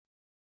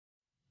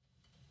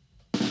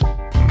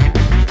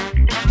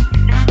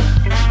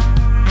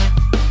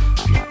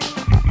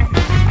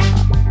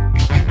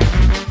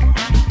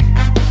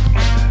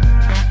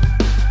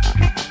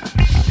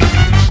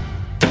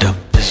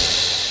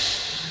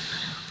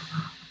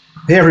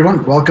Hey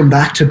everyone, welcome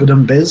back to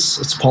Badum Biz.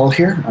 It's Paul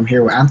here. I'm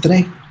here with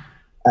Anthony.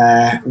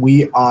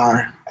 We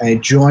are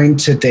joined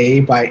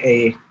today by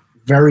a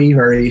very,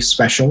 very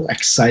special,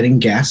 exciting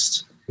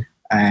guest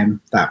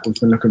that we've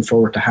been looking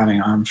forward to having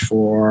on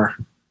for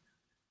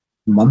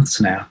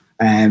months now.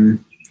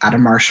 Adam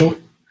Marshall,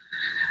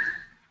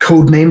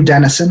 codename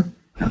Dennisson.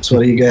 That's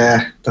what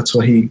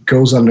he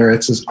goes under.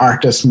 It's his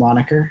artist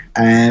moniker.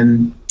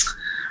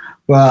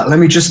 Well, let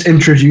me just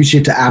introduce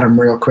you to Adam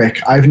real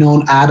quick. I've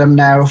known Adam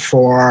now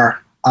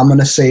for, I'm going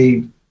to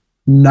say,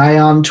 nigh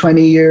on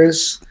 20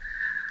 years.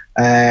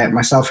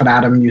 Myself and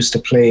Adam used to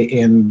play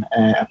in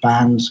a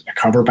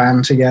cover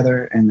band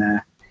together in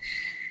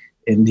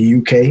the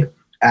UK.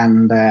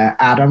 And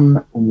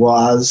Adam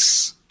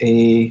was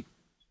a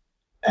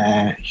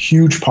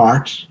huge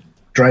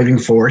driving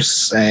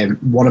force,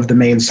 one of the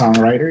main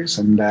songwriters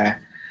and the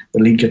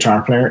lead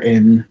guitar player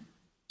in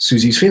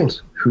Susie's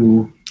Field,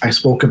 who I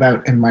spoke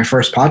about in my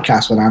first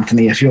podcast with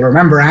Anthony, if you'll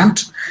remember,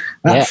 Ant,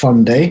 that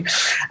fun day.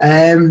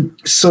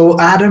 So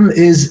Adam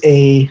is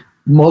a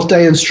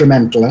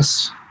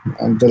multi-instrumentalist,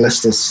 and the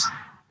list is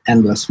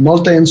endless.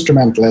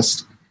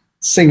 Multi-instrumentalist,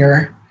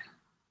 singer,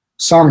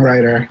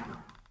 songwriter,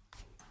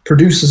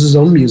 produces his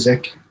own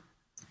music.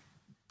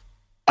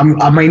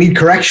 I might need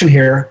correction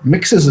here,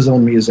 mixes his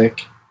own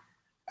music,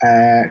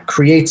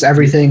 creates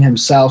everything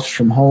himself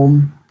from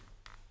home,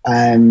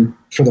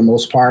 for the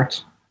most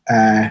part.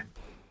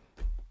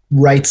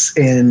 Writes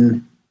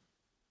in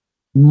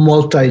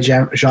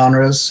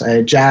multi-genres,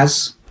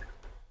 jazz,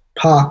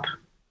 pop,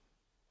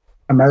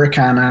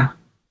 Americana,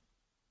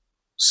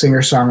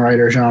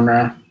 singer-songwriter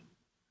genre,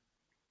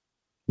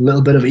 a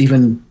little bit of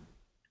even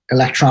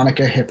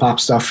electronica,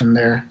 hip-hop stuff in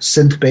there,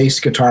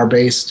 synth-based,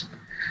 guitar-based,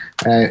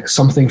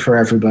 something for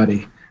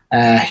everybody.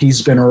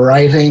 He's been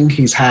writing,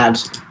 he's had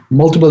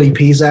multiple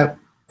EPs out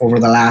over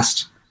the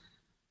last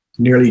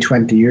nearly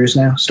 20 years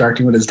now,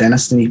 starting with his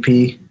Dennisson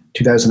EP,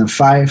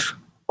 2005,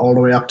 all the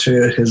way up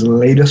to his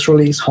latest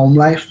release, Home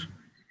Life,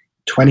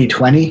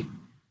 2020.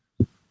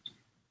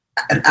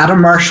 And Adam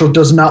Marshall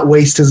does not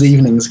waste his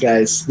evenings,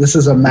 guys. This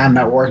is a man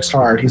that works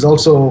hard. He's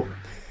also a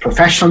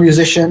professional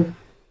musician,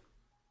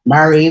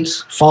 married,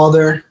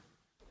 father,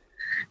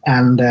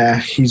 and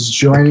he's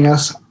joining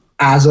us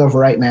as of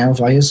right now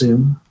via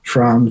Zoom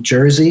from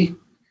Jersey.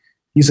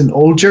 He's in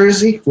Old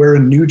Jersey. We're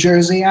in New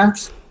Jersey,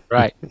 Ant.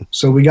 Right.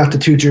 So we got the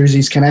two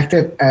jerseys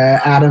connected.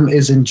 Adam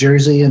is in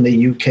Jersey in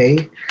the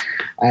UK.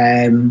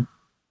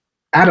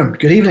 Adam,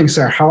 good evening,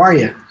 sir. How are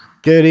you?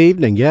 Good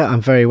evening. Yeah,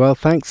 I'm very well,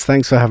 thanks.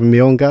 Thanks for having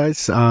me on,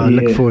 guys.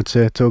 Look forward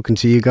to talking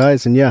to you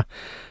guys. And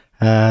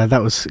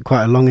that was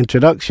quite a long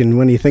introduction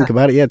when you think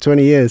about it.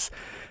 20 years.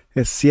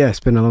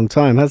 It's been a long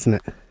time, hasn't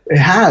it? It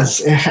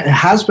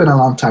has been a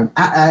long time.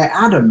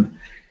 Adam,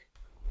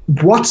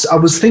 I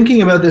was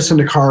thinking about this in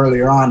the car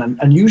earlier on,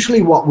 and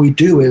usually what we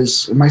do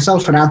is,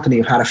 myself and Anthony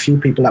have had a few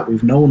people that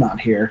we've known on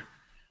here,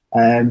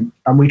 and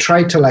we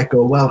try to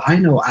go, well, I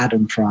know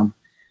Adam from,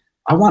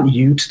 I want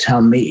you to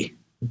tell me,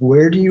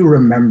 where do you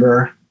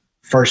remember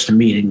first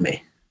meeting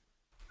me?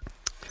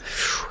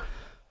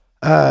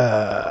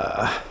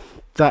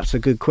 That's a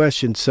good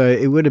question. So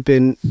it would have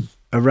been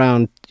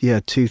around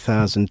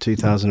 2000,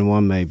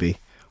 2001 maybe,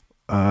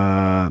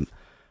 and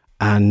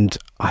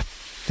I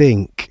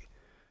think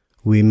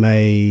we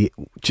may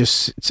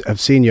just have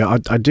seen you.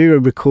 I do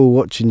recall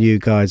watching you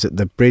guys at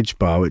the Bridge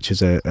Bar, which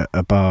is a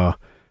bar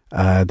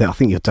that I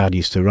think your dad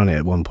used to run it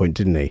at one point,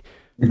 didn't he?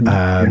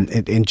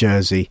 Mm-hmm. In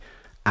Jersey.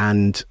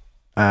 And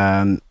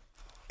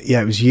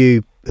it was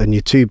you and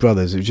your two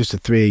brothers. It was just the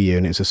three of you,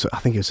 and I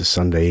think it was a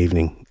Sunday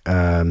evening.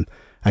 And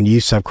you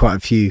used to have quite a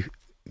few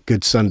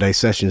good Sunday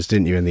sessions,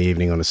 didn't you, in the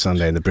evening on a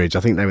Sunday in the Bridge?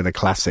 I think they were the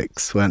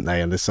classics, weren't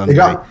they, on the Sunday?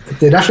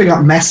 They definitely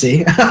got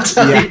messy, I'll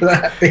tell you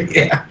that.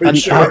 Yeah, for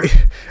sure.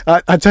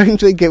 I don't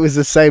think it was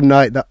the same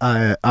night that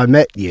I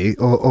met you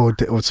or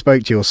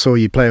spoke to you or saw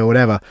you play or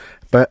whatever,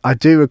 but I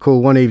do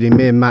recall one evening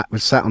me and Matt were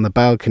sat on the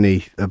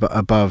balcony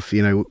above,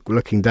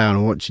 looking down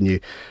and watching you,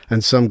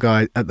 and some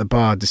guy at the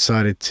bar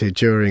decided to,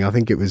 during, I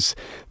think it was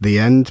The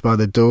End by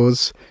the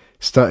Doors,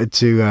 started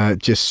to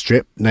just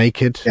strip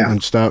naked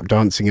and start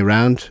dancing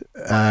around,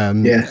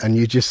 and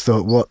you just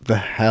thought, what the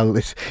hell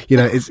is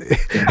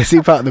is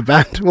he part of the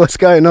band? What's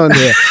going on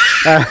here?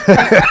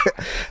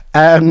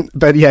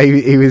 But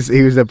he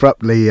was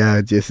abruptly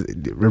just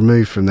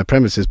removed from the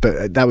premises,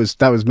 but that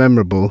was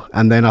memorable.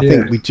 And then I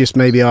think we just,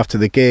 maybe after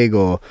the gig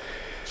or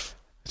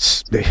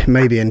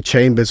maybe in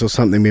Chambers or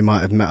something, we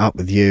might have met up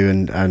with you,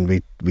 and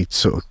we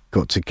sort of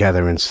got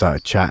together and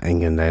started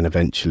chatting, and then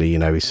eventually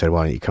we said,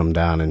 why don't you come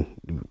down and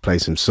play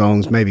some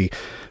songs, maybe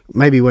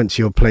went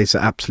to your place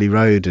at Apsley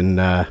Road, and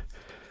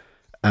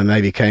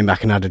maybe came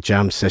back and had a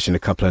jam session a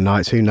couple of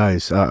nights. Who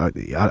knows? I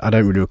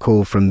don't really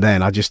recall from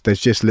then. There's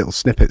just little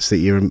snippets that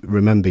you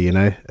remember,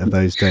 of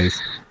those days.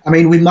 I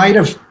mean, we might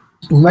have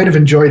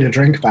enjoyed a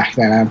drink back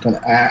then,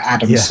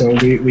 Adam. Yeah. So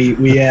we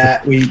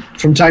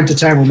from time to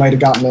time we might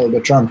have gotten a little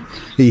bit drunk.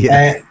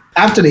 Yeah.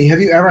 Anthony, have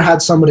you ever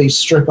had somebody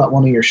strip at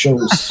one of your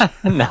shows?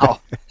 No.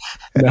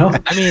 No?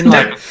 I mean,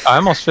 I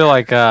almost feel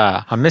like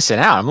I'm missing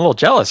out. I'm a little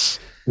jealous.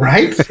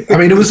 Right? I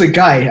mean, it was a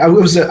guy.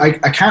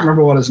 I can't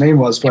remember what his name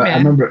was, but I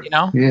remember.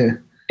 Yeah,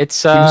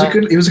 it's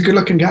he was a good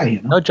looking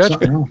guy. No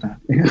judgment. Nothing wrong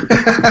with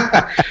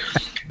that.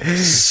 Yeah.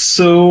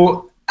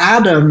 So,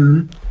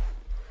 Adam,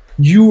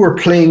 you were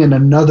playing in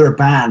another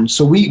band.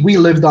 So we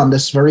lived on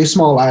this very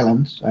small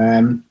island,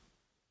 and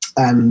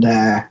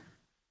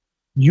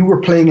you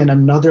were playing in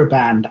another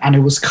band, and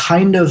it was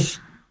kind of,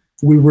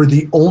 we were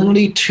the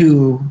only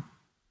two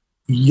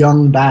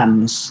young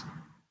bands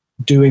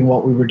doing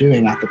what we were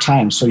doing at the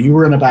time. So you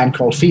were in a band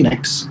called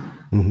Phoenix,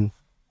 and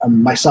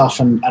myself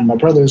and my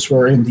brothers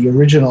were in the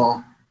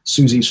original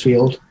Susie's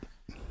Field.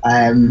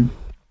 And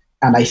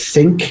I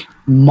think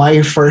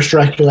my first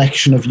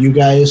recollection of you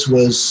guys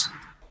was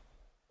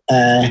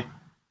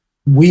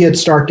we had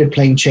started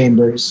playing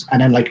Chambers,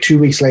 and then like 2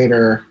 weeks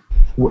later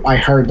I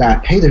heard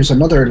that, hey, there's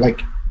another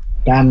like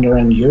band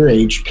around your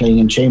age playing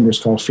in Chambers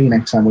called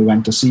Phoenix, and we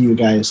went to see you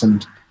guys.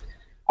 And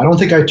I don't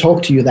think I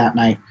talked to you that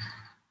night,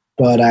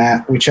 but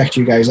we checked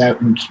you guys out,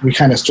 and we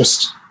kind of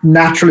just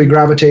naturally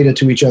gravitated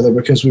to each other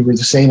because we were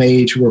the same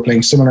age, we were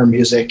playing similar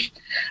music.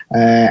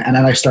 And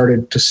then I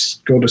started to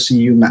go to see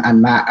you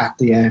and Matt at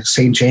the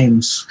St.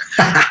 James.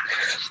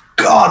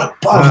 God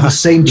above, the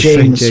St.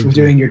 James for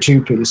doing your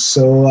two-piece.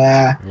 So,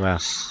 wow.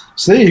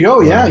 So there you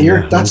go.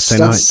 Yeah, that's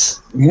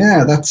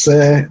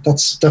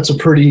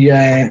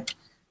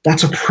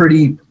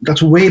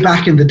way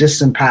back in the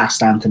distant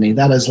past, Anthony.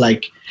 That is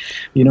like,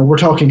 we're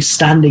talking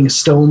standing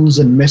stones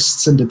and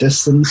mists in the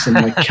distance and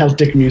like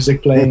Celtic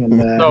music playing. And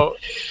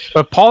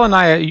but Paul and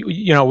I,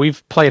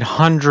 we've played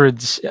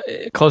hundreds,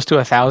 close to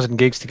 1,000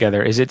 gigs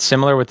together. Is it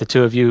similar with the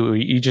two of you?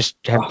 You just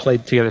have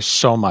played together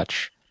so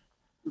much.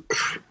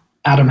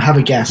 Adam, have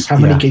a guess. How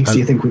many gigs do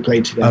you think we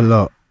played together? A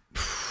lot.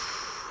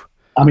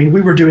 I mean, we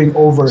were doing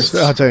over,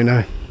 I don't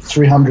know,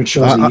 300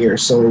 shows a year.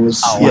 So it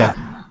was,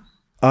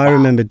 I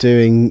remember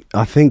doing,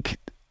 I think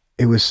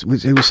it was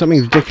something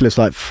ridiculous,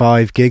 like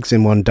 5 gigs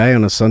in one day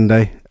on a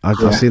Sunday. I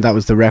think that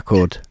was the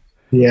record.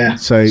 Yeah.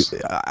 So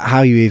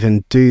how you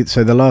even do,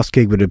 so the last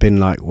gig would have been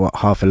like,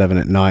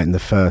 11:30 at night, and the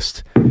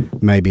first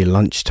maybe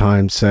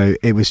lunchtime. So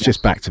it was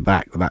just back to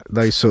back.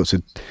 Those sorts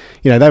of,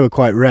 they were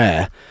quite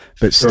rare,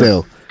 but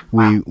still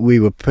we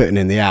were putting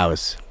in the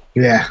hours.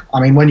 Yeah, I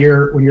mean, when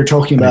you're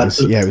talking about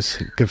it was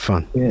good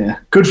fun. Yeah,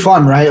 good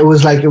fun, right? It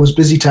was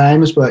busy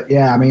times, but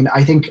yeah, I mean,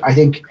 I think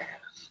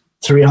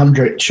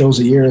 300 shows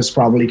a year is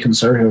probably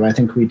conservative. I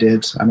think we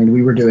did. I mean,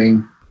 we were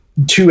doing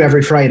 2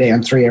 every Friday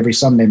and 3 every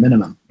Sunday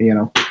minimum.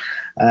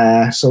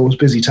 So it was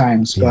busy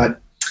times. Yeah.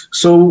 But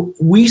so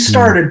we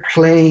started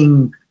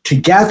playing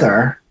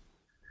together,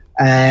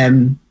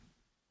 when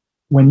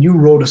you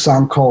wrote a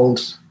song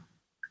called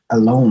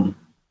 "Alone."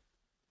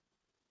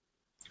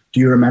 Do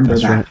you remember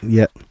that? Right.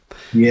 Yeah.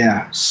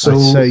 Yeah. So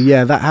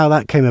how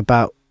that came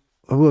about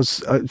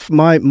was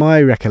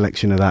my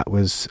recollection of that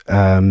was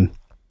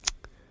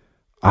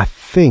I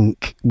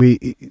think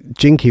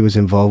Jinky was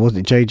involved,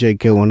 wasn't it? JJ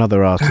Gill,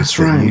 another artist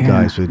that you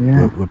guys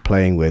were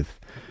playing with,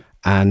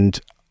 and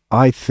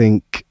I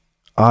think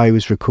I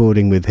was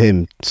recording with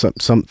him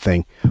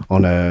something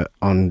on a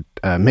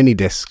mini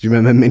disc. Do you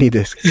remember mini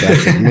disc?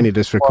 Mini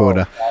disc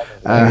recorder.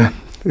 I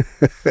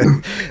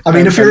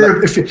mean, if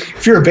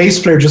you're a bass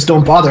player, just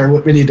don't bother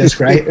with mini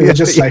disc, right? It was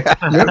just like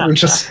we're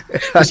just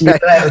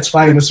it's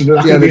fine.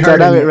 The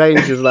dynamic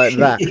range is like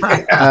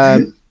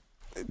that.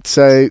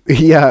 So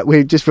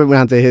we just went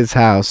round to his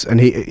house,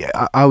 and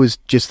I was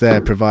just there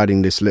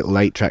providing this little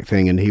 8-track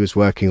thing, and he was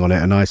working on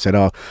it. And I said,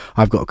 "Oh,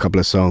 I've got a couple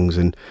of songs,"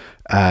 and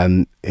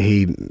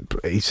he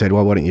said,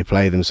 "Well, why don't you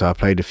play them?" So I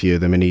played a few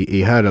of them, and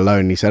he heard "Alone,"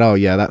 and he said, "Oh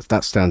yeah,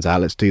 that stands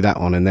out. Let's do that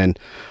one." And then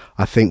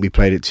I think we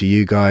played it to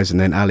you guys, and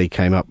then Ali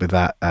came up with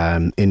that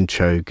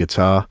intro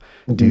guitar,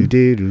 do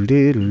do do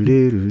do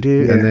do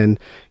do, and then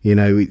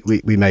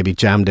we maybe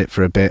jammed it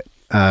for a bit,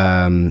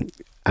 and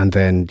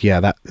then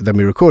then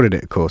we recorded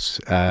it. Of course,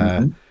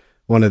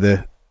 one of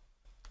the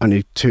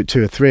only two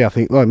or three, I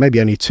think, well, maybe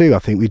only 2, I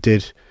think we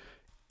did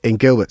in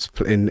Gilbert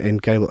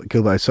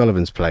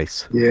O'Sullivan's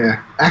place.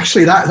 Yeah,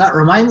 actually, that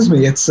reminds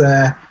me. It's we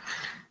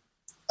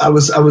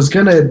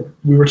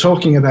were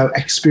talking about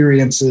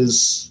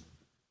experiences.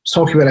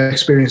 Talking about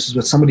experiences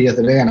with somebody the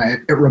other day, and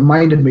it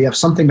reminded me of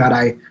something that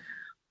I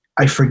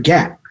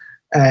forget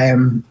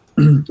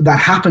that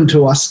happened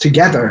to us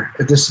together.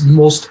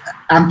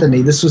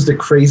 Anthony, this was the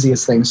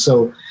craziest thing.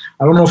 So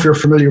I don't know if you're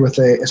familiar with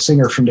a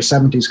singer from the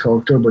 70s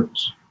called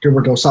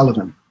Gilbert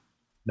O'Sullivan.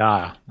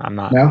 Nah, I'm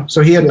not. No,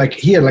 so he had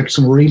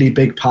some really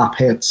big pop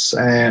hits.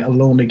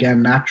 "Alone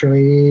Again,"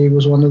 naturally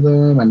was one of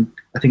them, and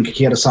I think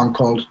he had a song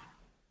called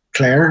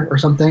 "Claire" or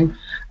something.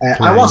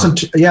 I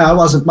wasn't.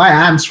 My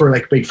aunts were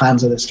like big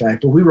fans of this guy,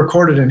 but we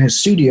recorded in his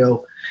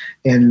studio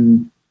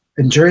in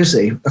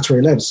Jersey. That's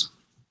where he lives.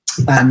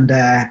 And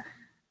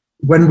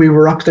when we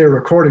were up there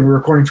recording, we were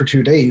recording for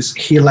 2 days.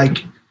 He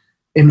like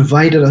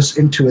invited us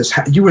into his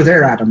house. You were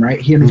there, Adam, right?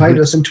 He invited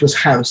us into his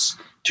house,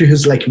 to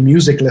his like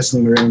music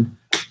listening room,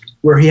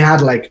 where he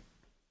had like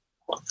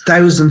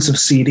thousands of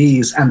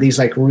CDs and these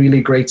like really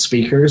great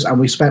speakers. And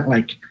we spent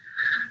like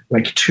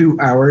like 2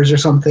 hours or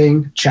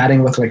something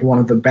chatting with like one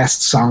of the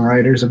best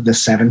songwriters of the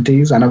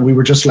 70s. And we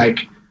were just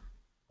like,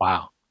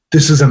 wow,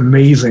 this is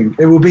amazing.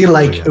 It would be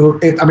like,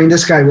 I mean,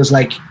 this guy was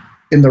like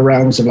in the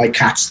realms of like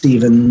Cat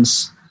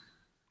Stevens.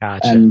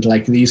 Gotcha. And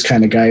like these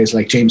kind of guys,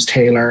 like James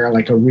Taylor,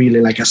 like a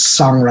really like a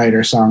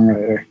songwriter.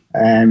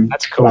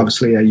 That's cool.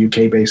 Obviously a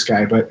UK based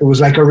guy, but it was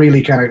like a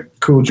really kind of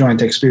cool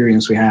joint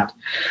experience we had.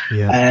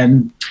 Yeah.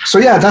 So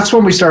yeah, that's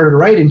when we started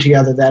writing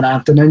together then,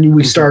 Anthony. And then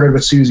we started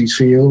with Susie's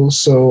Field.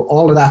 So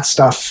all of that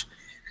stuff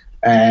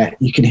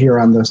you can hear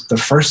on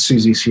the first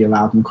Susie's Field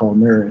album called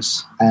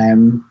Mirrors.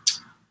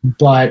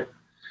 But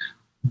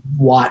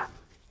what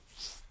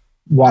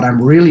I'm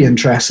really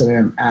interested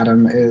in,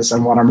 Adam, is,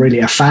 and what I'm really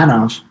a fan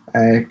of,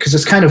 because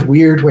it's kind of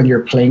weird when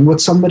you're playing with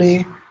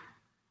somebody,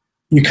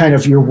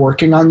 you're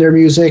working on their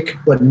music,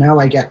 but now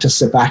I get to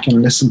sit back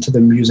and listen to the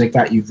music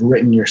that you've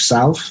written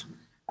yourself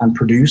and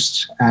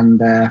produced,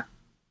 and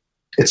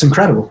it's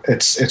incredible.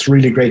 It's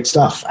really great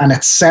stuff, and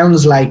it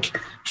sounds like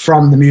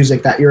from the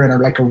music that you're in a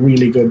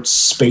really good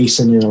space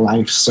in your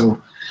life.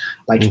 So,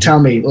 tell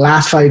me,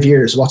 last 5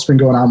 years, what's been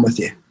going on with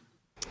you?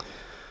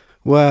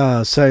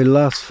 Well, so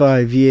last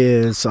 5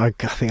 years, I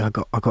think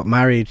I got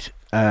married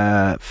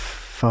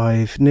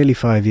nearly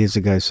 5 years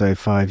ago. So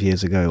 5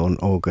 years ago in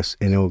August,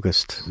 I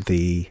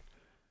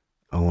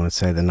want to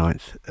say the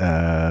 9th,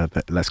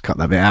 but let's cut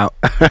that bit out.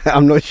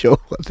 I'm not sure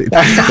what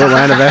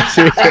my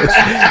anniversary is.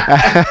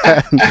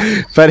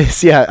 But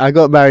I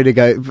got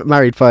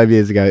married 5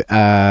 years ago.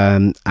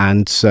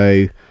 And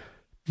so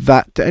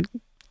that,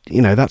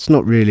 that's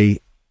not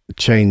really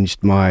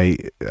changed my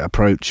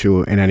approach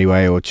or in any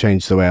way, or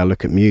changed the way I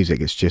look at music.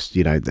 It's just,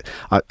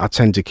 I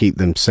tend to keep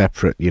them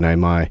separate,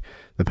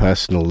 the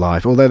personal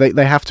life, although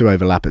they have to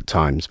overlap at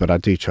times, but I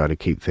do try to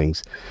keep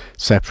things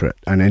separate.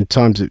 And in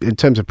terms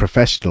of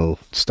professional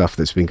stuff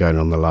that's been going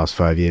on the last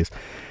 5 years,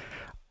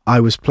 I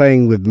was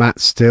playing with Matt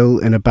Still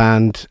in a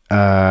band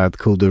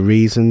called The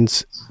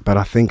Reasons, but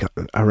I think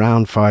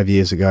around 5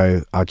 years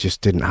ago I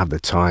just didn't have the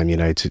time,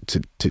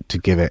 to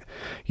give it,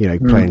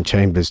 playing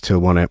chambers till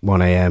 1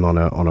 a.m. on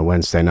a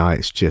Wednesday night.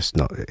 It's just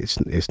not,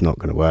 it's not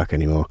going to work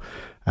anymore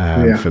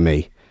for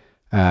me.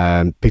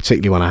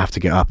 Particularly when I have to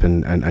get up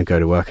and go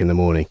to work in the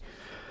morning.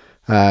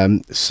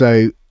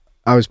 So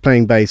I was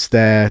playing bass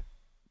there,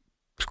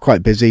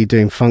 quite busy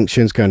doing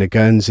functions, going to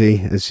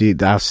Guernsey,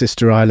 our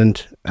sister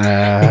island,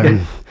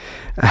 as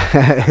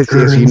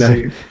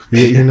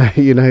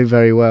you know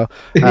very well.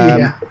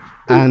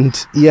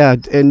 And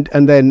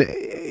then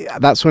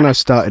that's when I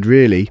started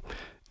really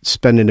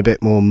spending a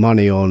bit more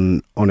money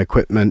on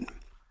equipment.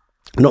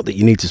 Not that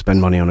you need to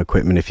spend money on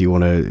equipment if you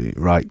want to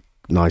write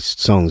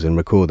nice songs and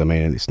record them. I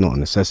mean, it's not a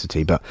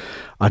necessity, but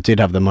I did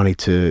have the money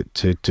to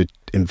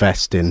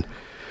invest in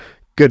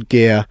good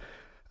gear,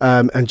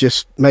 and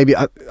just maybe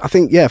I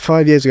think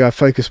 5 years ago I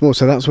focused more.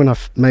 So that's when I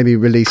maybe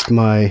released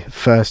my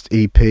first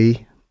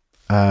EP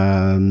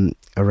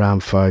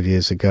around 5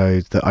 years ago,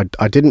 that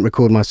I didn't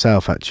record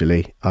myself.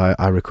 Actually,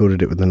 I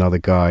recorded it with another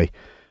guy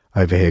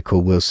over here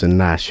called Wilson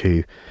Nash,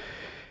 who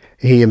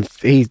he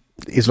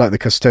is like the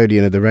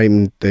custodian of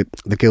the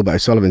Gilbert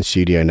O'Sullivan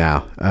studio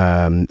now,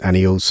 and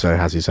he also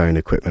has his own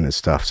equipment and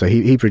stuff. So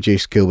he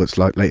produced Gilbert's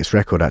latest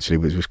record, actually,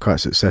 which was quite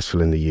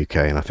successful in the UK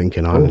and I think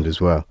in Ireland as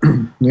well.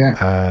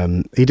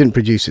 He didn't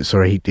produce it,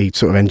 sorry, he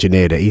sort of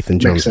engineered it. Ethan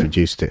Johns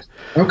produced it.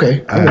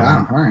 Okay.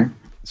 Wow. All right.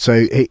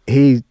 So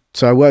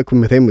so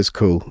working with him was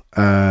cool,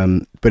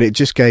 but it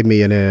just gave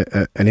me an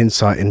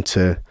insight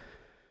into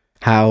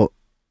how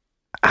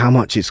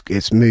much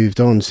it's moved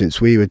on since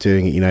we were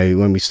doing it.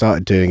 When we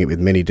started doing it with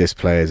mini disc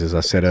players, as I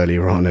said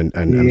earlier on, and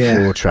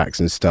 4 tracks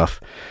and stuff,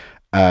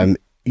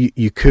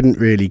 you couldn't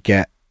really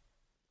get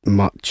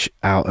much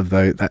out of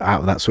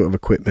that sort of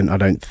equipment, I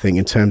don't think,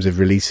 in terms of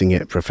releasing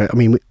it. I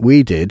mean,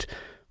 we did,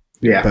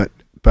 but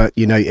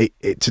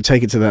to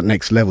take it to that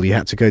next level, you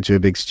had to go to a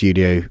big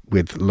studio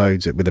with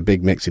a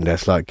big mixing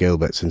desk like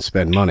Gilbert's and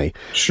spend money.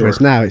 Sure.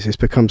 Whereas now it's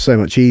become so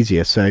much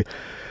easier. So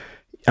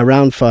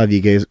around 5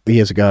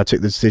 years ago, I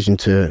took the decision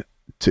to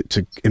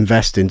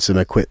invest in some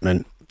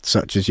equipment,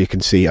 such as you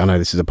can see. I know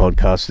this is a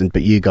podcast,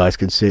 but you guys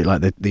can see it,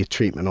 like the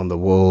treatment on the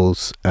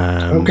walls.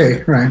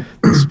 Okay, right.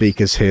 The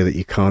speakers here that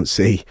you can't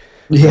see.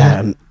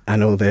 And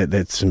all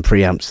there's some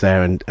preamps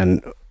there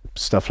and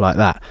stuff like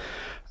that.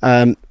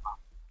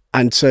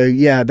 And so,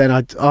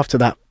 then after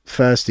that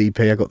first EP,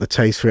 I got the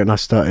taste for it, and I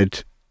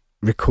started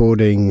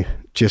recording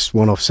just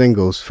one-off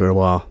singles for a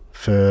while,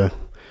 for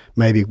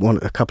maybe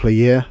a couple of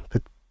years,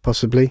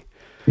 possibly.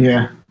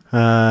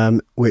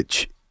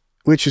 Which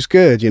is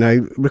good.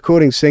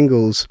 Recording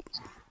singles,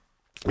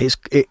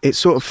 it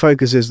sort of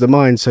focuses the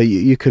mind, so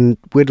you can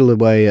whittle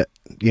away at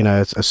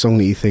a song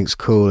that you think's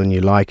cool and you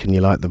like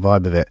the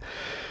vibe of it,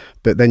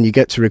 but then you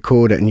get to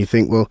record it and you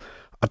think, well,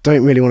 I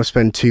don't really want to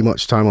spend too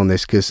much time on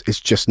this because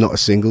it's just not a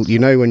single.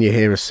 When you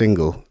hear a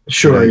single,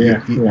 sure,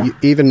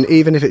 even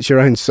if it's your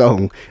own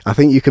song, I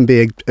think you can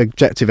be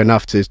objective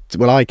enough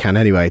I can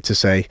anyway, to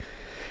say,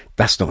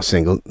 that's not a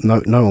single.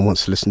 No one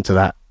wants to listen to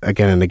that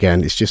again and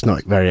again. It's just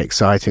not very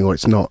exciting, or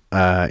it's not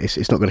going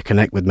to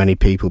connect with many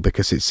people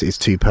because it's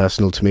too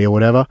personal to me or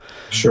whatever.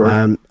 Sure.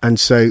 And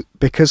so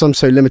because I'm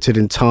so limited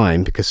in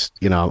time, because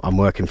I'm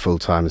working full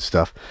time and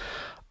stuff,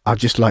 I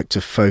just like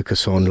to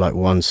focus on like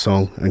one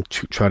song and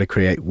try to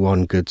create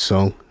one good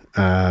song,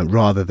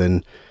 rather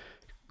than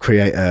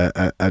create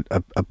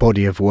a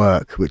body of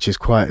work, which is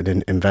quite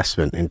an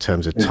investment in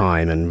terms of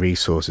time and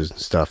resources and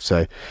stuff.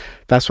 So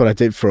that's what I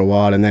did for a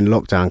while, and then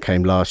lockdown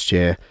came last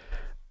year,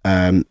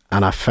 and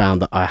I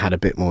found that I had a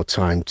bit more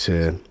time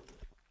to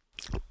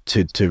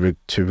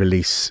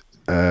release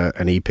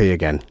an EP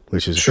again,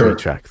 which is a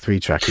three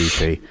track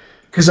EP.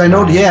 Because I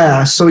know,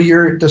 so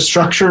the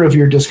structure of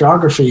your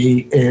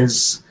discography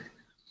is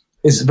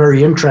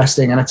very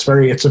interesting, and it's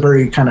a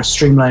very kind of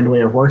streamlined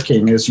way of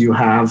working. Is you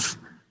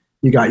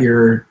got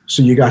your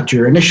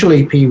initial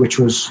EP, which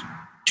was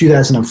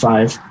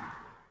 2005,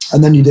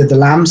 and then you did the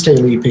Lamb's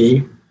Tail EP,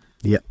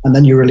 and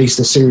then you released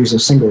a series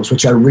of singles,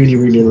 which I really,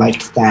 really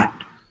liked that,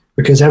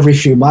 because every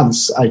few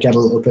months I get a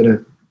little bit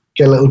of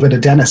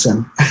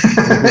Dennisson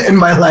in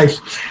my life,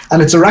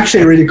 and it's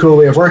actually a really cool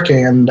way of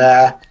working, and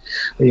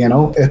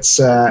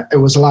it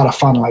was a lot of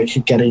fun, like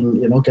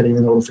getting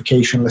the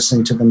notification,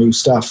 listening to the new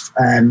stuff.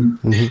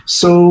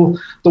 So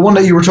the one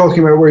that you were talking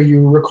about, where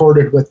you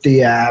recorded with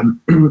the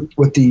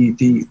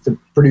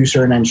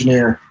producer and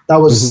engineer, that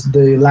was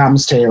the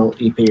Lamb's Tail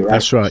EP, right?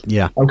 That's right.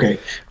 Yeah. Okay.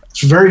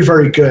 It's very,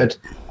 very good.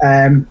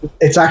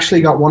 It's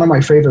actually got one of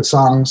my favorite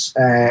songs,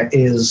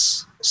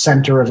 is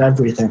Center of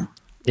Everything.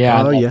 Yeah,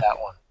 I love that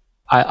one.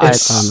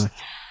 It's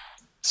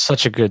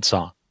such a good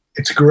song.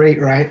 It's great,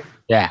 right?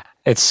 Yeah,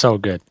 it's so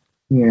good.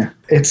 Yeah,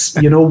 it's,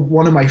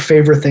 one of my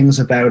favorite things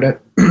about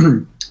it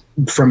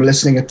from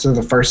listening it to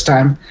the first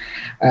time.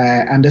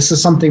 And this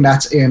is something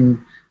that's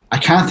I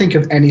can't think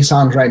of any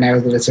songs right now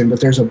that it's in,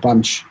 but there's a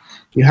bunch.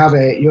 You have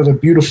a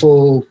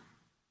beautiful,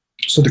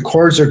 so the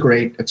chords are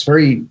great. It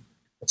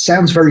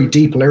sounds very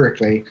deep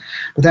lyrically,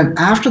 but then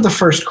after the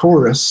first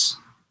chorus,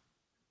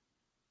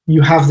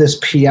 you have this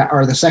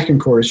or the second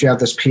chorus, you have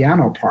this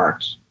piano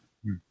part,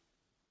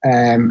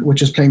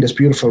 which is playing this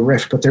beautiful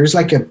riff, but there's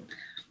like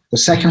the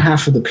second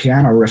half of the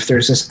piano riff,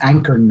 there's this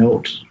anchor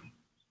note.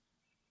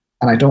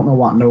 And I don't know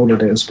what note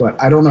it is,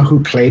 but I don't know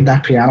who played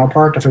that piano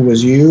part, if it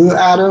was you,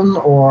 Adam,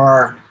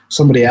 or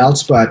somebody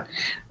else. But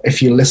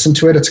if you listen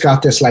to it, it's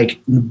got this like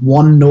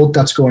one note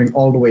that's going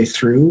all the way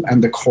through,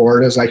 and the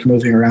chord is like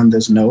moving around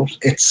this note.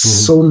 It's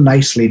so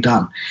nicely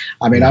done.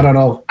 I mean, I don't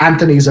know.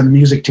 Anthony's a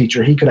music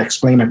teacher. He could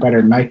explain it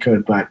better than I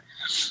could, but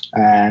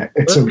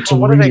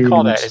what do they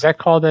call that? Is that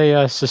called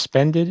a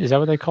suspended? Is that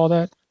what they call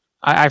that?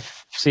 I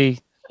see.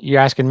 You're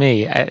asking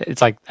me.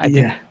 It's like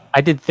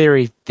I did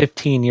theory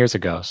 15 years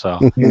ago. So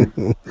yeah,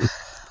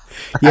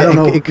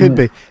 it could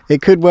be.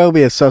 It could well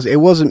be a sus. It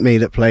wasn't me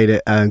that played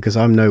it, because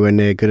I'm nowhere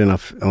near good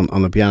enough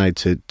on the piano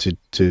to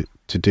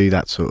do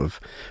that sort of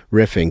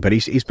riffing. But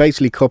he's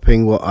basically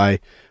copying what I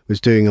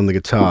was doing on the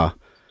guitar.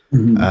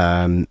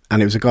 And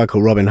it was a guy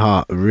called Robin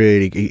Hart.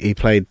 Really, he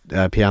played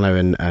piano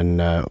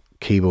and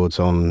keyboards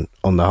on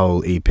the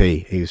whole EP.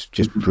 He was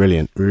just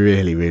brilliant,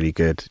 really, really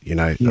good.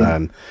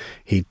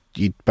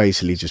 You'd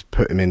basically just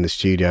put him in the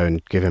studio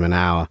and give him an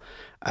hour,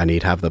 and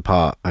he'd have the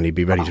part, and he'd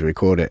be ready to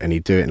record it, and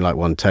he'd do it in like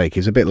one take. He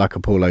was a bit like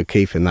a Paul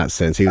O'Keefe in that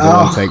sense. He was a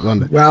one-take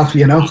wonder. Well,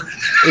 he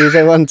was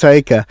a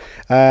one-taker.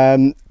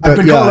 I've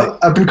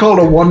been called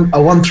a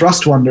one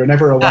thrust wonder,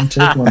 never a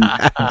one-take wonder.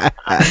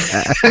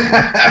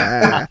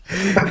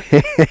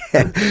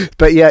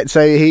 But yeah,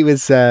 so he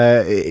was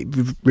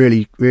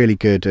really, really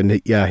good, and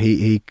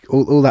he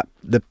all that.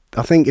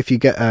 I think if you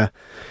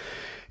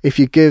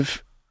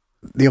give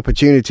the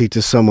opportunity to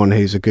someone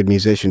who's a good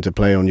musician to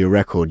play on your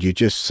record, you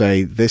just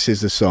say, this is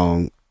the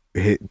song,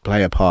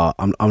 play a part.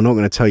 I'm not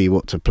going to tell you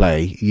what to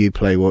play. You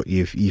play what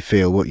you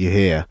feel, what you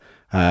hear.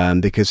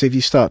 Because if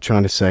you start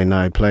trying to say,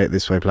 no, play it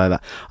this way, play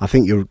that, I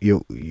think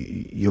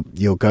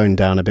you're going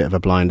down a bit of a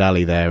blind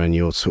alley there, and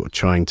you're sort of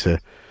trying to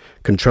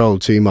control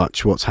too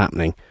much what's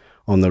happening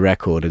on the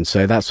record. And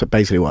so that's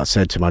basically what I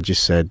said to him. I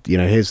just said,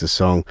 here's the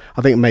song.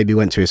 I think maybe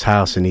went to his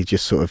house, and he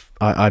just sort of,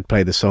 I'd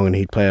play the song and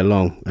he'd play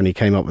along, and he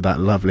came up with that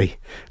lovely,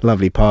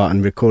 lovely part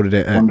and recorded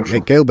it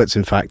at Gilbert's.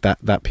 In fact,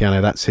 that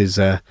piano, that's his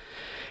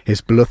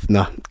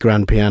Bluthner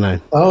grand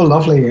piano. Oh,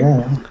 lovely.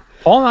 Yeah.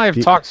 Paul and I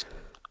have talked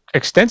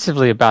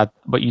extensively about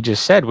what you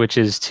just said, which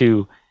is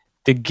to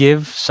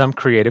give some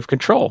creative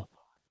control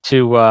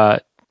to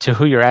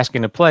who you're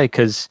asking to play.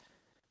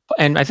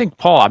 And I think,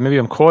 Paul, maybe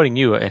I'm quoting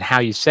you and how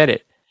you said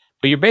it,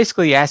 but you're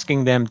basically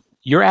asking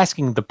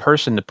the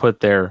person to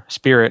put their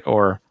spirit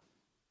or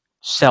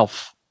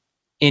self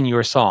in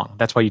your song.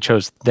 That's why you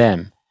chose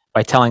them,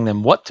 by telling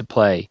them what to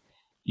play.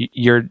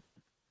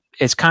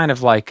 It's kind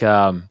of like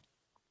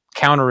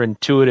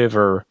counterintuitive,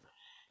 or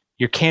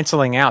you're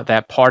canceling out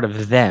that part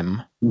of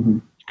them,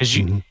 because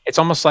it's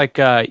almost like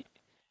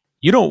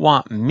you don't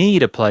want me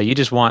to play. You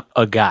just want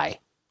a guy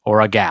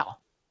or a gal.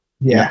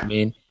 Yeah. You know what I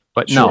mean?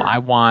 But no, I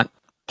want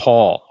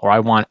Paul or I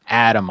want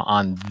Adam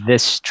on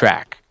this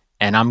track,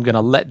 and I'm going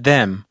to let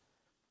them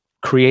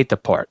create the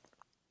part.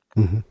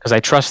 because I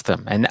trust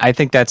them. And I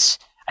think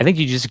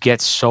you just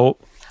get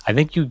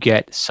you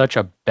get such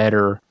a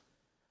better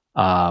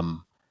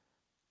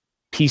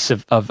piece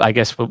of I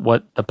guess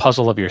what the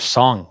puzzle of your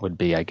song would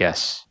be. I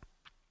guess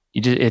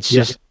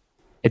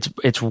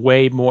it's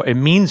way more. It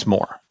means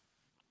more.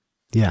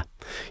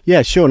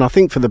 Yeah, sure. And I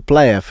think for the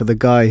player, for the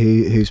guy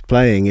who's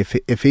playing, if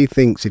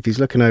he's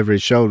looking over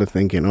his shoulder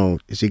thinking, oh,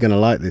 is he going to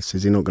like this?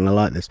 Is he not going to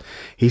like this?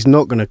 He's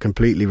not going to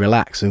completely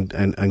relax and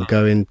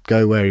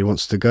go where he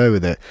wants to go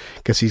with it,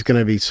 because he's going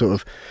to be sort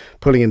of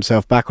pulling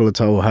himself back all the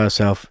time, or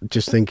herself,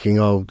 just thinking,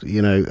 oh,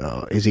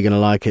 is he going to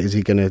like it? Is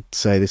he going to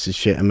say this is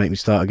shit and make me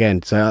start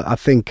again? So I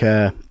think,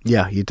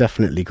 you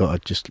definitely got to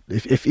just,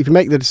 if you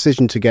make the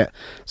decision to get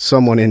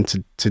someone in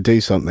to do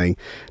something,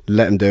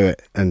 let them do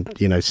it and,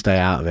 stay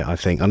out of it, I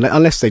think.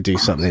 Unless they do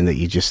something that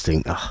you just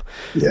think, oh.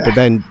 Yeah. But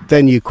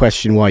then you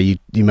question why you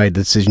made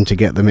the decision to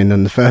get them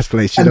in the first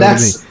place. You know what I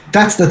mean?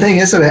 That's the thing,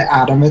 isn't it,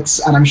 Adam?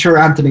 And I'm sure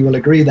Anthony will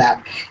agree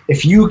that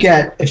if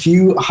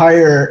you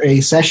hire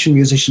a session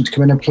musician to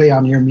come in and play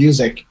on your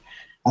music,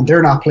 and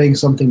they're not playing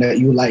something that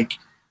you like,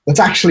 that's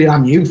actually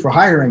on you for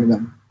hiring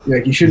them.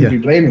 Like, you shouldn't be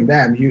blaming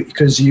them,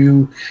 because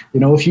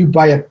if you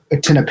buy a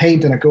tin of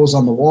paint and it goes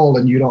on the wall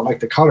and you don't like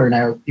the color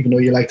now, even though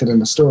you liked it in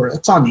the store,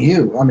 it's on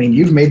you. I mean,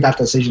 you've made that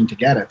decision to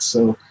get it.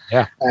 So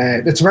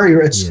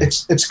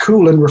it's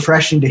cool and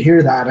refreshing to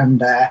hear that.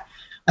 And I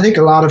think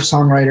a lot of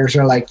songwriters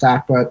are like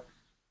that, but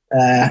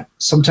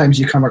sometimes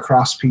you come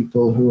across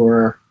people who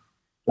are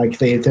like,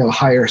 they'll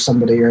hire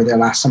somebody or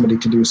they'll ask somebody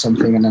to do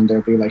something, and then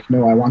they'll be like,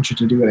 no, I want you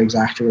to do it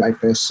exactly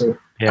like this. So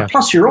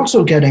plus you're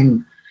also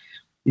getting,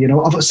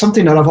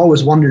 something that I've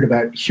always wondered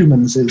about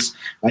humans is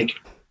like,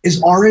 is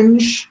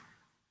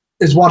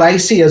what I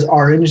see as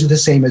orange the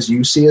same as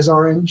you see as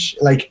orange?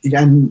 Like,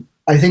 and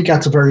I think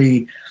that's a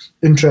very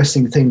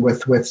interesting thing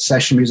with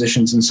session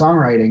musicians and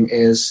songwriting,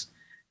 is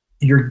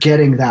you're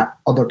getting that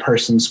other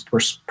person's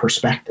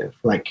perspective.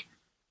 Like,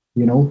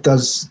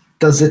 does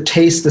it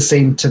taste the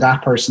same to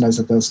that person as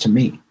it does to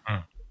me?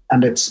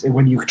 And it's,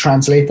 when you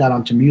translate that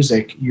onto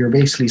music, you're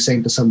basically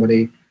saying to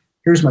somebody,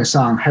 here's my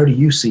song. How do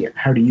you see it?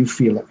 How do you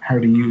feel it?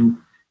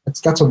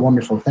 That's a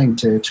wonderful thing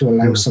to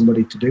allow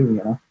somebody to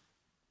do,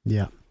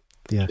 Yeah.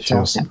 Yeah. Sure.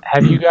 Awesome.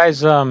 Have you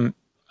guys, I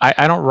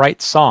don't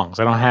write songs.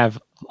 I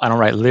don't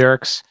write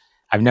lyrics.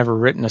 I've never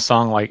written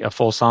a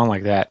full song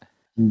like that.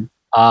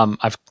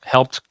 I've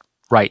helped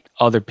complete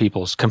other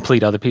people's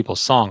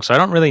songs. So I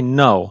don't really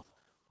know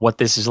what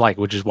this is like,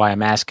 which is why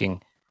I'm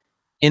asking.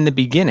 In the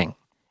beginning,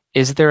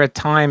 is there a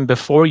time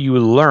before you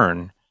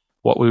learn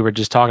what we were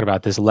just talking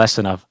about, this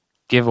lesson of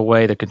give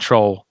away the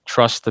control,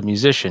 trust the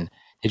musician?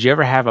 Did you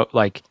ever have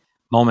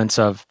moments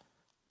of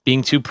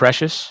being too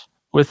precious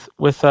with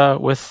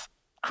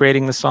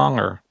creating the song?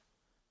 Or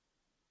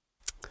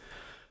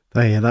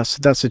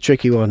that's a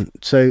tricky one.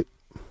 So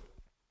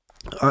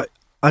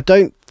I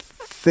don't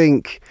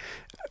think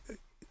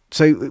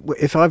so.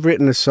 If I've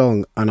written a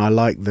song and I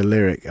like the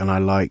lyric and I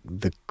like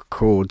the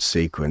chord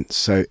sequence,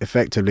 so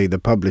effectively the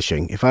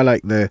publishing, if I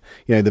like the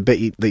the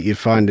bit that you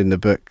find in the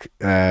book,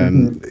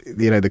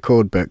 the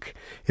chord book,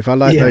 if I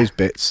like those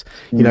bits,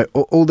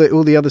 all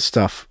the other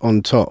stuff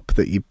on top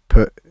that you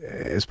put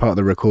as part of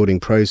the recording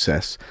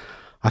process,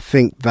 I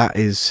think that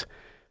is,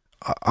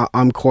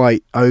 I'm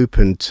quite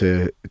open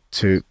to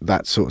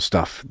that sort of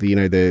stuff.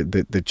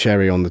 The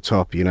cherry on the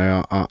top.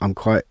 I'm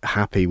quite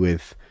happy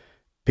with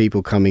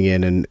people coming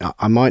in, and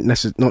I might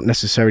not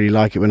necessarily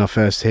like it when I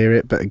first hear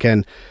it, but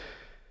again,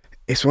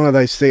 it's one of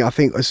those things. I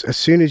think as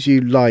soon as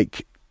you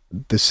like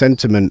the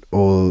sentiment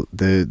or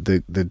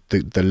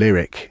the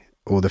lyric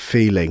or the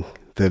feeling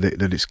that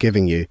it's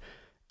giving you,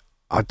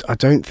 I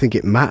don't think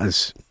it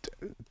matters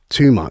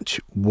too much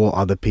what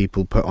other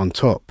people put on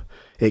top.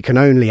 It can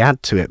only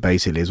add to it,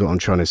 basically, is what I'm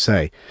trying to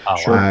say.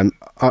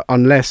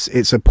 Unless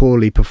it's a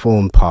poorly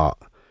performed part,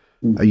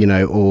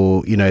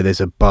 or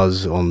there's a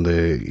buzz on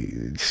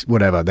the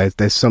whatever.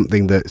 There's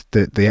something that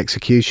the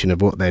execution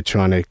of what they're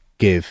trying to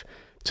give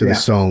to the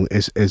song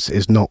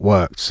is not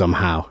worked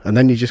somehow, and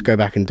then you just go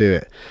back and do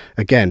it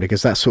again,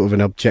 because that's sort of an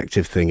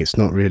objective thing. It's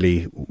not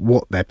really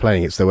what they're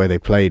playing; it's the way they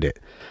played it.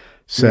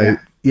 So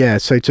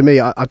so to me,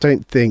 I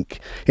don't think,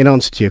 in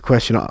answer to your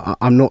question,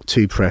 I'm not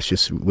too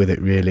precious with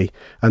it, really.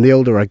 And the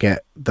older I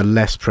get, the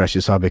less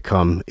precious I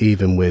become,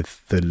 even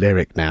with the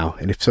lyric now.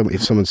 And if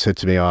someone said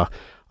to me, I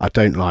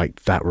don't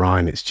like that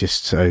rhyme, it's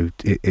just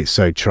it's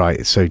so trite,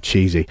 it's so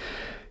cheesy,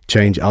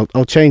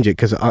 I'll change it,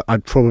 because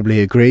I'd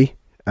probably agree.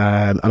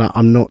 And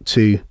I'm not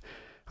too,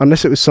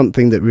 unless it was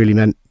something that really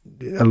meant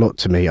a lot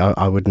to me,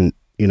 I wouldn't,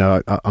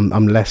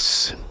 I'm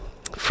less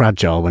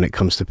fragile when it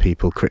comes to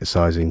people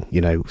criticizing,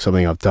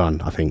 something I've done,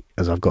 I think,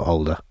 as I've got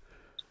older.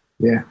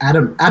 Yeah,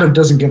 Adam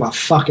doesn't give a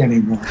fuck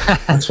anymore.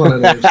 That's what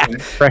it is.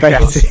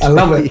 I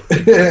love it.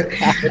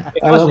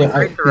 I love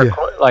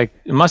it.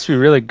 It must be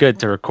really good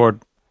to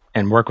record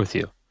and work with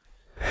you.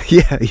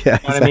 Yeah.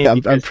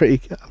 I'm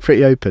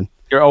pretty open.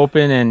 You're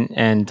open,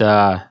 and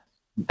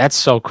that's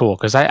so cool,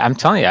 because I'm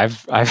telling you,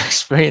 I've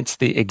experienced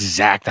the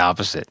exact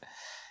opposite.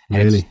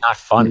 And really? It's not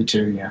fun. Me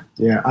too.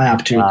 Yeah, I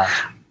have too.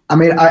 I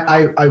mean,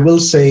 I will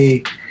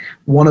say,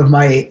 one of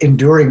my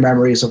enduring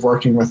memories of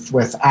working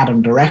with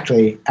Adam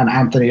directly, and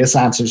Anthony, this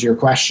answers your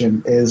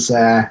question, is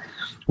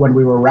when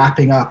we were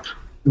wrapping up.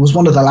 It was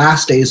one of the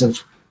last days of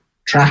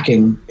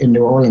tracking in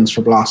New Orleans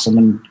for Blossom,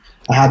 and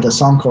I had the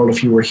song called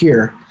If You Were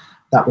Here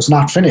that was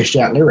not finished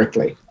yet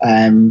lyrically.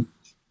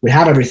 We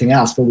had everything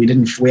else, but we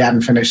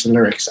hadn't finished the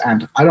lyrics.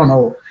 And I don't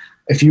know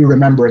if you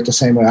remember it the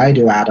same way I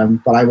do,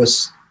 Adam, but I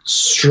was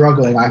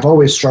struggling. I've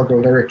always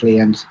struggled lyrically,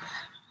 and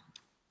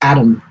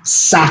Adam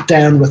sat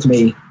down with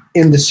me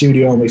in the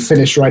studio and we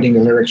finished writing the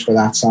lyrics for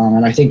that song.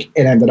 And I think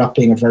it ended up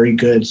being a very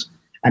good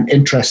and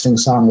interesting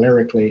song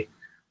lyrically.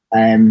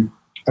 And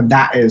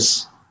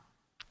that's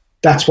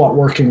what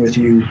working with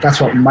you,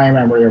 that's what my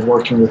memory of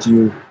working with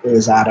you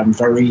is, Adam.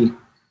 Very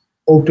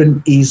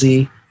open,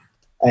 easy,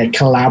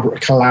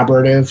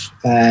 collaborative.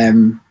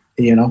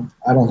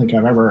 I don't think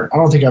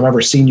I've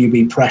ever seen you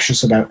be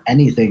precious about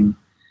anything,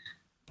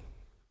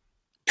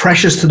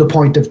 precious to the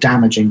point of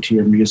damaging to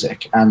your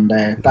music. And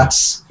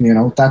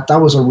that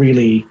was a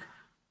really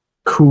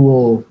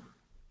cool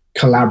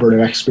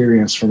collaborative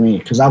experience for me,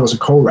 because that was a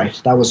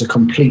co-write. That was a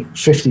complete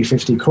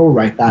 50-50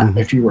 co-write. That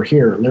If You Were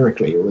Here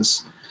lyrically, it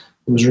was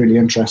really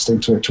interesting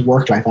to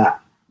work like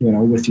that,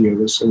 with you.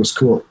 It was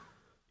cool.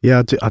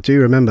 Yeah, I do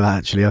remember that,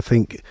 actually. I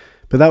think,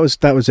 but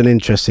that was an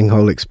interesting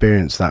whole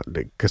experience, that,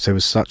 because there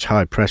was such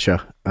high pressure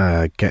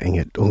getting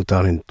it all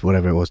done in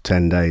whatever it was,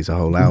 10 days, a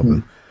whole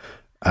album.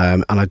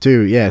 And I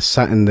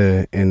sat in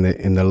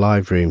the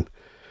live room,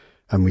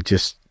 and we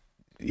just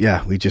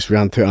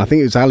ran through it. And I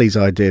think it was Ali's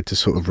idea to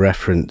sort of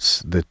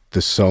reference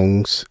the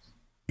songs,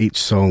 each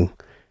song,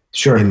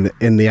 sure,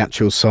 in the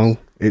actual song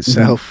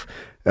itself.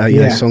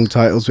 Song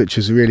titles, which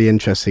is a really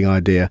interesting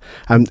idea.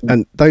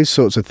 And those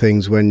sorts of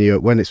things, when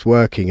it's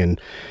working, and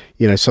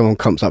someone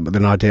comes up with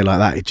an idea like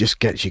that, it just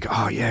gets you.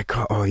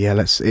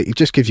 It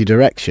just gives you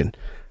direction.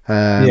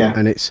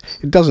 And it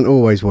doesn't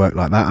always work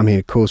like that. I mean,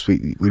 of course,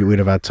 we would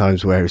have had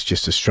times where it's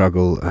just a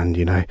struggle, and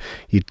you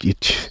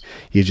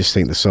just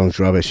think the song's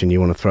rubbish and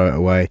you want to throw it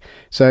away.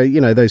 So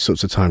those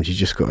sorts of times you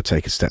just got to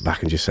take a step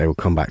back and just say, we'll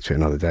come back to it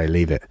another day,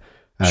 leave it.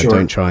 Sure.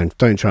 Don't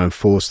try and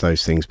force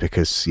those things,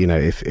 because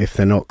if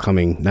they're not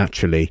coming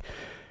naturally,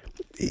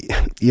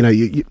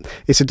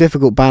 it's a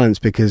difficult balance,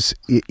 because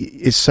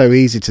it's so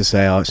easy to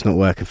say, it's not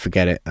working,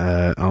 forget it.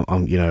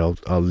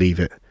 I'll leave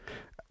it.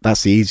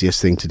 That's the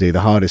easiest thing to do. The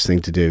hardest thing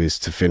to do is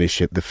to finish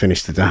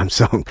the damn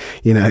song,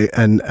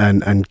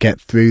 and get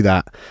through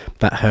that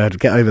hurdle,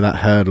 get over that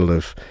hurdle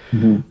of,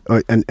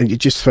 and it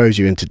just throws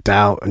you into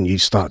doubt, and you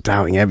start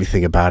doubting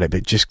everything about it.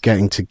 But just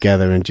getting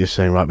together and just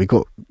saying, right,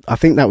 I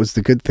think that was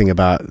the good thing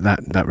about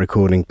that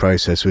recording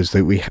process, was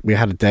that we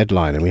had a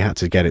deadline and we had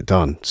to get it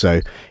done.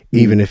 So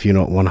even if you're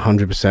not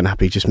 100%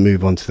 happy, just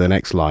move on to the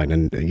next line,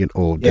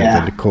 or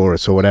the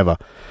chorus or whatever.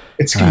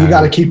 You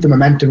got to keep the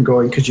momentum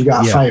going, because you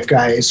got 5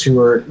 guys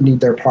who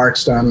need their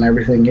parts done and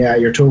everything. Yeah,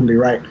 you're totally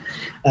right.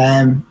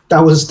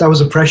 That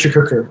was a pressure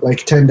cooker,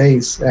 like 10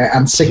 days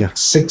and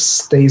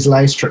six days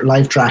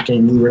live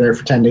tracking. We were there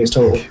for 10 days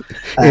total.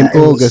 In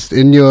August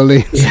in New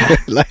Orleans,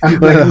 one of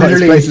the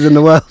hottest places in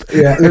the world.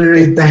 Yeah,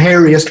 literally the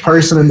hairiest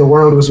person in the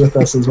world was with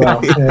us as well.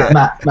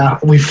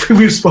 Matt,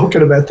 we've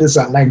spoken about this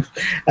at length.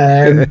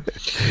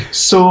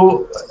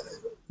 So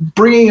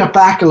bringing it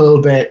back a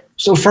little bit.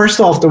 So first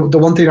off, the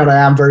one thing that I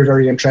am very,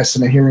 very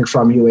interested in hearing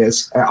from you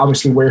is,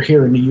 obviously we're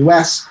here in the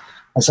US,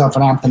 myself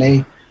and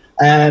Anthony.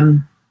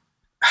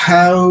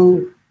 How,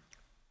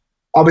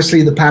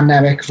 obviously the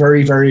pandemic,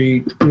 very,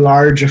 very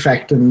large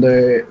effect in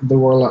the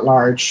world at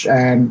large.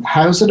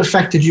 How has it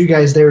affected you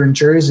guys there in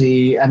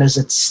Jersey? And is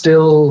it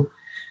still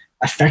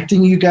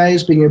affecting you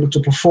guys being able to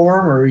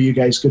perform, or are you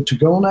guys good to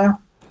go now?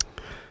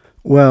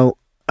 Well,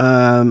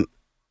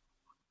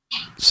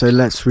 so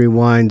let's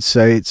rewind.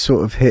 So it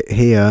sort of hit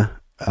here.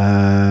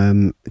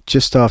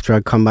 Just after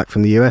I'd come back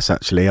from the US,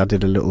 actually, I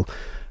did a little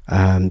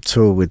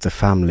tour with the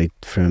family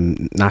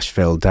from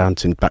Nashville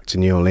back to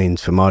New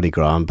Orleans for Mardi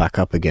Gras and back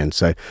up again.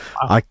 So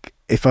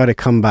if I'd have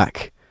come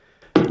back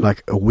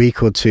like a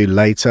week or two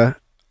later,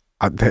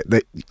 I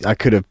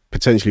could have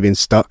potentially been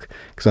stuck,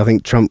 because I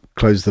think Trump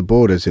closed the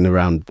borders in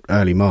around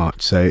early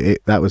March. So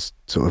that was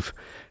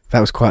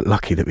quite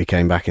lucky that we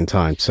came back in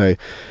time. So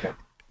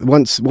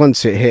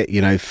once it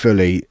hit,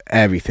 fully,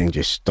 everything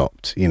just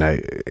stopped.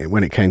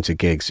 When it came to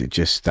gigs,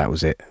 that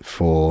was it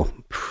for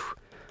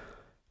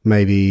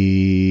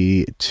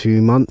maybe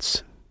 2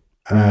 months.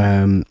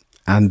 And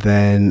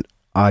then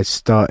I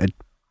started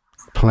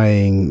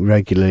playing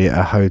regularly at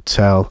a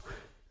hotel,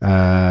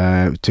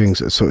 doing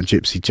sort of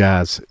gypsy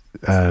jazz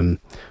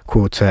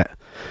quartet.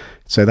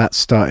 So that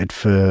started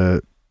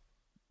for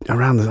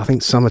around, I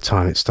think,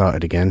 summertime it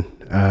started again.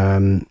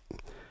 And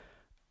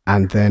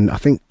then I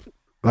think,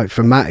 like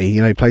for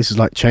Matty, places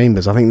like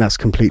Chambers, I think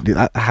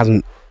that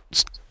hasn't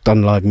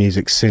done live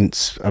music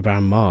since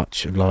around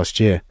March of last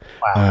year.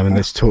 Wow. And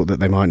there's talk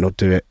that they might not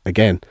do it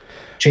again.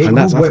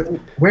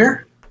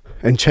 Where?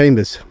 In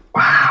Chambers.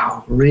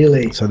 Wow,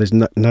 really? So there's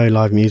no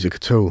live music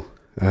at all.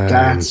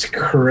 That's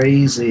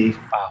crazy.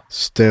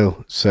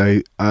 Still. So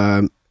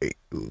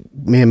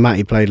me and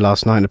Matty played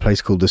last night in a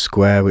place called The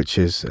Square, which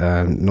is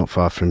not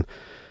far from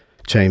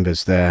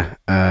Chambers there,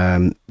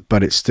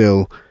 but it's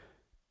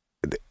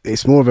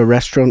more of a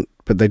restaurant,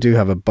 but they do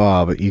have a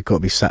bar, but you've got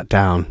to be sat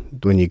down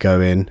when you go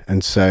in.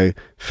 And so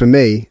for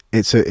me,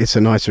 it's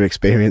a nicer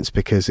experience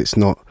because it's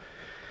not,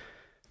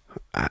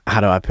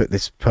 how do I put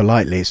this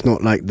politely? It's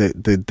not like the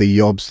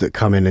yobs that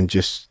come in and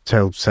just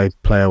say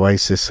play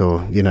Oasis or,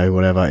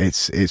 whatever.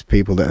 It's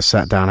people that are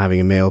sat down having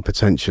a meal,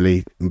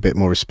 potentially a bit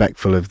more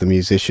respectful of the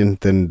musician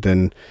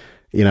than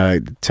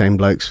 10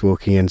 blokes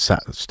walking in,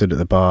 stood at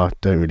the bar,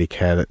 don't really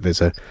care that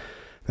there's a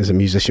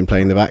musician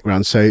playing in the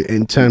background. So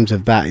in terms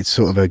of that, it's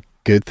sort of a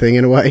good thing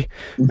in a way.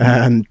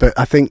 Mm-hmm. But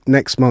I think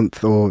next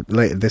month or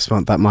later this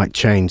month that might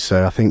change.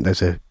 So I think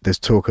there's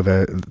talk of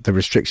the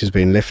restrictions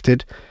being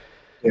lifted.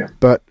 Yeah.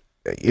 But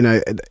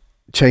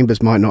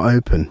Chambers might not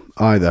open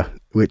either,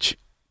 which,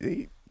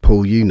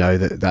 Paul,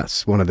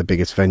 that's one of the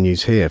biggest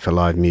venues here for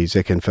live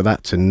music, and for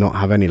that to not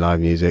have any live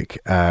music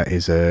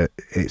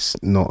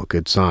it's not a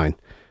good sign.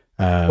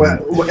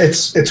 Well,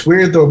 it's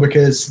weird though,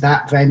 because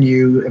that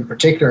venue in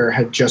particular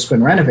had just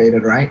been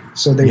renovated, right?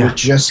 So they were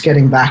just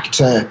getting back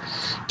to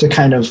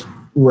kind of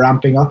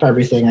ramping up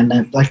everything, and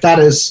then that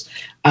is,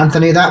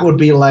 Anthony, that would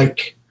be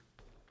like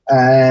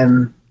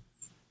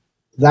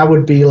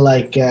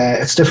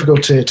it's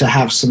difficult to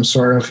have some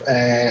sort of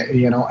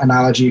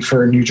analogy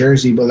for New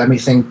Jersey, but let me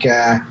think.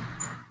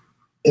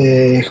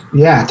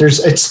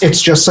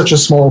 It's just such a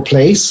small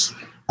place,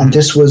 and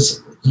this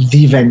was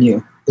the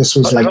venue. This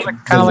was kind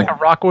of like a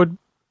Rockwood.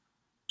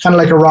 Kind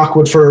of like a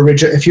Rockwood for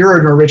original. If you're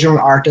an original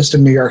artist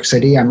in New York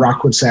City and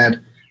Rockwood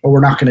said, "Oh, we're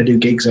not going to do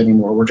gigs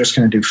anymore. We're just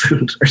going to do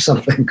food or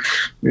something,"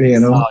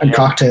 and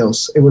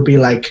cocktails. It would be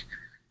like,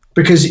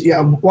 because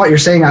what you're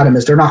saying, Adam,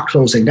 is they're not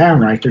closing down,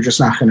 right? They're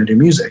just not going to do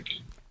music.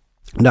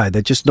 No,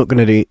 they're just not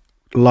going to do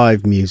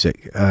live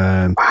music.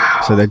 Wow.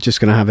 So they're just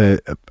going to have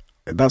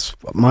that's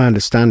my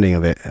understanding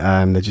of it.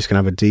 They're just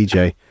going to have a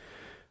DJ.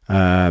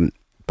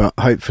 But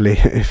hopefully,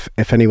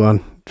 if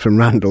anyone from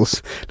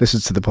Randall's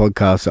listens to the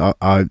podcast,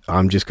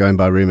 I'm just going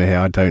by rumour here.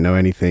 I don't know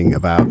anything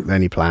about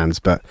any plans,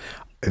 but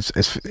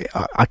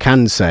I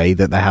can say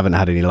that they haven't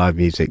had any live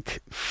music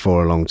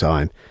for a long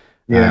time.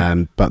 Yeah.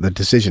 But the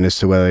decision as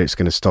to whether it's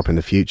going to stop in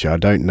the future, I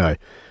don't know.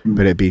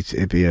 But it'd be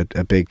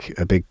a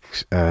big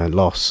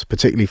loss,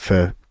 particularly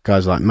for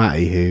guys like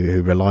Matty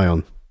who rely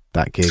on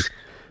that gig.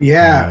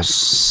 Yeah.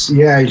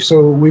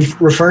 So we've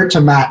referred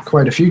to Matt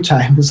quite a few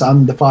times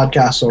on the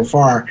podcast so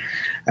far.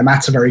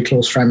 Matt's a very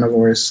close friend of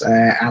ours,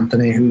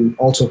 Anthony, who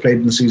also played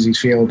in Susie's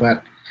Field.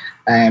 But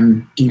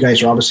you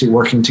guys are obviously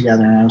working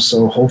together now.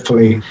 So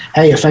hopefully,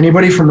 hey, if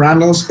anybody from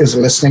Randall's is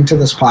listening to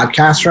this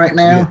podcast right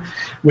now,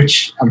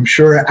 which I'm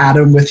sure,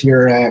 Adam, with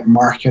your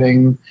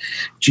marketing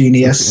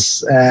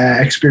genius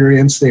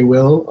experience, they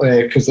will,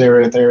 because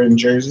they're in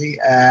Jersey.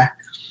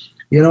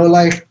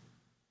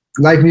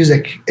 Live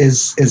music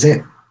is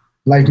it.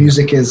 Live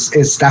music is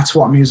that's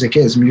what music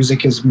is.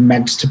 Music is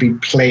meant to be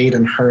played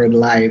and heard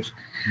live.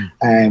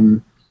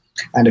 And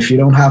if you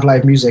don't have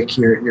live music,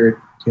 the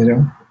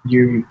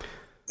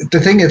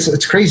thing is,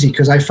 it's crazy,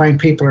 because I find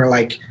people are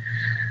like,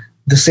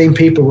 the same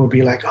people will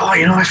be like, oh,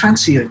 I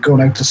fancy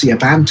going out to see a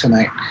band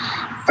tonight,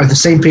 are the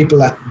same people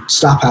that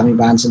stop having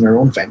bands in their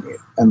own venue,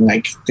 and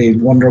like they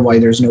wonder why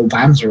there's no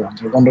bands around.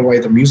 They wonder why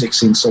the music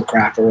scene's so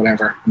crap or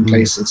whatever in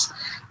places.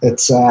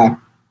 It's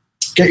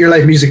get your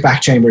live music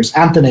back, Chambers.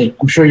 Anthony,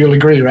 I'm sure you'll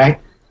agree, right?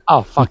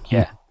 Oh, fuck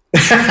yeah.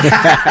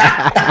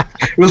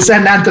 We'll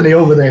send Anthony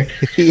over there.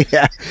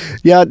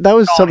 Yeah, that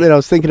was something I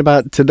was thinking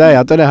about today.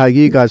 I don't know how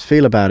you guys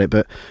feel about it,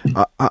 but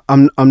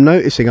I'm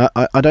noticing,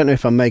 I don't know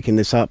if I'm making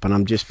this up and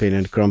I'm just being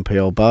a grumpy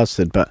old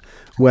bastard, but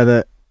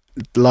whether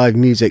live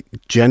music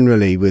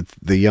generally with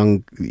the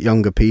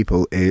younger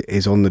people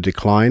is on the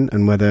decline,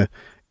 and whether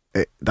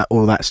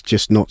that's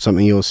just not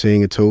something you're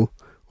seeing at all,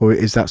 or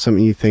is that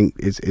something you think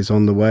is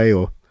on the way?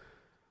 Or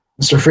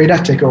Mr.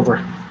 Frida, take over.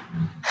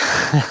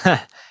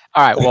 All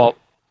right. Well,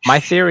 my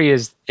theory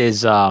is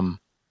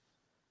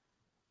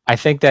I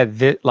think that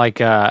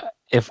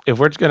if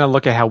we're going to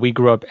look at how we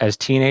grew up as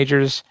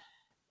teenagers,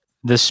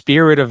 the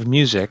spirit of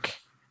music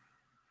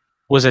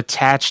was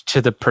attached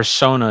to the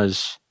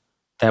personas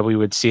that we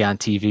would see on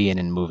TV and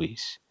in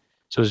movies.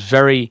 So it was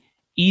very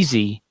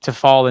easy to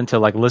fall into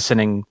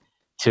listening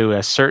to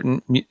a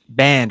certain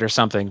band or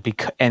something,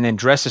 and then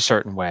dress a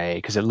certain way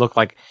because it looked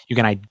like you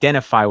can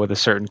identify with a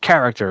certain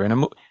character in a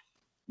movie.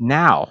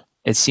 Now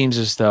it seems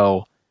as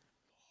though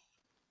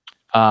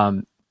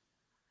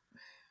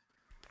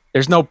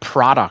there's no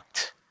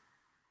product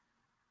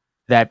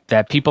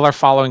that people are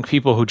following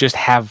people who just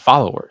have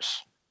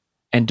followers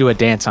and do a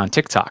dance on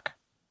TikTok.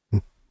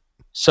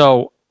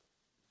 So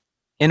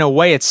in a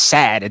way, it's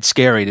sad, it's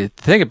scary to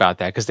think about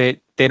that, because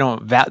they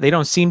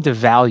don't seem to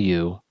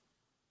value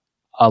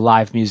a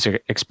live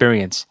music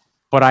experience.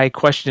 But I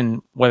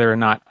question whether or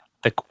not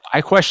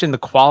I question the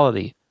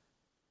quality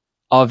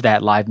of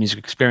that live music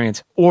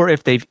experience, or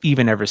if they've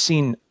even ever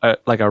seen a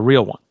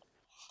real one.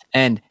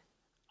 And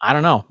I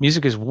don't know.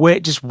 Music is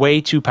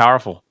way too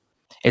powerful.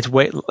 It's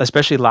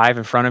especially live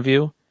in front of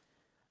you.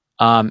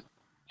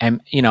 And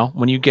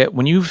when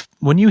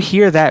you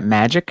hear that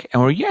magic,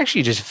 and where you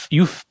actually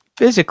you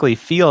physically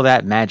feel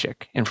that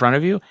magic in front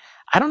of you,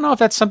 I don't know if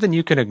that's something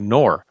you can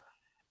ignore.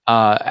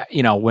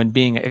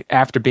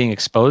 After being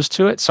exposed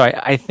to it. So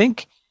I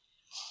think,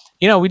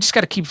 we just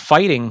got to keep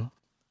fighting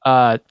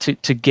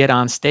to get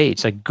on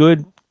stage. Like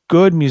good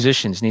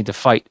musicians need to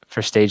fight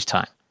for stage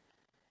time,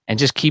 and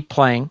just keep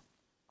playing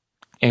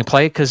and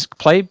play.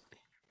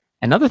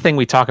 Another thing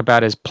we talk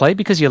about is play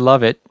because you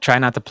love it. Try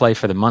not to play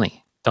for the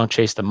money. Don't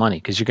chase the money,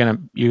 because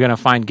you're gonna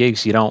find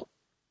gigs you don't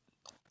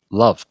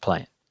love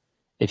playing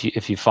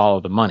if you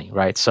follow the money,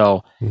 right?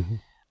 So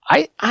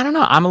I don't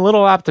know. I'm a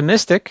little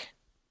optimistic,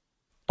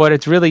 but I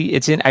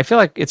feel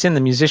like it's in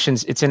the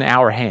musicians. It's in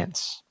our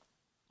hands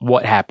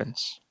what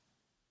happens.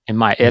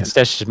 That's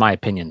just my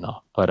opinion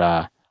though. But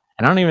and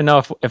I don't even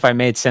know if I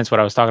made sense what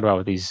I was talking about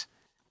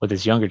with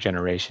this younger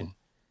generation.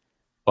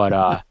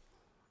 But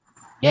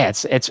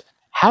it's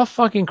how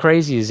fucking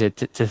crazy is it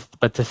to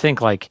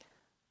think like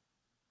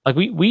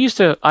we used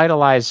to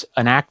idolize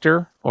an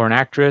actor or an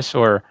actress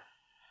or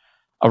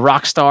a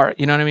rock star,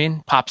 you know what I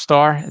mean? Pop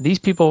star. These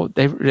people,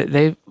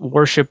 they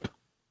worship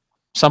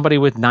somebody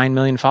with 9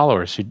 million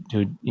followers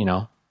who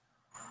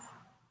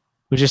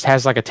just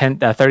has like a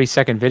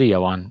 30-second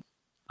video on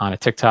a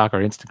TikTok or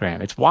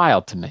Instagram. It's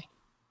wild to me.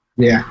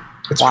 Yeah,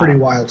 it's pretty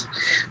wild.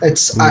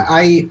 It's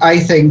I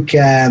think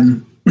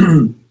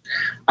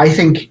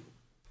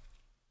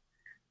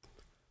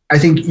I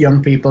think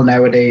young people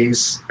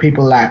nowadays,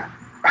 people that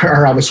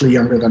are obviously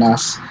younger than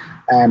us,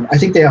 I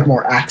think they have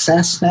more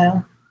access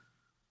now.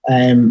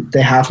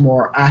 They have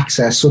more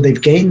access, so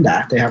they've gained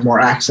that. They have more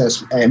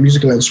access.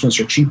 Musical instruments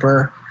are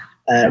cheaper.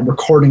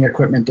 Recording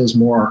equipment is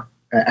more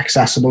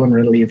accessible and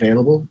readily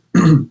available.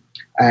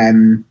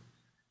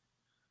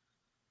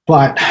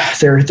 But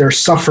they're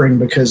suffering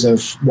because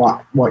of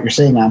what you're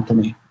saying,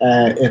 Anthony.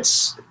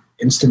 It's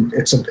instant.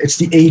 It's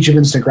the age of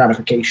instant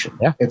gratification.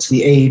 Yeah. It's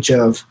the age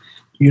of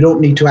you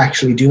don't need to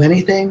actually do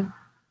anything.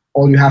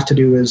 All you have to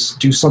do is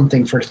do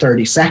something for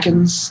 30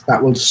 seconds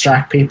that will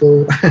distract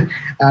people.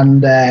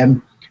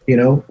 And,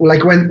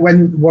 like when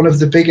one of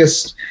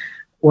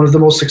the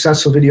most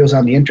successful videos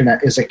on the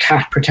internet is a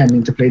cat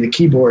pretending to play the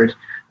keyboard,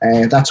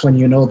 that's when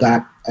you know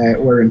that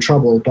we're in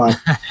trouble. But,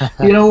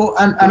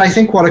 and I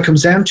think what it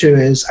comes down to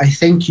is I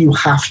think you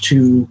have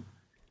to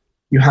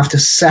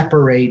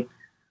separate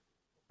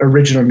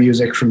original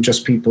music from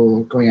just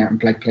people going out and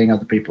playing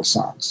other people's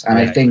songs. And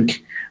right.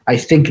 I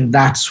think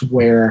that's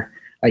where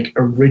like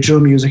original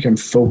music and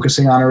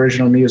focusing on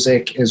original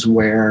music is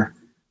where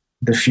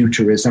the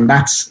future is. And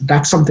that's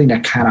something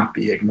that cannot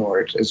be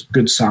ignored, is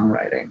good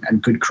songwriting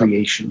and good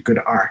creation, good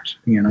art,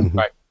 Mm-hmm.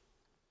 Right.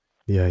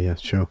 Yeah,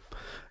 sure.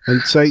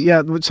 And so,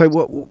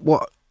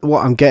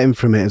 what I'm getting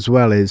from it as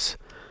well is,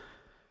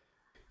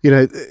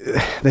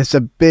 there's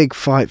a big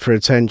fight for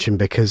attention,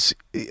 because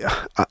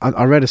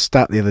I read a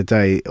stat the other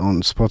day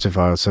on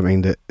Spotify or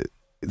something that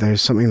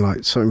there's something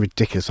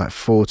ridiculous, like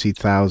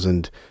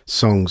 40,000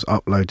 songs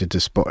uploaded to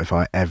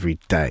Spotify every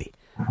day.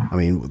 I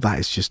mean, that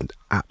is just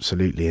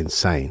absolutely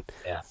insane.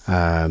 Yeah.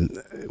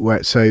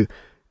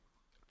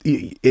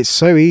 It's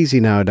so easy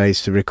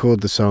nowadays to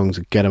record the songs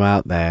and get them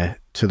out there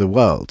to the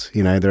world.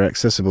 They're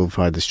accessible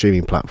via the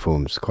streaming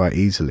platforms quite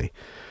easily.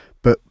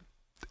 But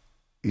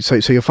so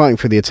you're fighting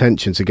for the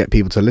attention to get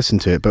people to listen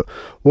to it. But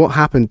what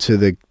happened to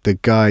the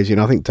guys?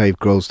 I think Dave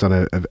Grohl's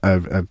done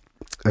a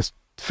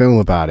film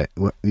about it.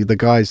 The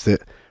guys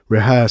that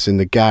rehearse in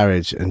the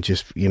garage and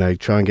just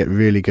try and get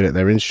really good at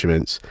their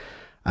instruments,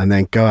 and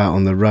then go out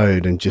on the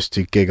road and just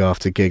do gig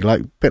after gig, a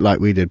bit like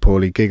we did,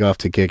 Paulie, gig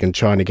after gig, and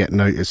trying to get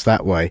noticed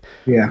that way,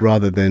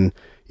 rather than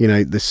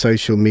the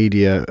social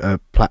media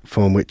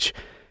platform, which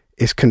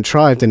is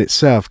contrived in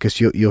itself,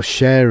 because you're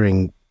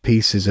sharing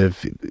pieces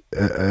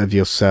of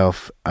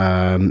yourself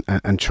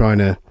and trying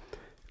to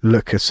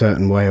look a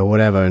certain way or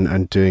whatever,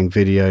 and doing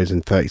videos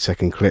and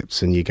 30-second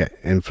clips, and you get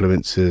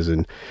influencers,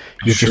 and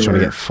you're just trying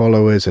to get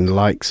followers and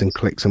likes and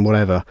clicks and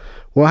whatever.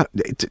 What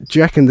do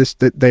you reckon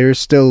that there is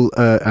still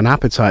an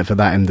appetite for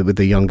that with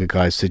the younger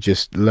guys to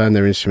just learn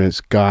their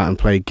instruments, go out and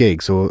play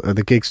gigs, or are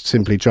the gigs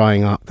simply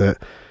drying up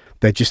that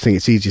they just think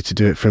it's easier to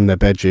do it from their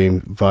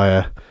bedroom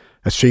via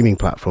a streaming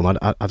platform?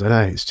 I don't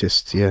know. It's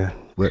just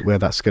where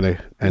that's going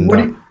to end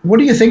up. What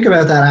do you think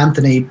about that,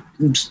 Anthony?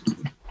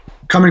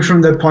 Coming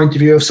from the point of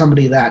view of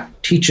somebody that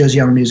teaches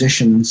young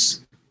musicians.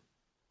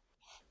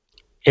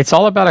 It's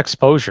all about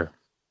exposure.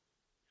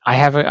 I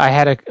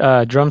had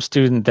a drum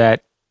student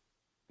that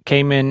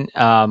came in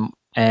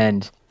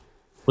and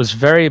was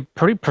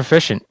pretty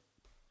proficient,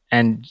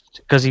 and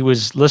because he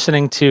was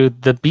listening to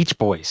the Beach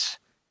Boys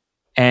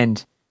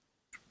and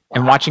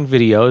watching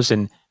videos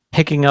and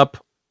picking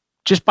up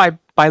just by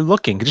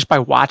looking, just by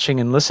watching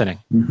and listening.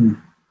 Mm-hmm.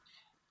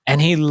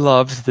 And he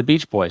loved the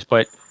Beach Boys,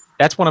 but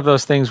that's one of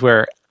those things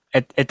where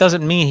it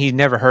doesn't mean he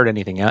never heard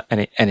anything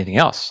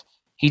else.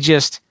 He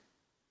just,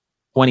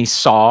 when he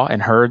saw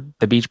and heard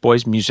the Beach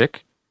Boys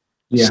music,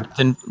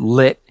 something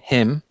lit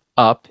him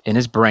up in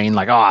his brain,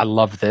 like, oh, I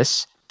love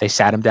this. They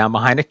sat him down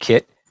behind a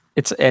kit.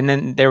 And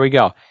then there we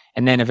go.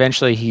 And then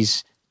eventually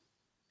he's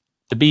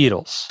the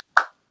Beatles,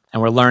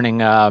 and we're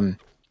learning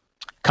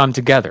Come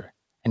Together,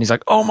 and he's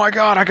like, "Oh my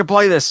God, I could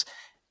play this."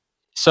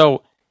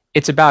 So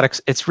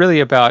it's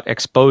really about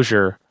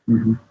exposure,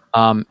 and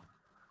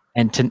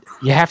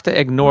you have to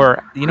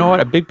ignore. You know what?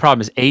 A big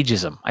problem is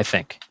ageism. I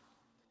think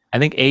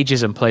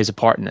ageism plays a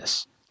part in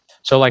this.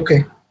 So like,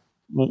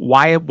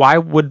 why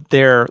would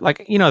there,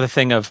 like, the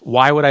thing of,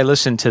 why would I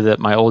listen to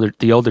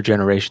the older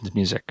generation's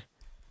music?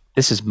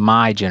 This is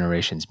my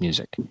generation's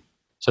music.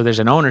 So there's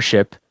an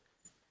ownership,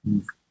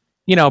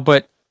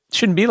 but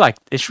shouldn't be like,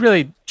 it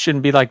really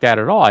shouldn't be like that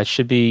at all. It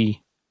should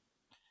be,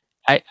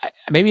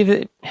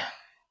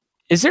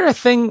 is there a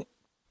thing,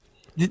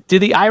 do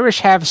the Irish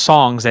have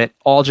songs that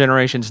all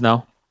generations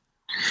know?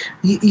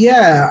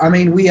 Yeah, I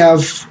mean, we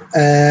have,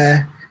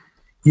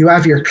 you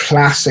have your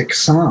classic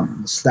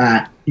songs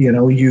that,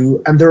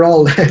 and they're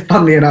all,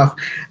 funnily enough,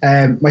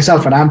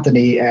 myself and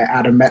Anthony,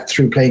 Adam, met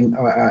through playing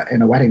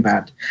in a wedding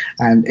band.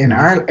 And in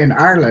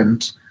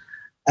Ireland,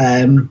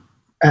 and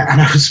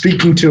I was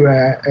speaking to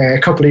a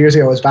couple of years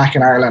ago, I was back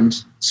in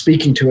Ireland,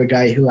 speaking to a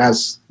guy who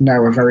has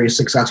now a very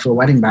successful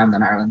wedding band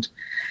in Ireland.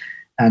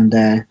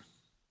 And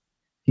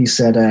he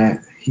said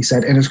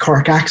in his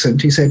Cork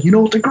accent, he said,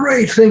 it's a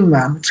great thing,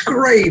 man. It's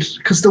great,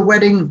 because the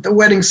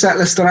wedding set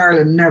list in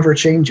Ireland never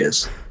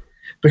changes,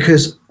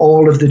 because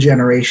all of the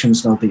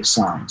generations know these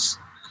songs.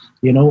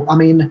 I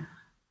mean,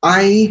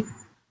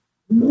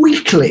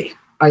 weekly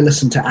I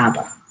listen to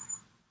ABBA.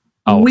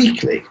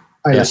 Weekly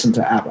I listen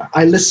to ABBA.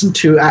 I listen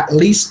to at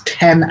least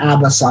 10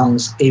 ABBA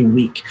songs a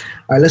week.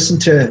 I listen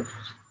to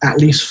at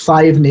least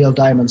 5 Neil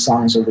Diamond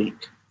songs a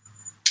week,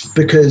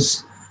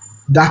 because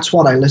that's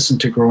what I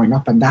listened to growing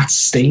up, and that's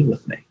staying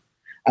with me.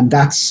 And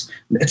it's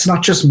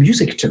not just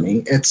music to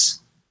me.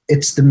 It's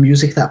the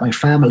music that my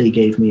family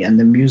gave me, and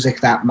the music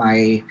that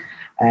my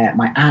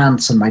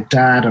aunts and my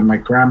dad and my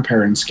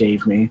grandparents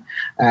gave me.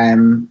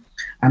 And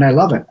I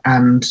love it.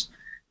 And,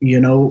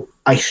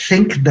 I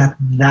think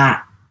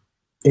that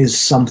is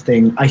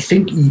something, I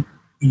think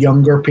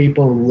younger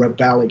people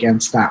rebel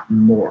against that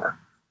more.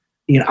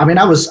 I mean,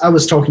 I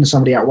was talking to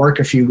somebody at work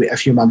a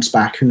few months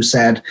back who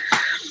said,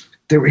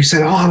 he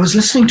said, I was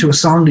listening to a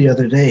song the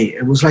other day.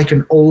 It was like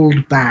an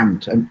older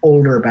band. And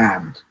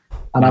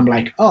I'm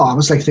like, I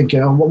was like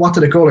thinking, what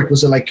did it go like?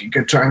 Was it like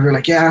guitar? And they're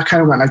like, yeah, I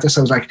kind of went like this.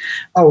 I was like,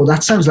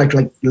 that sounds like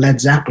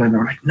Led Zeppelin.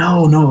 Or like,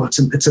 no,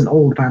 it's an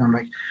old band. I'm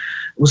like,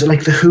 was it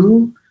like The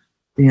Who?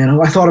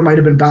 I thought it might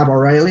have been Bob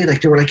O'Reilly.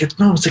 Like, they were like,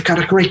 no, it's got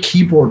a great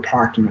keyboard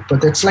part in it,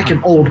 but it's like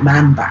an old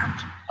man band.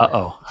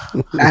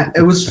 And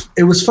it was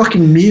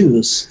fucking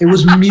Muse. It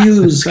was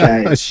Muse,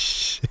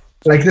 guys.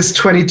 Like, this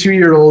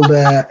 22-year-old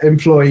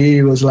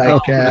employee was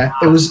like,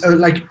 it was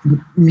like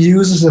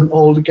Muse is an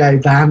old guy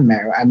band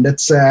now, and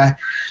it's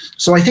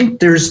so I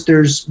think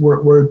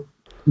we're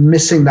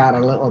missing that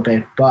a little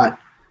bit, but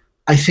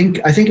I think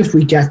if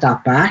we get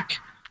that back,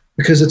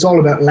 because it's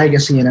all about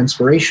legacy and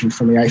inspiration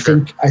for me. I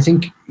think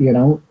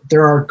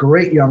there are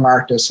great young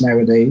artists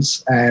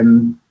nowadays.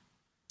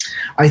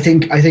 I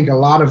think a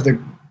lot of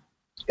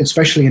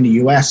especially in the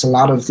US, a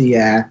lot of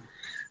the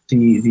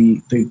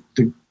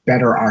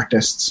better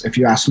artists, if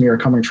you ask me, are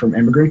coming from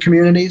immigrant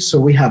communities. So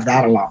we have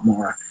that a lot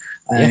more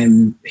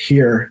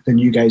here than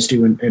you guys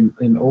do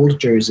in old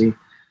Jersey.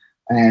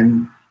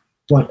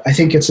 But I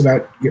think it's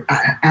about,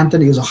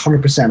 Anthony is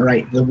 100%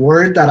 right. The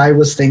word that I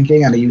was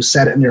thinking, and you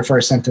said it in your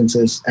first sentence,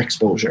 is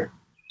exposure.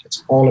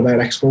 It's all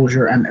about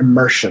exposure and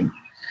immersion.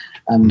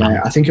 And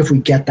I think if we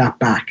get that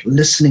back,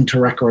 listening to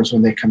records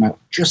when they come out,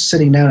 just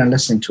sitting down and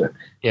listening to it,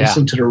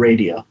 listening to the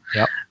radio,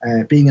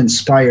 being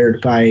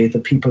inspired by the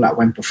people that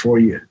went before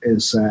you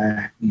is,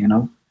 but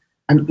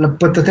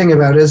the thing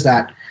about it is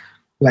that,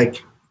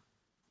 like,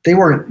 they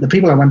weren't, the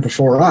people that went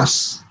before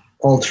us,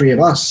 all three of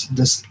us,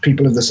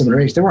 people of the similar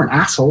age, they weren't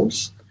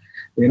assholes.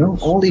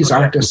 All these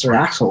artists are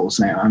assholes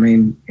now. I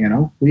mean,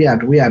 we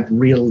had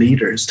real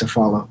leaders to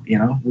follow.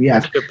 We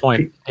had, that's a good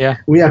point.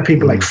 We had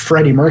people like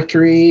Freddie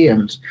Mercury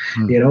and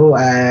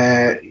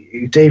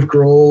Dave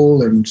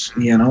Grohl and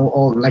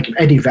all, like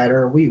Eddie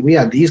Vedder. We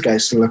had these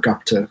guys to look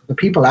up to. The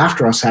people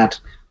after us had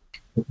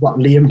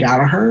Liam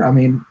Gallagher. I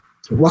mean,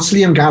 what's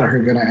Liam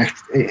Gallagher gonna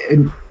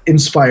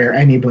inspire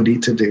anybody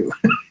to do?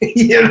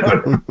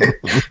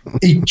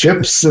 Eat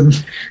chips and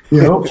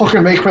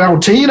fucking make my own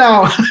tea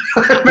now.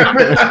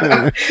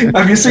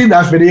 Have you seen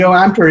that video,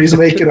 Ant, where he's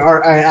making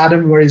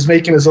Adam, where he's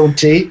making his own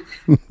tea?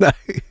 No.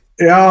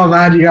 Oh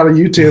man, you got to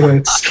YouTube it.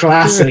 It's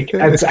classic.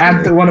 It's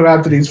one of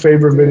Anthony's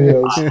favorite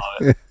videos.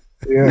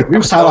 Yeah, we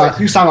used to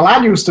have a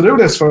lad used to do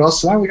this for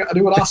us. Now we got to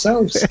do it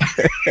ourselves.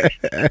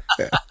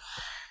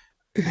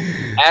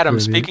 Adam,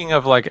 speaking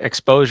of like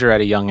exposure at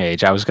a young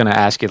age, I was going to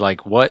ask you,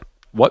 like, what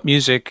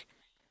music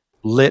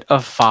lit a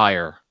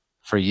fire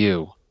for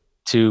you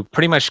to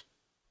pretty much,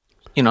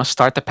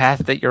 start the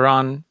path that you're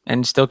on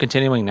and still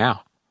continuing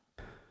now?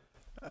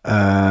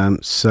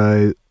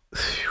 So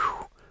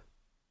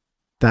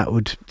that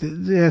would,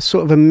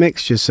 sort of a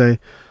mixture. So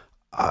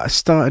I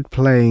started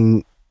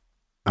playing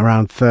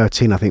around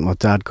 13. I think my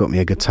dad got me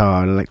a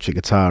guitar, an electric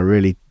guitar,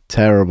 really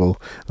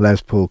terrible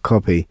Les Paul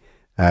copy.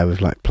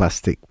 with like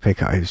plastic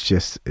pickup.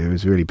 It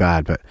was really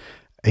bad. But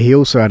he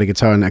also had a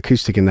guitar and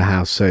acoustic in the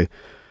house. So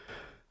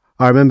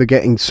I remember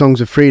getting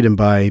Songs of Freedom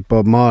by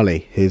Bob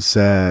Marley, his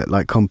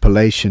like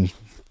compilation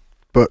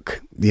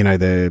book, you know,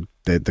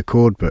 the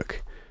chord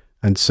book.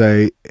 And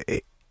so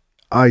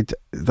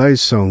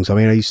those songs, I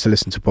mean, I used to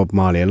listen to Bob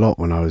Marley a lot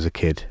when I was a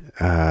kid,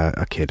 I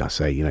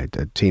say, you know,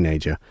 a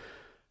teenager.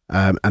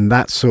 And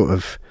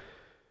that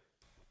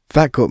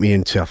got me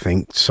into, I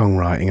think,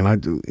 songwriting. And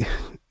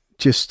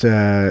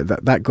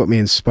that got me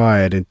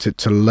inspired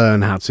to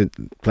learn how to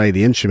play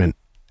the instrument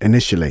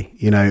initially.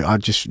 You know, I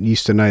just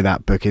used to know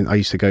that book. I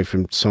used to go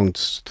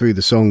through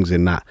the songs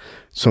in that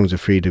Songs of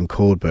Freedom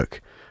chord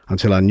book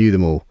until I knew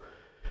them all.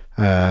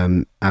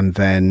 And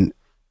then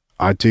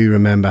I do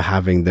remember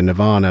having the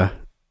Nirvana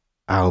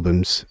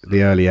albums,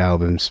 the early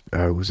albums.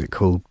 Was it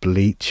called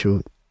Bleach?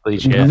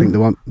 Bleach, yeah. I think the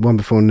one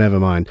before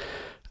Nevermind,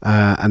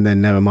 and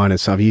then Nevermind and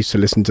stuff. I used to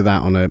listen to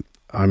that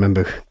I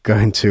remember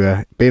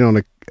being on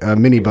a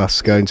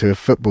minibus going to a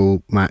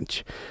football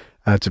match.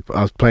 I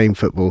was playing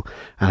football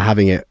and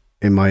having it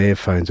in my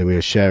earphones, and we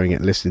were sharing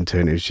it, listening to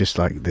it. And it was just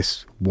like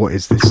this. What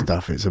is this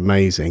stuff? It's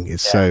amazing.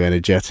 It's so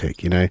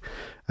energetic, you know.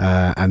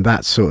 And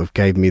that sort of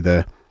gave me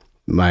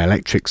my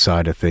electric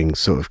side of things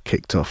sort of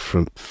kicked off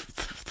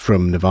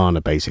from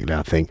Nirvana, basically,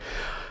 I think.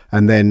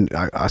 And then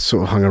I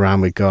sort of hung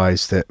around with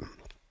guys that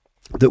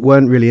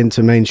weren't really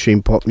into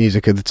mainstream pop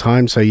music at the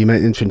time. So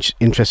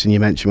interesting you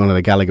mentioned one of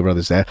the Gallagher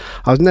brothers there.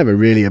 I was never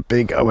really a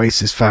big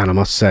Oasis fan, I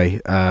must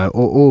say,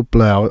 or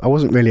Blur. I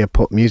wasn't really a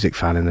pop music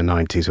fan in the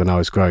 90s when I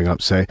was growing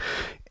up. So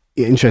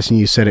interesting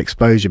you said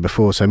exposure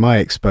before. So my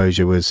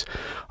exposure was,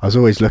 I was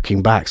always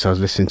looking back. So I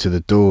was listening to The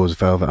Doors,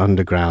 Velvet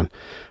Underground,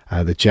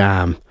 The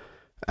Jam,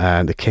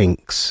 the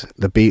Kinks,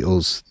 the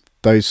Beatles,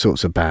 those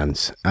sorts of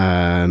bands.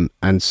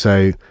 And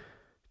so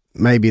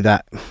maybe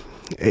I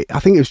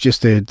think it was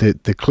just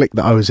the clique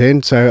that I was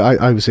in. So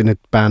I was in a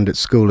band at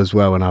school as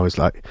well, and I was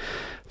like,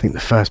 I think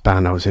the first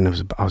band I was in,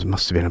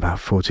 must have been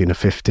about 14 or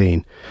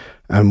 15.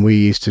 And we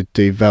used to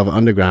do Velvet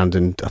Underground,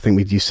 and I think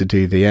we used to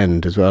do The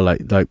End as well,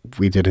 like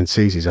we did in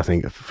Susie's, I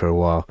think, for a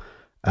while.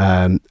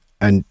 And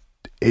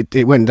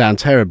it went down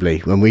terribly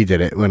when we did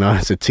it, when I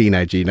was a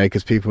teenager, you know,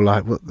 because people were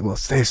like,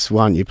 what's this?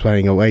 Why aren't you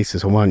playing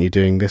Oasis, or why aren't you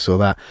doing this or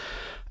that?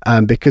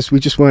 Because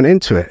we just weren't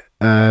into it.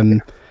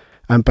 And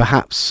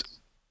perhaps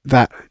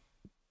that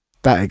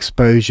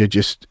exposure,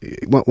 just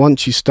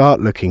once you start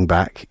looking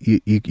back,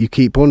 you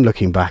keep on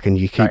looking back, and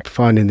you keep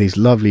finding these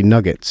lovely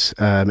nuggets.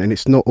 And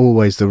it's not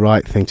always the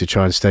right thing to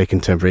try and stay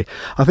contemporary.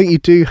 I think you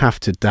do have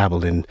to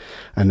dabble in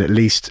and at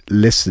least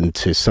listen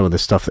to some of the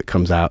stuff that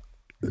comes out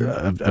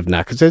of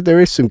now, because there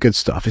is some good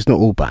stuff. It's not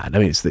all bad. I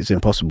mean, it's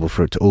impossible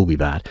for it to all be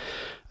bad.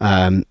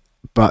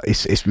 But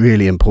it's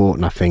really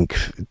important, I think,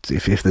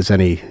 if there's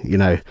any, you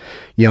know,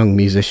 young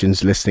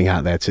musicians listening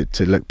out there,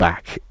 to look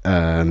back,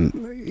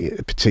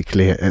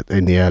 particularly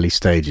in the early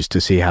stages,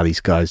 to see how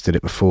these guys did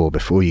it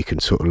before you can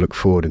sort of look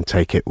forward and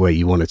take it where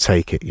you want to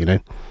take it, you know?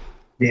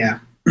 Yeah.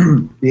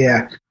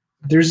 Yeah.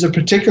 There's a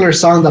particular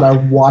song that I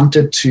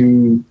wanted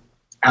to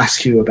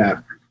ask you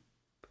about,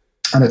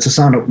 and it's a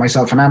song that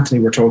myself and Anthony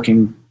were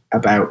talking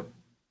about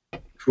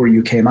before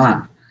you came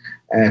on.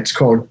 It's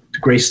called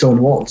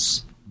Greystone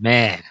Waltz.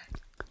 Man.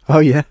 Oh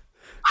yeah.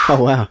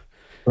 Oh wow.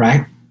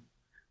 Right.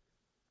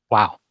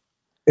 Wow.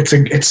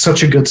 It's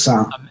such a good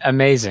song.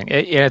 Amazing.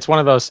 It's one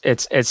of those.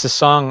 It's a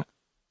song.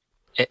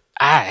 It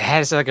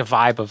has like a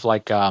vibe of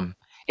like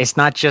it's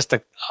not just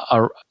a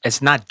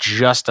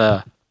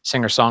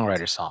singer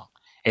songwriter song.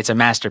 It's a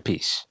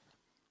masterpiece.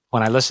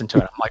 When I listen to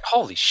it, I'm like,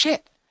 holy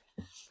shit!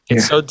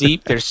 It's so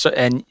deep. There's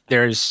I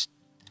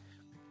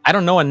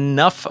don't know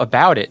enough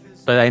about it,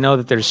 but I know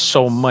that there's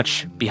so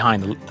much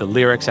behind the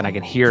lyrics, and I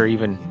can hear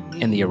even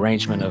in the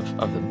arrangement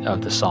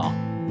of the song.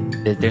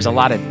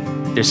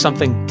 There's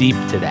something deep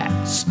to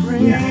that.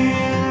 Springtime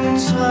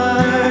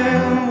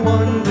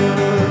wonder,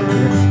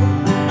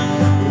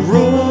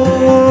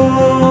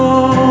 rolling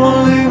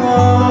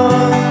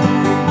on,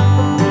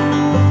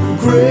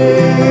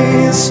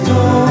 Greystone,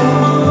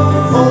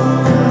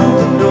 open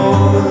the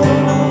door.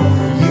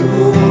 You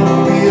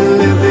won't be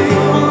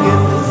living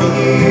in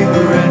fear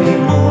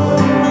anymore.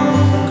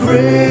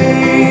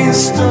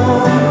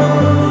 Greystone,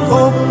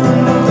 open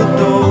the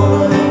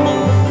door.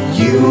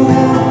 You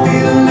won't be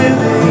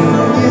living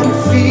in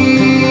fear.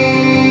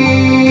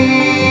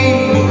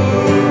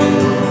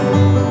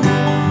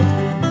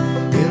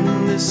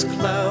 In this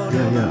cloud.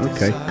 Yeah,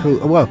 okay, cool.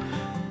 Well,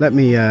 let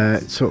me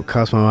sort of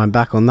cast my mind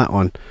back on that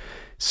one.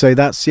 So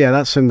that's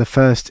from the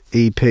first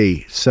EP.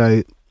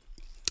 So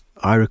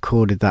I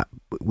recorded that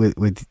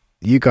with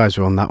you guys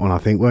were on that one, I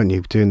think, weren't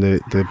you, doing the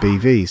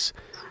BVs?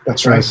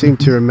 That's right. I seem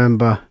to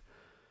remember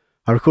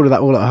I recorded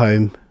that all at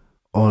home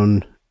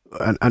on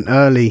an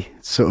early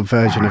sort of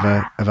version of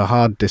a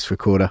hard disc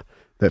recorder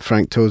that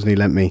Frank Torsney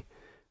lent me.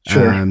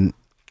 Sure. And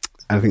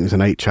I think it was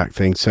an 8-track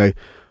thing. So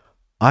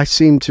I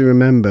seem to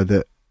remember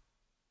that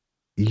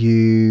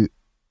the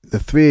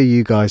three of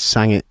you guys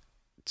sang it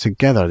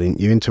together,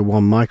 didn't you, into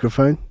one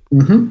microphone?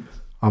 Mm-hmm.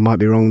 I might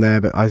be wrong there,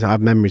 but I have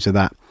memories of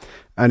that.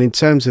 And in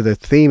terms of the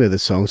theme of the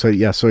song, so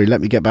yeah, sorry,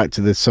 let me get back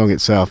to the song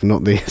itself,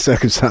 not the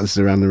circumstances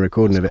around the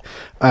recording of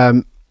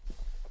it.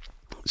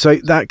 So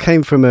that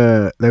came from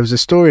there was a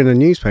story in a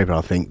newspaper,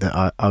 I think,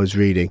 that I was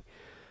reading,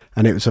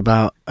 and it was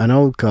about an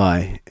old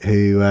guy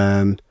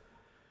who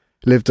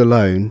lived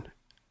alone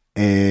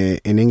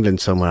in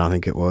England somewhere, I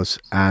think it was,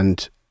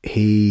 and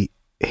he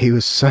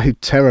was so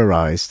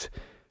terrorised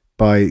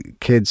by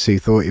kids who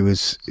thought he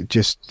was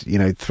just,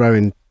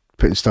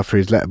 putting stuff through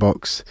his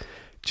letterbox.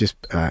 Just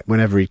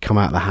whenever he'd come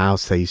out of the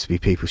house, there used to be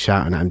people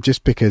shouting at him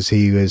just because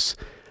he was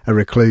a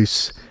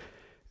recluse.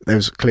 There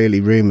was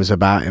clearly rumours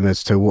about him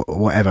as to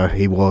whatever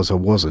he was or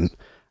wasn't,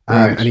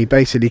 and he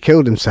basically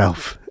killed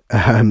himself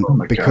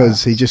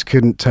because he just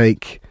couldn't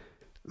take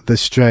the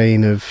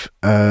strain of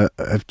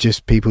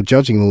just people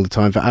judging all the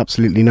time for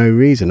absolutely no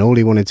reason. All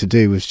he wanted to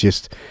do was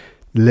just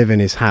live in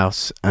his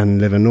house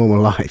and live a normal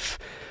life,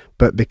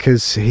 but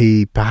because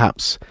he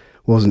perhaps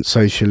wasn't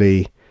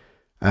socially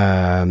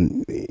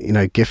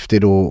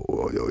gifted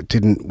or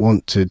didn't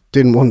want to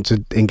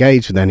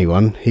engage with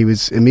anyone,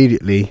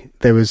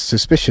 there was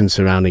suspicion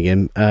surrounding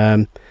him,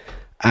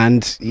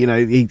 and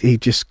he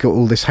just got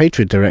all this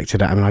hatred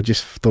directed at him, and I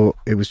just thought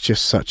it was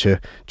just such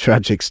a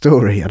tragic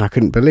story, and I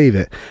couldn't believe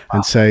it.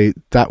 And so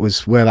that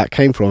was where that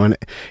came from. And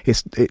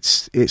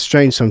it's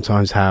strange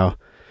sometimes how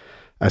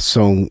a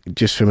song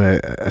just from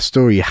a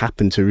story you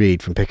happen to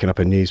read from picking up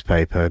a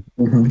newspaper,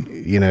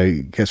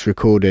 gets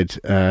recorded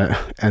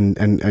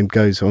and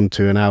goes on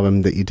to an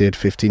album that you did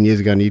 15 years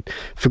ago and you'd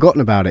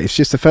forgotten about it. It's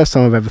just the first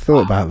time I've ever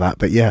thought about that.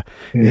 But yeah,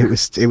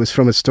 it was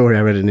from a story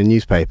I read in a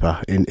newspaper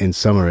in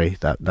summary,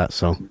 that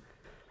song.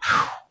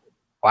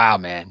 Wow,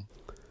 man.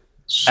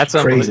 That's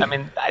crazy. I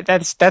mean,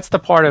 that's the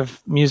part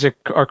of music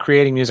or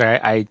creating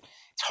music.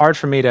 It's hard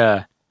for me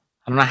to,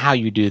 I don't know how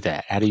you do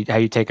that. How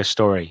you take a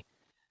story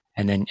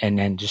and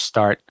then just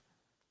start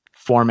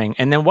forming.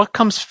 And then what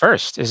comes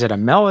first? Is it a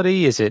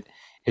melody? Is it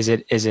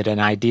an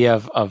idea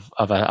of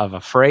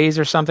a phrase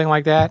or something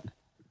like that?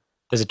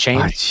 Does it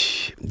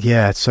change?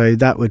 Yeah. So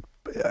that would,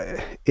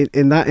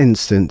 in that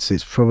instance,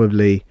 it's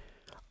probably,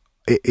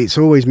 it's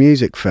always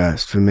music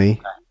first for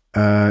me.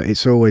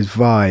 It's always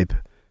vibe,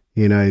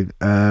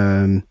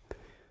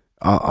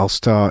 I'll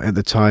start. At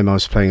the time I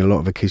was playing a lot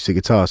of acoustic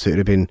guitar, so it would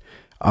have been,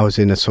 I was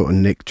in a sort of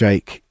Nick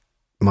Drake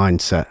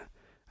mindset.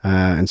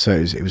 And so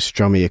it was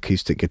strummy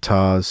acoustic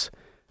guitars,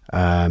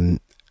 and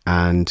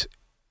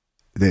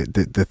the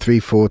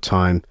 3/4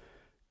 time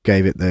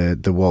gave it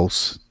the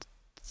waltz,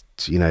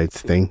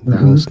 thing,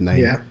 the waltz name.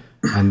 Yeah.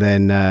 And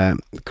then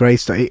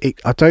Greystone.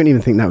 I don't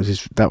even think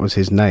that was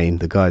his name,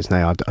 the guy's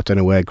name. I don't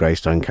know where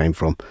Greystone came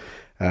from.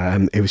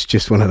 It was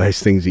just one of those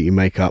things that you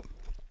make up.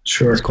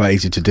 Sure, it's quite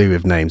easy to do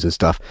with names and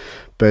stuff.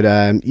 But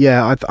I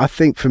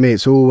think for me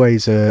it's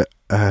always a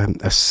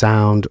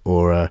sound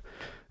or a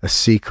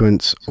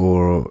sequence,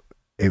 or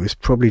it was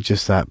probably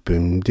just that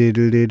boom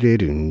diddle diddle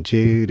dun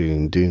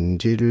dun dun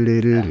diddle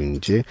diddle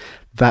dun.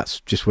 That's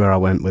just where I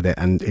went with it,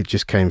 and it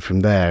just came from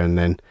there. And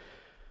then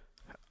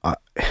I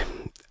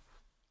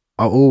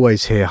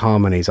always hear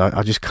harmonies.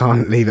 I just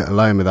can't leave it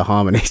alone with the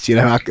harmonies.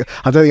 I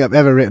don't think I've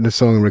ever written a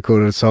song and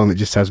recorded a song that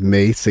just has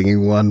me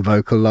singing one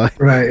vocal line.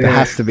 Right. There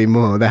has to be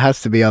more. There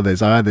has to be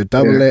others. I either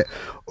double it,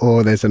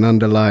 or there's an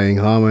underlying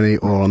harmony,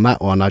 or on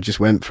that one I just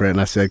went for it and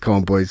I said, come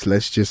on boys,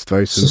 let's just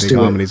throw some big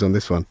harmonies on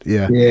this one.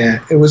 Yeah,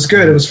 it was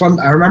good. It was fun.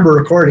 I remember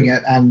recording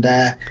it, and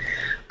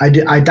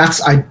I'm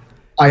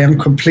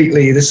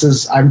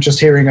just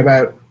hearing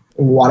about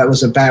what it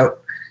was about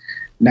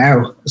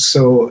now,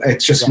 so it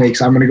just makes,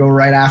 I'm going to go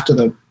right after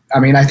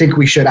I think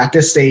we should, at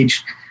this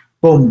stage,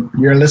 boom,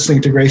 you're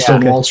listening to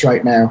Greystone Waltz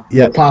right now.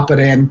 Yeah, we'll pop it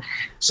in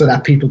so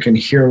that people can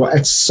hear what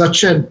it's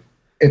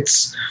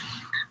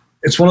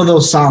one of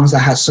those songs that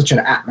has such an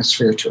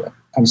atmosphere to it,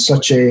 and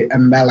such a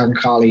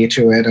melancholy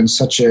to it, and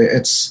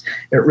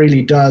it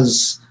really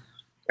does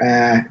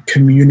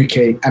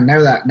communicate. And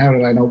now that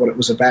I know what it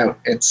was about,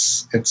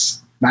 that's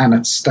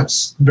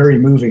very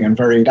moving, and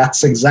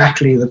that's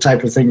exactly the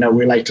type of thing that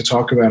we like to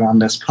talk about on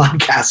this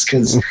podcast,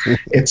 because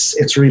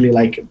it's really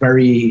like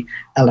very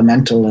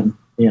elemental, and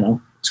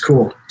it's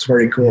cool. It's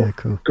very cool. Yeah,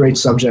 cool. Great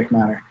subject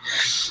matter.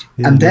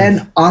 Yeah, and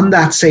then on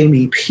that same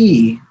EP,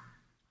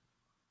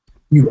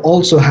 you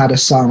also had a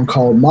song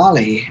called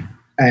Molly,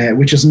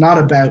 which is not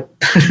about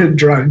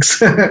drugs,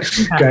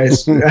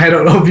 guys. I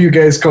don't know if you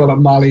guys call it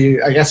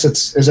Molly. I guess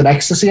is it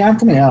ecstasy,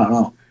 Anthony? I don't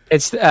know.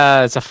 It's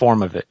a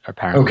form of it,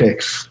 apparently. Okay,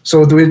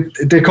 so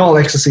they call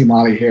ecstasy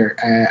Molly here,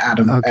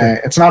 Adam. Okay.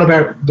 It's not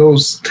about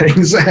those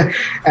things.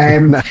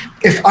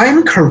 If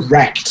I'm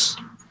correct,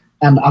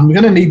 and I'm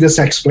going to need this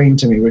explained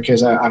to me,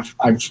 because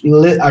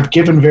I've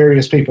given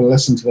various people a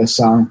listen to this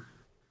song.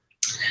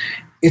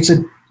 It's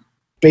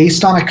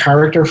based on a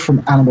character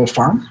from Animal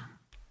Farm.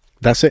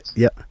 That's it.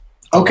 Yeah.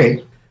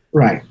 Okay.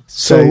 Right.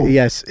 So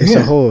yes, it's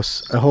a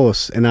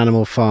horse in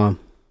Animal Farm,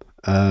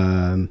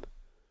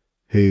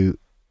 who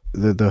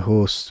the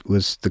horse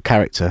was, the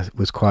character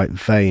was quite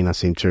vain, I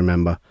seem to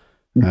remember.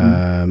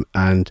 Mm-hmm.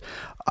 And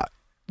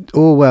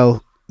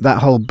that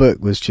whole book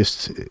was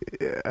just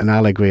an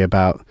allegory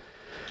about,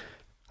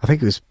 I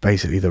think it was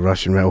basically the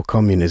Russian or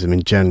communism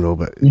in general,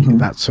 but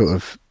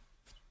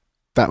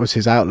that was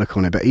his outlook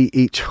on it. But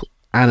each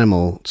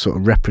animal sort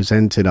of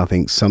represented, I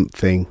think,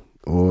 something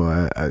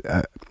or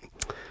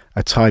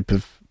a type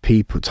of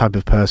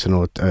person,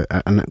 or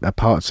a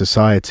part of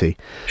society.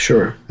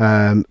 Sure.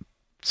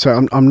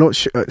 So I'm not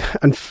sure,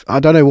 and I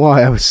don't know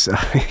why I was.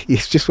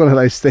 It's just one of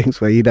those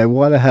things where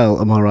why the hell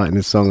am I writing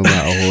a song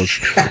about a horse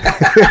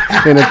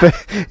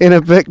in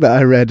a book that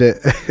I read at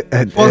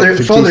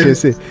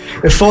GCSE?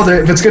 If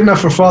it's good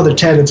enough for Father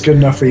Ted, it's good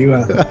enough for you.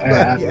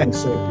 Yeah.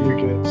 So you're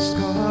good.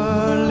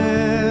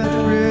 Scarlet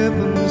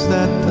ribbons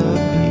that the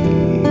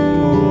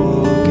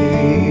people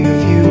gave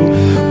you.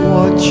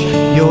 Watch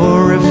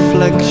your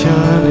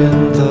reflection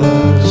in the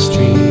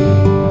stream.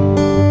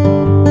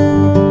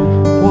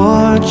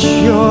 Watch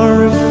your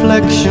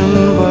reflection,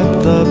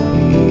 but the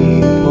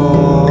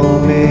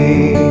people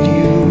made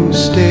you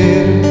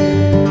stare,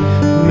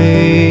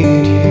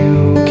 made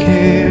you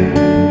care,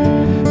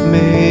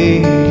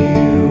 made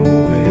you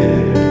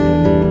wear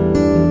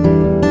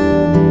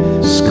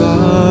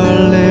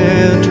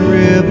scarlet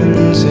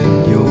ribbons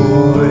in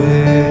your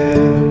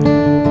hair.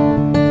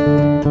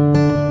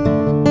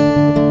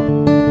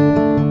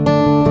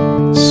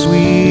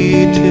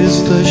 Sweet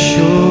is the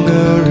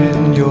sugar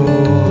in your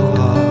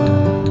heart.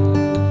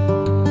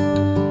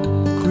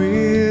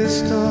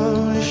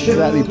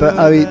 Exactly, but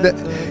I mean,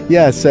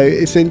 so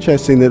it's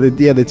interesting that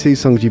the two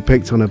songs you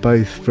picked on are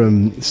both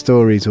from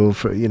stories, or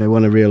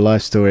one a real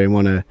life story and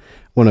one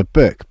a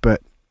book,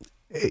 but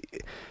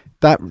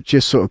that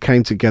just sort of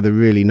came together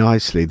really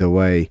nicely, the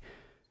way,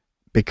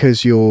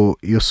 because you're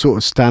sort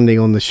of standing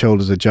on the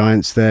shoulders of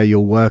giants there. You're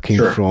working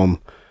from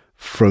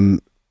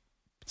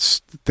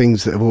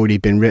things that have already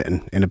been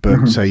written in a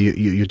book, so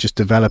you're just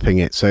developing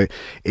it. So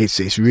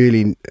it's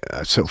really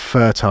sort of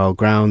fertile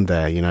ground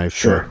there,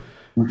 for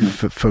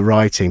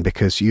writing,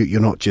 because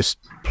you're not just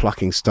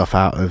plucking stuff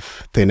out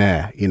of thin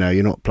air.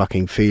 You're not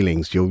plucking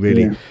feelings. You're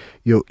really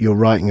you're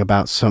writing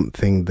about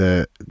something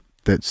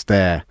that's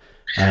there.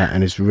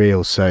 And is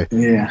real. So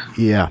and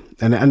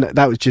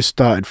that was just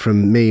started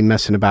from me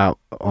messing about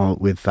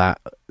with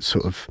that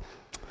sort of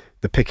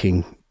the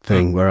picking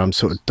thing, where I'm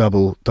sort of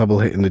double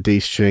hitting the D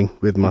string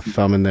with my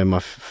thumb and then my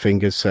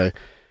fingers. So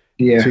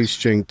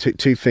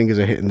two fingers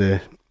are hitting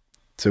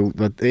so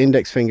the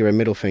index finger and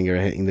middle finger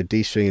are hitting the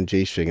D string and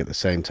G string at the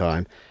same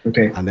time.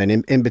 Okay. And then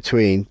in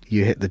between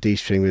you hit the D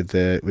string with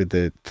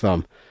the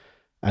thumb.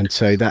 And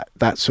so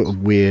that sort of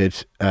weird,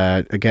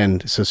 again,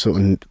 it's a sort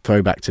of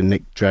throwback to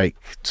Nick Drake,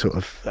 sort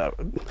of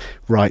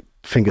right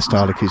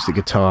fingerstyle acoustic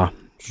guitar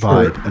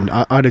vibe. Sure. And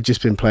I'd have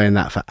just been playing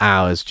that for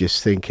hours,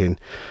 just thinking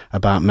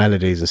about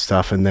melodies and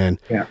stuff. And then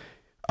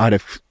I'd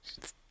have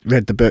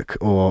read the book,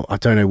 or I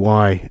don't know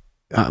why.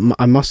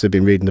 I must have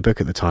been reading the book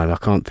at the time. I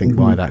can't think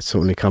why that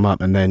suddenly come up.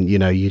 And then, you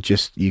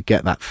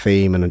get that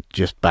theme and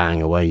just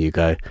bang, away you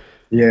go.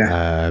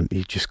 Yeah.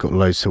 You just got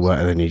loads to work,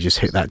 and then you just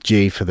hit that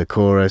G for the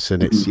chorus,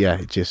 and it's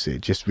it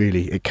just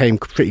really came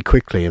pretty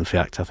quickly. In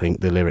fact, I think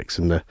the lyrics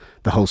and the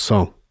whole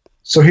song.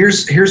 So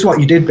here's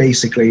what you did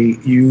basically.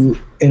 You,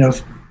 in a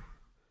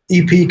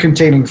EP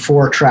containing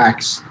 4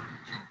 tracks,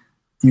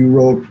 you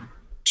wrote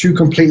 2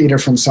 completely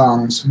different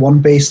songs. One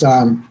based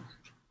on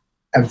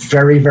a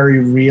very, very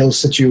real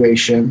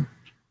situation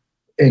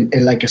in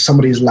like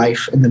somebody's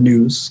life in the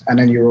news, and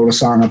then you wrote a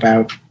song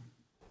about.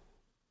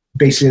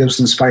 Basically, it was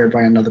inspired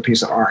by another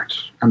piece of art,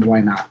 and why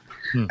not?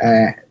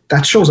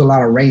 That shows a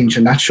lot of range,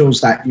 and that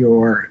shows that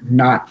you're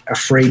not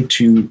afraid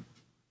to.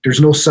 There's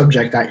no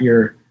subject that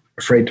you're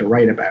afraid to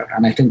write about,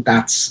 and I think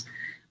that's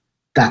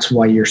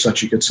why you're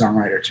such a good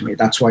songwriter to me.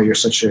 That's why you're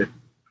such a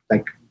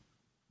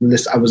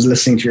I was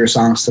listening to your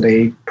songs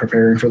today,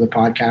 preparing for the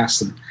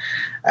podcast, and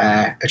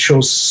it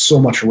shows so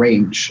much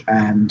range,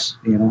 and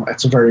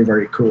it's a very,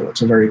 very cool.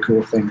 It's a very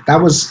cool thing.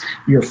 That was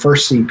your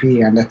first EP,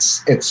 and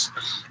it's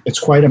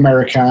quite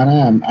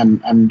Americana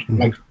and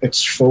like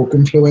it's folk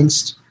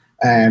influenced,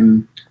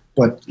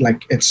 but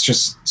like it's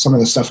just some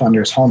of the stuff on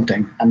there is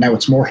haunting, and now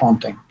it's more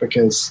haunting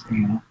because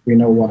we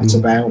know what it's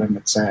about, and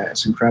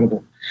it's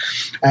incredible.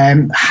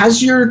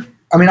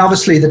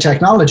 Obviously the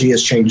technology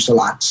has changed a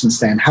lot since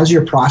then. Has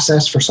your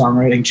process for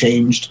songwriting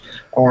changed,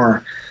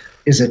 or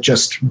is it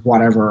just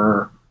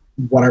whatever?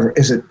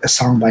 Is it a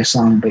song by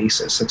song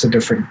basis? It's a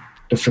different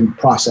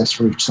process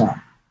for each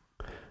song.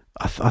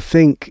 I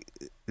think,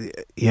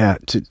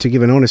 to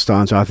give an honest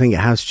answer, I think it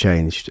has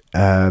changed.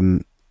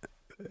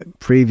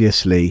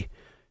 Previously,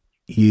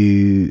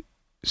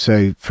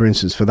 for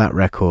instance, for that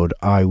record,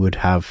 I would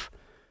have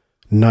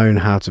known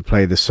how to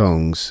play the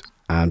songs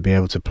and be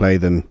able to play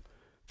them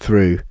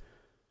through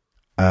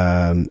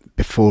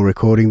before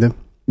recording them.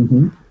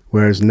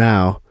 Whereas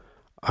now,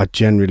 I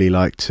generally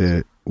like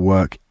to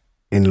work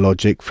in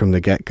Logic from the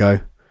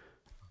get-go,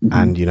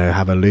 and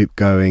have a loop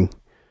going,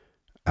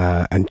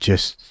 and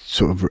just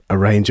sort of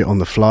arrange it on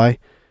the fly.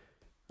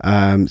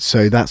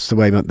 So that's the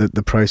way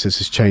the process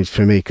has changed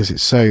for me, because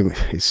it's so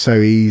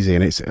easy,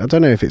 and I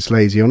don't know if it's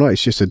lazy or not.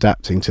 It's just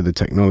adapting to the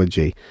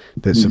technology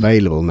that's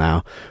available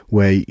now,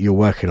 where you're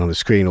working on a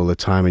screen all the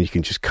time, and you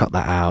can just cut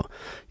that out.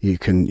 You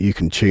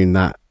can tune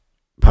that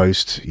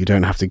post. You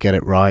don't have to get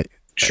it right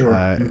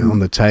on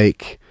the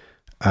take.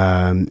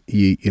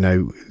 You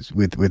know,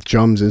 with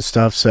drums and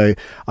stuff. So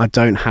I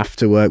don't have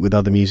to work with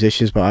other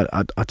musicians, but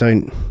I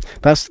don't.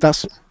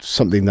 That's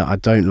something that I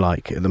don't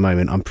like at the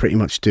moment. I'm pretty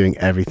much doing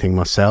everything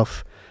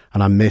myself,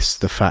 and I miss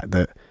the fact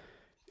that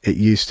it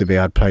used to be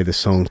I'd play the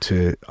song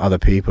to other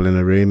people in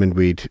a room, and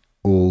we'd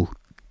all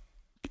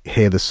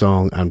hear the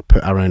song and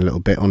put our own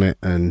little bit on it,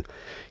 and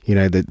you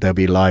know there'll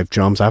be live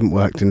drums. I haven't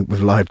worked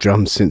with live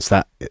drums since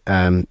that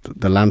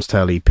the Lamb's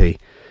Tail EP.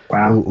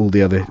 Wow. All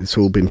the other, it's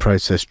all been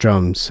processed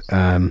drums,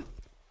 Wow.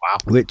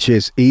 which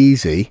is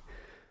easy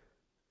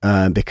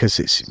because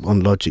it's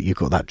on Logic. You've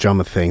got that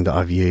drummer thing that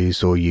I've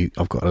used, or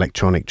I've got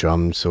electronic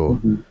drums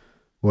or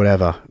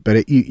whatever.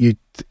 But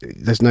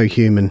there's no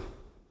human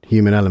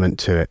element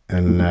to it,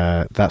 and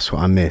that's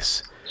what I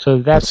miss. So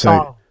that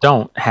song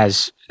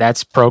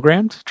that's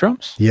programmed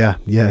drums? Yeah.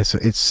 So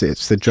it's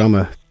the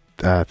drummer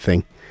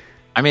thing.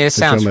 I mean, it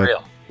sounds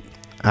real.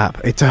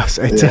 App. It does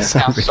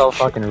sound so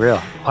fucking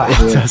real. Wow.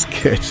 It does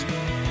good.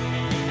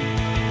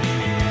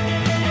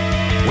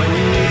 When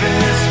we leave in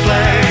this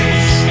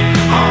place,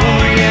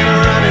 hungry and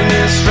running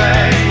this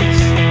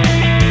race.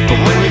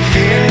 But when we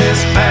feel this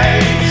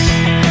pace,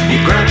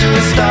 you grind to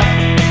a stop.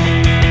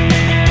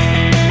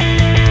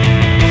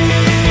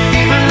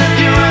 Even if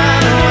you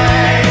run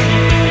away,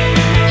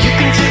 you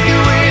can take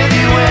it with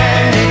you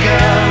when you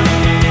go.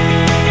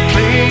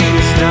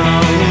 Please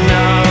don't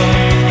know.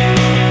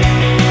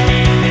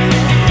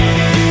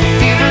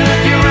 Even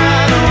if you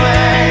run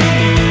away,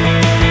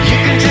 you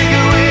can take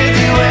it with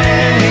you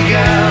when you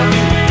go.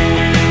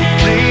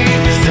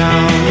 Please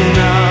don't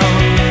know.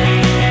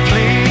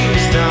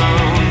 Please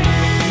don't.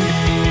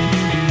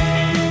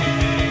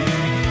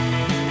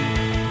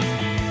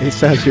 It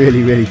sounds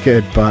really, really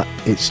good, but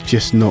it's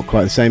just not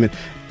quite the same. And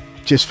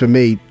just for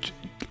me,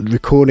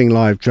 recording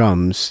live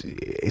drums,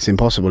 it's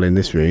impossible in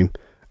this room.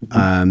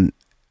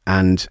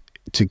 And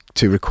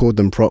to record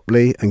them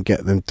properly and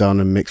get them done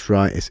and mixed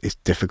right, it's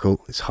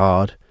difficult. It's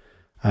hard.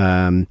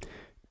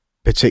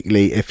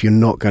 Particularly if you're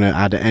not going to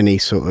add any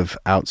sort of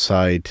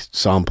outside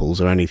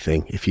samples or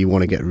anything. If you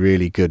want to get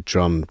really good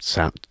drums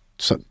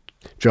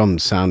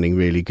sounding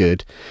really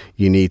good,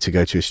 you need to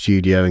go to a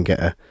studio and get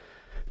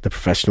the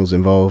professionals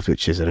involved,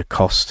 which is at a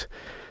cost.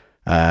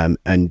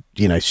 And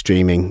you know,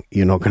 streaming,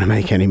 you're not going to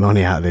make any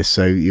money out of this,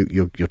 so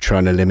you're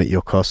trying to limit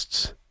your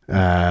costs.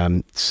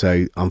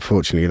 So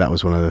unfortunately, that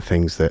was one of the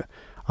things that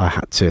I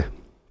had to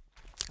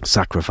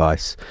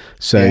sacrifice.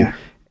 So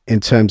in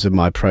terms of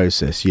my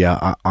process,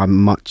 I'm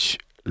much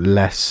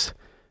less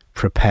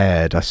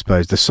prepared, I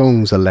suppose. The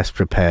songs are less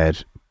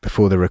prepared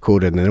before they're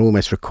recorded, and they're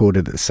almost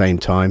recorded at the same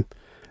time.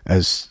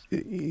 As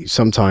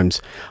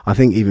sometimes, I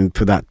think even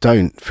for that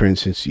for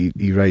instance,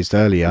 you raised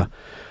earlier,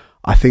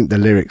 I think the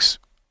lyrics,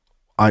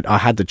 I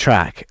had the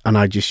track and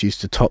I just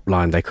used to top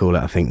line, they call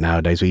it, I think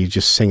nowadays, where you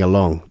just sing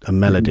along a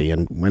melody,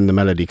 and when the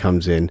melody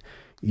comes in,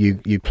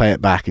 you play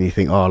it back and you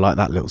think, oh, I like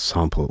that little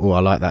sample, oh, I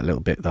like that little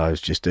bit that I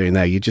was just doing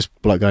there. You just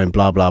like going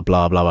blah blah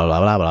blah blah blah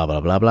blah blah blah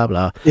blah blah blah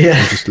blah,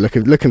 and just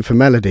looking for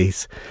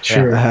melodies,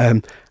 Sure.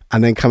 and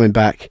then coming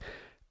back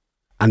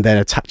and then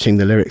attaching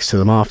the lyrics to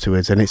them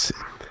afterwards, and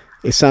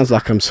it sounds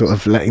like I'm sort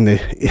of letting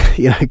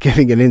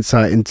giving an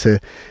insight into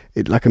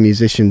it, like a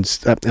magician's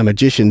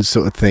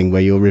sort of thing,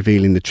 where you're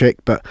revealing the trick.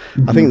 But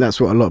I think that's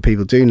what a lot of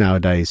people do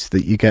nowadays.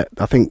 That you get,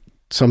 I think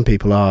some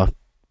people are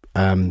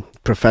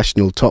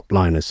professional top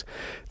liners.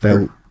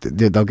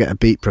 They'll get a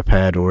beat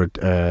prepared or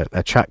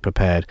a track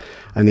prepared,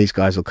 and these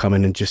guys will come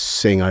in and just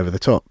sing over the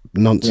top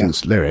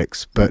nonsense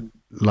lyrics, but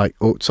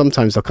or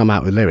sometimes they'll come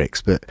out with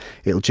lyrics, but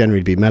it'll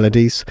generally be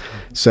melodies.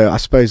 So I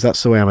suppose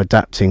that's the way I'm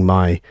adapting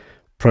my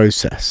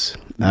process.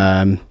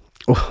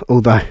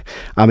 Although,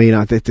 I mean,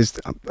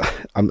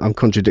 I'm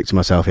contradicting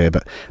myself here,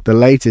 but the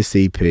latest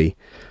EP,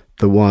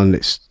 the one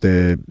that's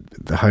the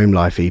Home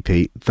Life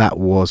EP, that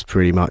was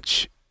pretty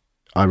much,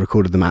 I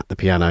recorded them at the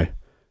piano.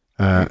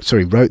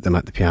 Wrote them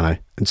at the piano,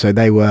 and so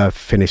they were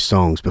finished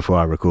songs before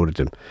I recorded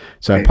them.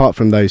 So apart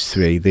from those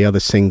three, the other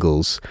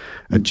singles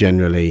are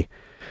generally,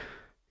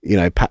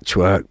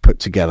 patchwork put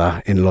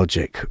together in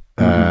Logic,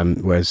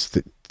 whereas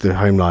the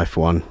Home Life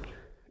one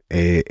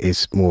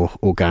is more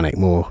organic,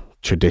 more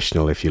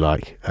traditional, if you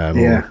like. Or,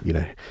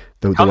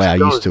 the way I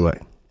used to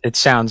work. It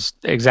sounds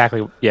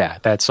exactly,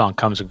 that song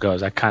Comes and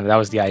Goes. That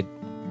was the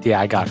idea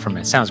I got from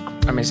it. It sounds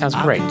great.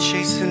 I've been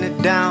chasing it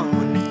down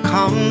when it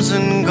comes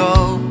and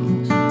goes.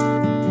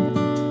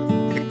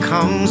 It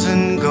comes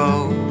and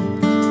goes.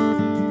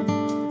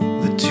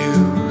 The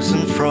twos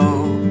and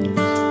fro's.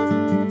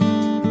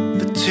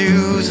 The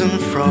twos and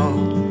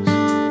fro's.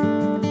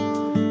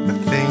 The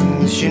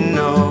things you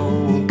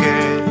know will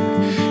get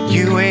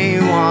you where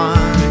you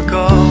wanna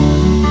go.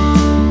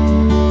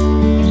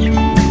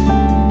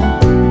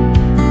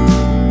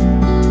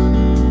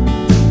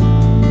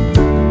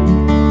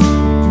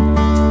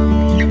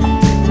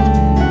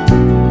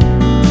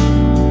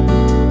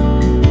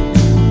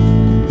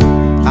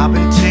 I've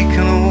been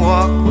taking a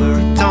walk where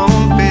it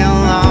don't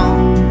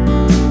belong.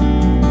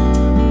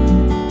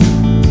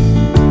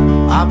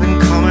 I've been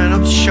coming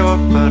up short,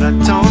 but I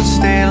don't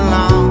stay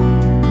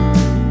long.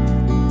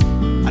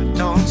 I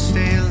don't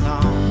stay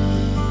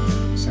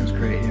long. Sounds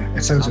great, yeah.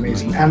 It sounds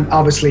amazing. And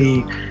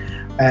obviously,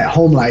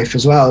 Home Life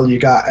as well. You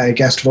got a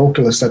guest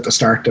vocalist at the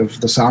start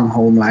of the song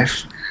Home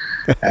Life.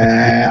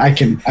 I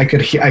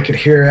could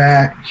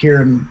hear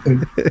him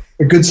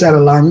a good set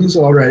of lungs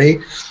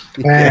already.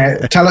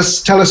 Tell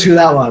us who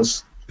that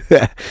was.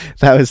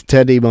 That was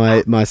Teddy,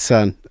 my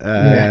son.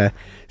 So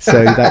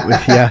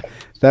that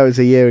was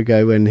a year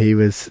ago when he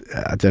was,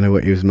 I don't know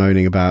what he was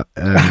moaning about,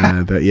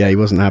 but yeah, he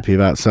wasn't happy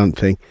about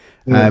something.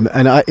 And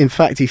in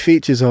fact, he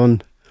features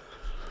on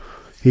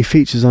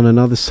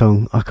another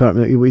song. I can't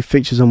remember. He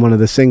features on one of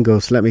the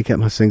singles. Let me get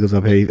my singles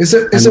up here. Is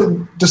it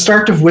the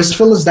start of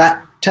Wistful? Is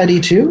that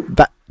Teddy too?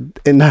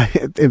 In fact,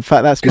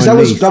 that's my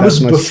niece. That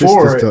was my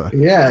before.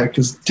 Yeah,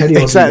 because Teddy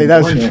wasn't exactly.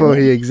 That was before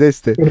he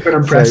existed. Would have been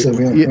impressive.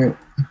 So,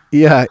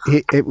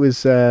 it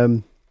was.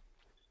 I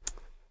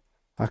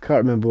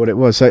can't remember what it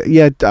was. So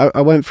yeah,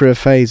 I went through a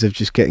phase of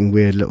just getting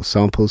weird little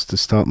samples to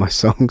start my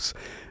songs,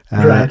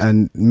 right.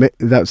 And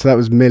that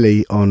was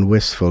Millie on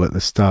Wistful at the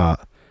start.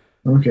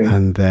 Okay.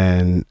 And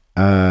then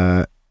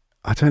I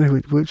don't know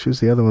which was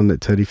the other one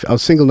that Teddy.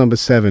 Single number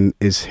 7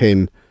 is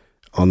him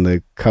on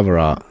the cover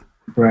art.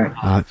 Right.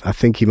 I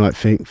think he might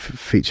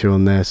feature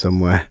on there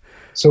somewhere.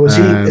 So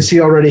is he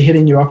already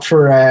hitting you up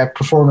for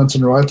performance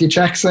and royalty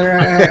checks there?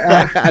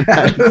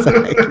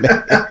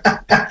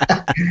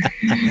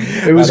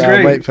 It was great.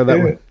 I'll wait for that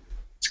one.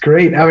 It's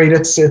great. I mean,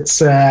 it's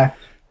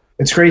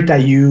great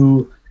that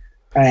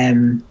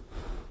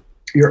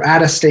you're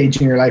at a stage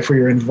in your life where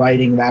you're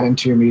inviting that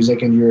into your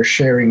music and you're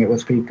sharing it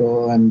with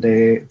people, and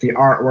the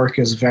artwork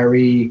is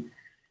very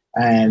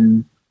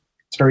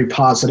it's very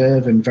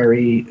positive and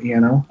very,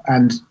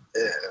 and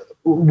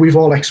we've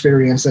all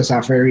experienced this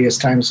at various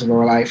times of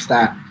our life,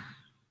 that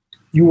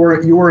you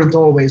weren't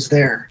always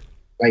there.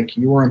 Like,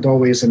 you weren't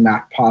always in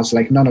that pause.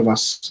 Like, none of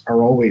us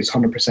are always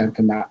 100%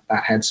 in that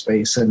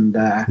headspace. And,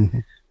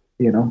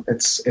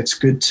 it's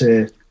good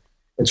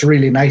it's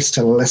really nice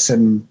to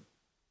listen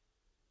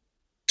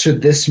to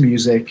this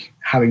music,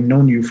 having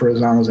known you for as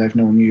long as I've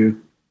known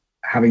you,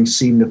 having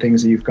seen the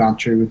things that you've gone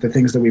through, the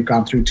things that we've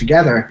gone through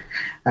together.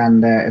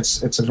 And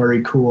it's a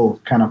very cool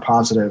kind of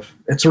positive.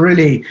 It's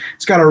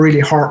got a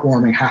really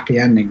heartwarming, happy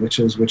ending, which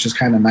is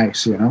kind of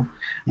nice, Yeah.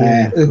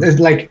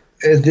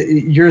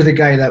 You're the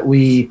guy that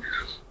we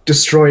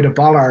destroyed a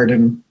bollard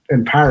in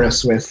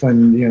Paris with,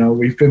 and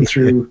we've been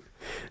through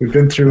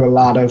a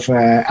lot of.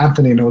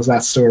 Anthony knows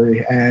that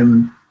story,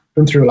 and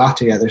been through a lot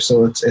together.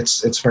 So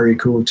it's very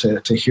cool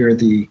to hear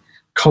the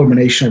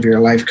culmination of your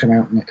life come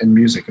out in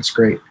music. It's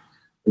great.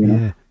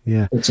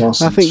 Yeah, it's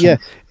awesome. I think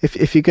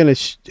if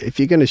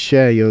you're gonna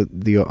share your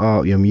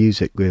art, your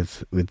music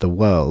with the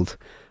world,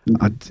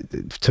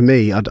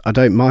 mm-hmm. I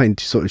don't mind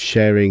sort of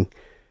sharing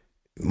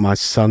my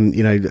son.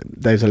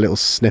 There's a little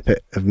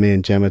snippet of me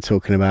and Gemma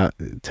talking about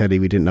Teddy.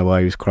 We didn't know why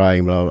he was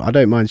crying. Blah, blah. I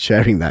don't mind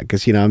sharing that,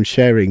 because I'm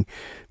sharing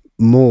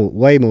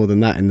way more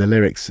than that in the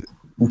lyrics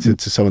mm-hmm.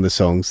 to some of the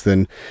songs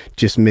than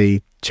just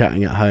me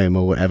chatting at home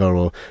or whatever,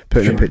 or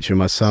putting a picture of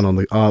my son on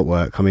the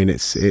artwork. I mean,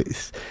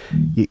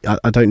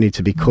 I don't need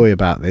to be coy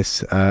about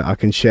this. I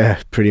can share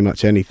pretty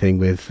much anything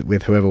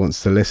with whoever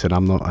wants to listen.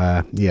 I'm not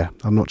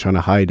I'm not trying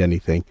to hide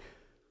anything.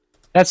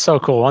 That's so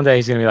cool. One day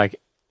he's gonna be like,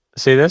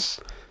 see this?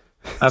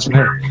 That's me.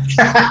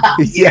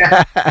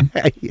 yeah.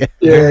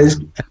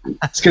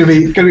 It's gonna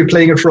be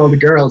playing it for all the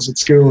girls at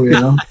school,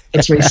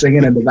 That's me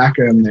singing in the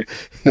background there.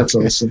 That's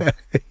awesome.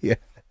 Yeah.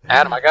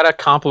 Adam, I gotta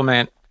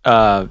compliment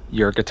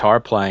your guitar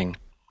playing,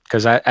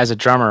 because as a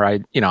drummer,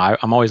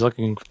 I'm always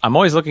looking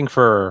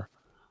for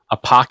a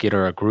pocket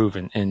or a groove,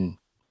 and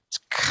it's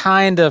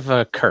kind of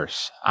a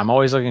curse. I'm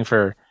always looking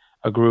for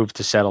a groove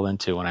to settle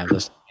into when I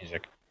listen to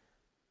music.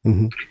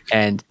 Mm-hmm.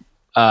 And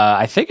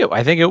I think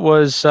it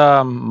was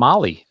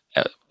Molly.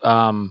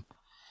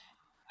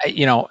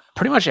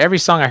 Pretty much every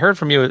song I heard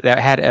from you that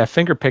had a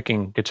finger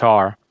picking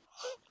guitar,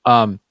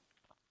 dude,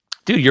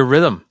 your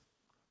rhythm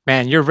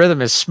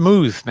is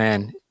smooth,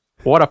 man.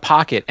 What a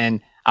pocket.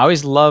 And I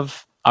always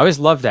love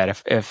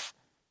that if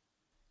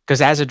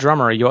because as a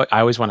drummer, I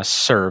always want to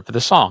serve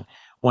the song.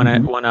 When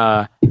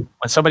mm-hmm.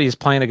 when somebody is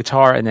playing the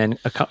guitar and then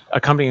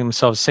accompanying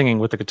themselves singing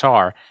with the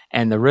guitar,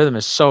 and the rhythm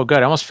is so good,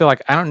 I almost feel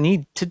like I don't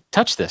need to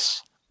touch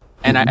this.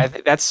 And mm-hmm. I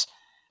think that's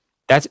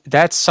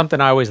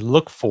something I always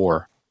look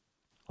for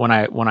when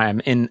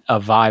I'm in a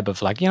vibe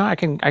of like, I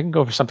can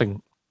go for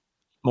something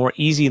more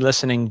easy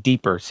listening,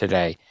 deeper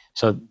today.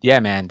 So yeah,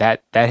 man,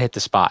 that hit the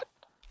spot.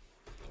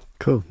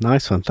 Cool,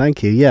 nice one,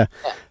 thank you. Yeah,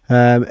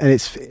 and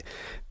it's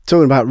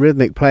talking about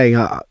rhythmic playing.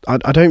 I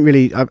don't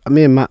really.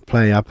 Me and Matt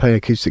play. I play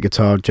acoustic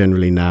guitar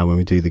generally now when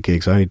we do the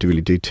gigs. I only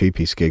really do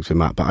 2-piece gigs with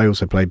Matt, but I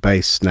also play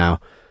bass now.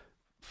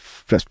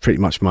 That's pretty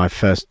much my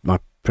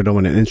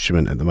predominant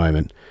instrument at the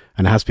moment,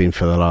 and it has been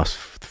for the last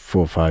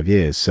 4 or 5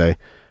 years. So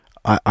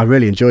I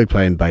really enjoy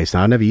playing bass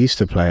now. I never used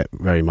to play it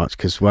very much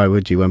because why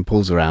would you when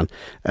Paul's around?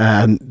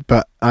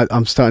 But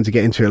I'm starting to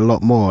get into it a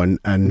lot more,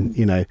 and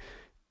you know,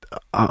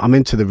 I'm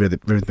into the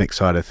rhythmic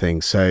side of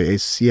things. So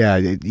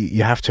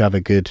you have to have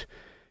a good.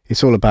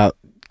 It's all about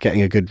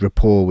getting a good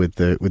rapport with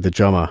the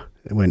drummer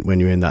when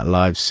you're in that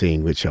live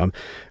scene, which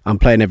I'm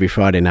playing every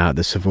Friday now at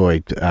the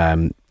Savoy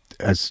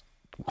as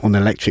on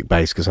electric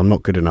bass because I'm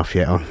not good enough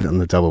yet on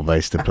the double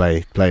bass to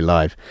play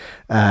live.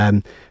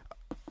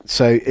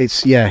 So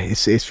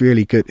it's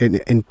really good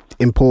and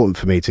important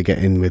for me to get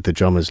in with the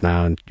drummers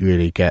now and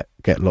really get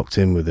locked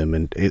in with them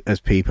and as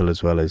people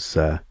as well as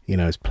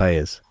as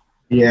players.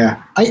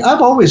 Yeah,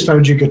 I've always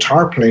found your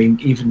guitar playing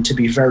even to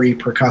be very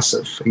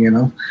percussive.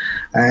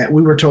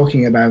 We were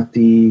talking about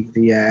the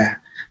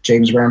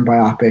James Brown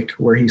biopic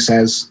where he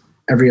says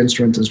every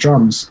instrument is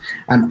drums,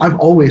 and I've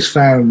always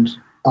found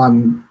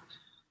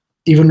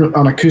even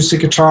on acoustic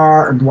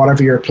guitar and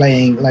whatever you're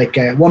playing, like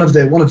one of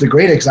the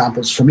great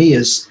examples for me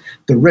is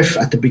the riff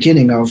at the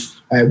beginning of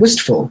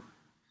Wistful.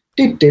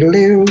 It's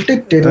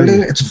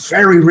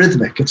very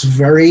rhythmic.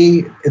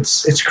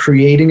 It's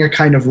creating a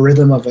kind of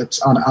rhythm of it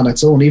on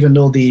its own, even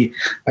though the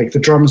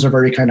drums are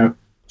very kind of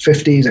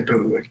 50s,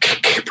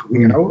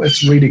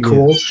 it's really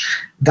cool. Yeah.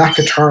 That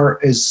guitar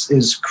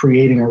is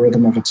creating a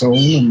rhythm of its own,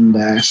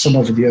 and some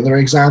of the other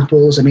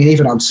examples, I mean,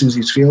 even on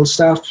Susie's Field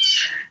stuff,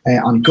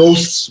 on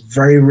Ghosts,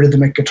 very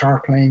rhythmic guitar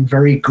playing,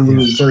 very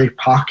groove, very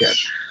pocket.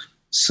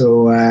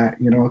 So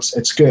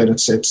it's good.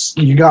 It's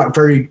you got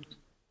very,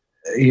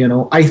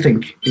 I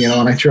think,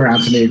 and I'm sure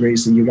Anthony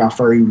agrees that you got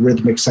very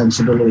rhythmic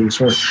sensibilities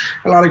where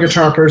a lot of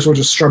guitar players will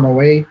just strum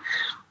away.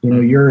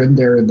 You're in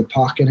there in the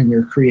pocket and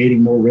you're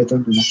creating more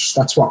rhythm, and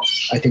that's what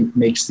I think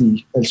makes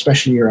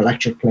especially your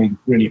electric playing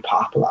really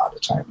pop a lot of the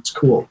time. It's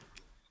cool.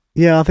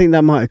 Yeah, I think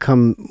that might have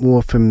come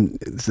more from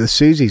the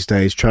Susie's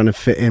days, trying to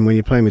fit in when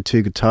you're playing with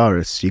two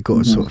guitarists. You've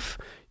got to sort of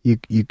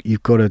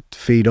you've got to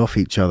feed off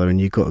each other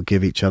and you've got to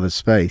give each other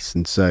space,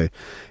 and so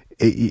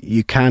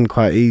you can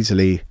quite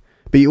easily,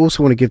 but you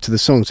also want to give to the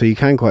song, so you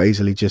can quite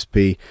easily just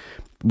be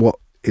what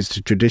is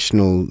the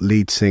traditional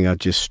lead singer,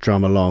 just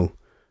strum along.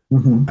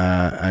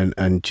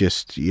 And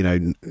just you're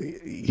not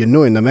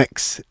in the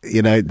mix,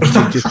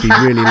 just be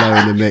really low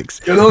in the mix.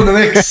 You're not in the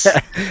mix.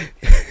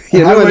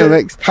 You're not in the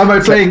mix. How am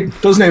I playing?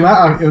 Doesn't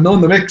matter. You're not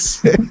in the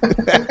mix.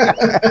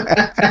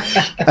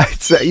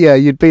 So, yeah,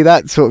 you'd be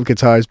that sort of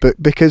guitarist,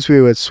 but because we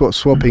were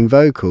swapping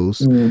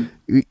vocals,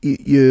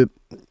 you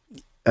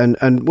and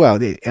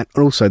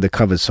also the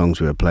cover songs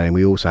we were playing,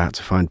 we also had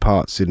to find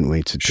parts, didn't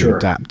we, to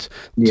adapt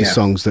to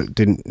songs that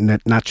didn't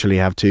naturally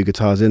have two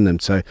guitars in them.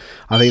 So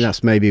I think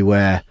that's maybe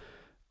where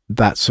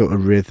that sort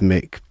of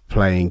rhythmic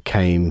playing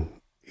came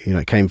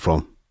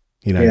from.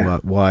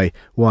 Why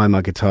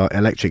my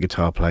electric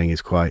guitar playing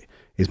is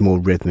more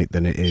rhythmic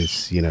than it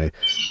is,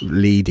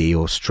 leady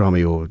or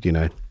strummy or.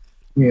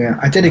 Yeah,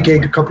 I did a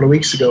gig a couple of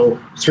weeks ago,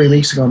 3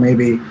 weeks ago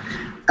maybe,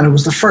 and it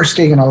was the first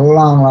gig in a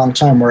long, long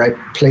time where I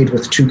played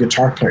with two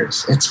guitar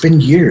players. It's been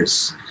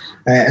years.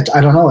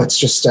 I don't know. It's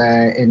just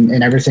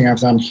in everything I've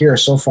done here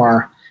so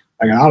far.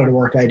 Like a lot of the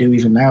work I do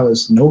even now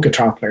is no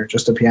guitar player,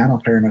 just a piano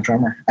player and a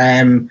drummer.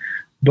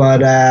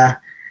 But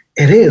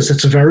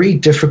it's very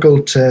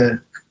difficult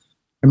to.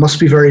 It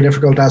must be very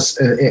difficult as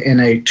in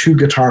a two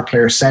guitar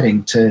player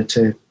setting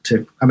to.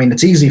 I mean,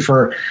 it's easy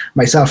for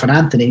myself and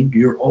Anthony.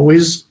 You're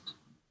always,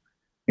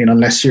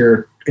 unless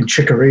you're in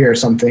Chicory or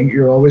something,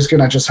 you're always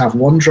gonna just have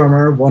one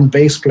drummer, one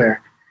bass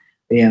player.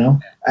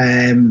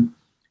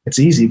 It's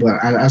easy,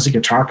 but as a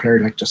guitar player,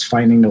 like just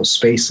finding those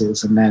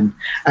spaces and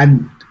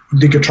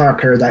the guitar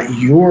player that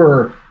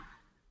you're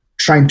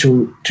trying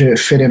to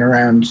fit in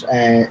around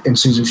in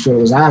Susie's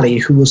Field was Ali,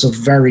 who was a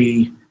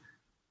very,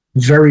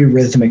 very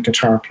rhythmic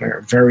guitar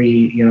player,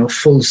 very,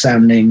 full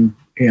sounding,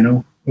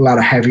 a lot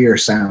of heavier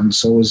sounds.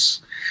 So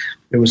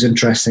it was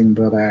interesting,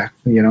 but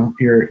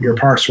your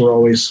parts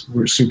were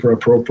super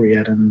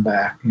appropriate, and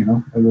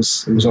it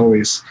was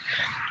always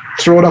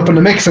throw it up in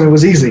the mix and it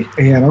was easy,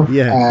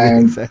 Yeah,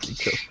 exactly.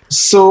 Cool.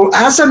 So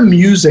as a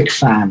music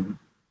fan,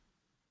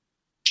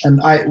 and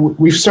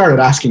we've started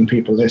asking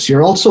people this,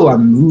 you're also a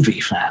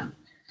movie fan.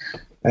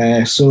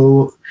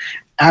 So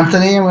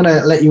Anthony, I'm going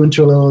to let you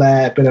into a little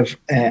bit of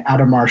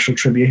Adam Marshall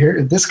trivia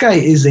here. This guy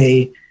is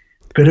a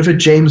bit of a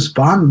James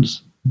Bond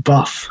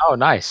buff. Oh,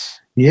 nice.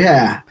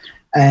 Yeah.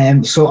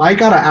 So I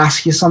got to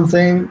ask you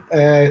something.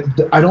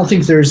 I don't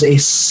think there's a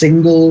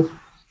single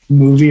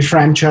movie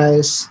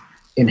franchise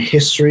in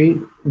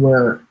history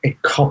where it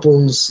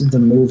couples the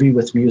movie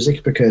with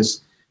music, because,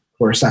 of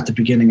course, at the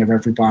beginning of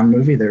every Bond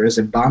movie, there is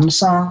a Bond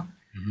song.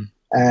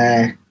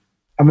 Mm-hmm.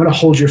 I'm going to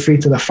hold your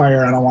feet to the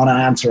fire and I want to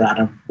answer,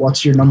 Adam.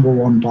 What's your number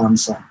one Bond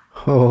song?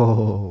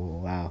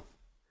 Oh, wow.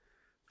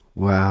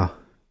 Wow.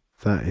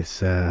 That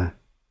is,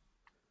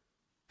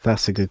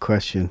 that's a good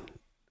question.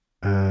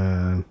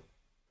 I'm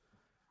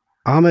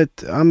a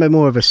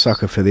more of a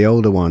sucker for the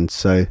older ones,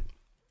 so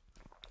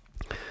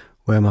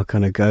where am I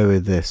going to go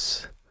with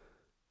this?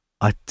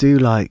 I do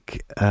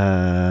like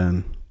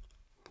Tom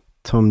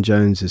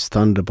Jones's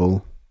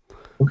Thunderball.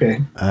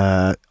 Okay.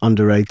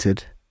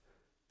 Underrated.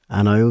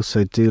 and I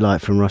also do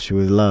like From Russia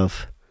with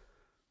Love.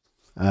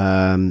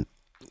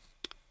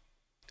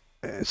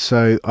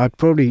 So I'd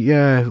probably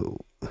they're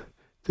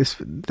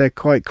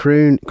quite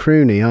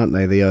croony, aren't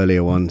they? The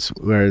earlier ones,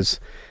 whereas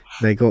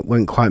they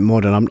went quite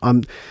modern.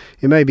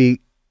 It may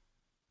be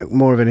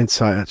more of an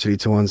insight actually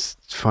to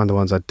find the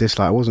ones I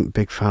dislike. I wasn't a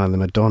big fan of the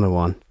Madonna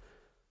one.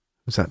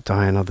 Was that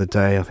Die Another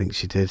Day? I think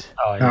she did.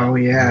 Oh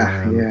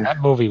yeah.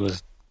 That movie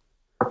was.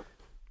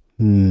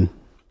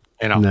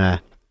 Nah.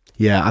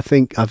 Yeah, I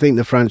think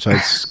the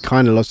franchise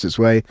kind of lost its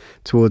way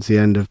towards the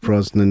end of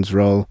Brosnan's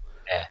role.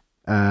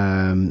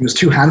 He was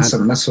too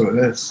handsome. That's what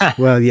it is.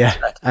 Well, yeah.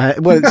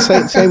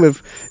 Same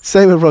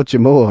with Roger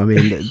Moore. I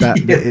mean,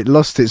 it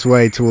lost its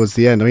way towards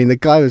the end. I mean, the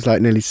guy was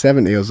like nearly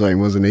 70 or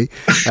something, wasn't he?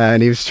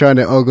 And he was trying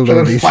to ogle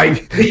all these, ogle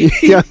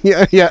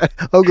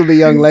the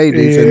young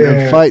ladies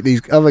and fight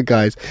these other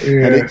guys,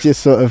 and it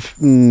just sort of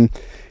it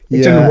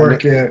didn't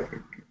work.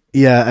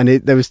 Yeah, and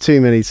there was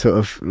too many sort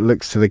of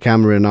looks to the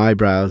camera and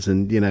eyebrows,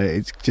 and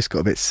it's just got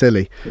a bit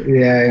silly.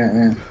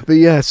 Yeah. But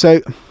yeah, so.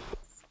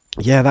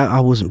 Yeah, I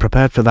wasn't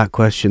prepared for that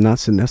question.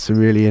 That's a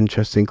really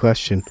interesting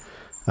question.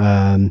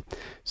 So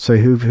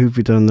who've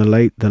we done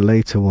the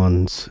later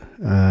ones?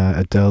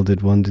 Adele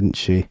did one, didn't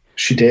she?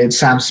 She did.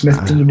 Sam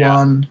Smith did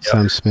one.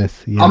 Sam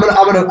Smith. Yeah. I'm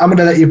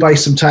gonna let you buy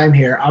some time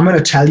here. I'm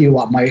gonna tell you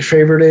what my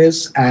favorite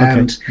is,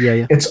 and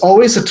it's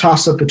always a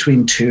toss up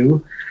between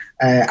two.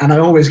 And I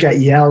always get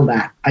yelled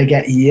at. I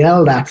get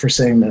yelled at for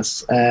saying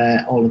this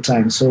all the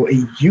time. So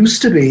it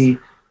used to be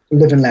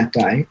 "Live and Let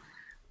Die."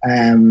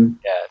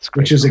 It's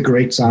great, which is a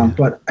great song,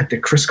 but the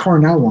Chris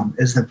Cornell one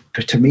is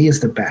to me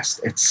the best.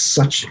 It's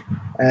such.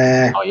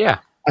 I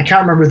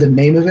can't remember the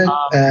name of it,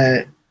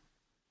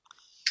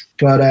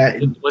 but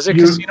was it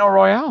Casino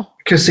Royale?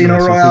 Casino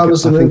Royale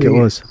was the movie. I think it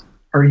was.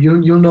 Or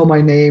You'll Know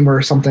My Name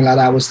or something like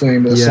that was the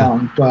name of the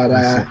song.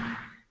 But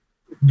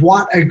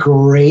what a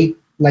great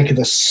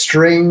the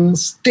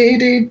strings,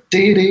 the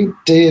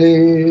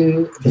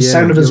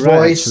sound of his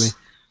voice. Actually.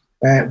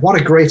 What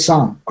a great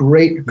song.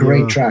 Great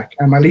track.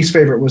 And my least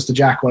favorite was the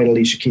Jack White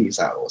Alicia Keys.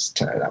 That was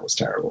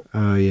terrible.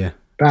 Oh, yeah.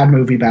 Bad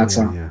movie, bad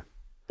song. Yeah.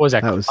 What was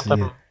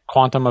that?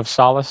 Quantum of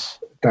Solace?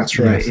 That's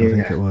right. Yes, I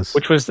think it was.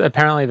 Which was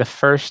apparently the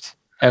first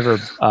ever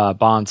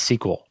Bond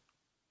sequel.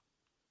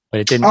 But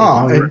it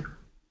didn't.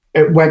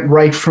 It went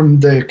right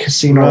from the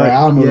Casino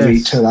Royale movie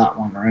to that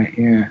one, right?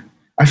 Yeah.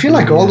 I feel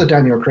like all the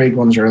Daniel Craig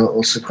ones are a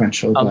little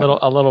sequential.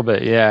 A little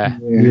bit, yeah.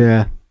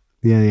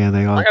 Yeah,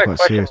 they are quite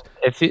serious.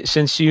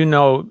 Since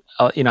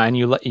and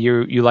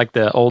you like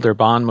the older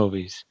Bond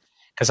movies,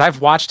 because I've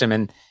watched them,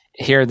 and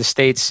here in the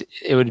States,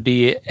 it would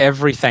be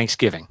every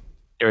Thanksgiving.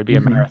 There would be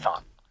a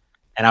marathon,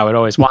 and I would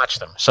always watch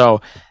them.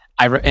 So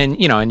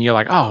and you're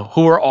like, oh,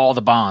 who are all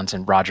the Bonds?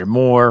 And Roger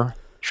Moore,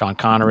 Sean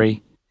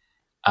Connery.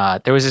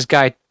 There was this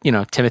guy,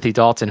 Timothy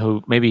Dalton,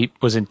 who maybe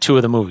was in 2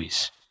 of the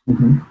movies,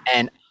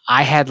 and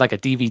I had like a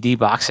DVD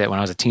box set when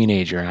I was a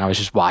teenager, and I was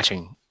just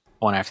watching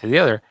one after the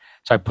other.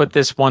 So I put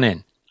this one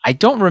in. I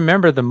don't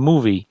remember the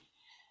movie,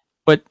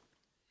 but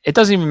it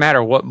doesn't even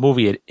matter what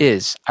movie it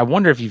is. I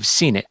wonder if you've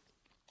seen it,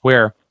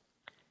 where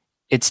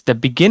it's the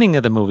beginning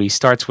of the movie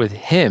starts with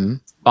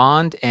him,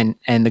 Bond, and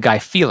the guy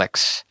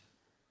Felix,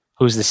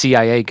 who's the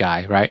CIA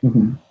guy, right?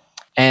 Mm-hmm.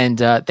 And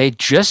they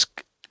just...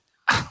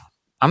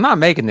 I'm not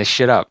making this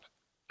shit up.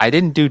 I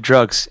didn't do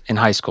drugs in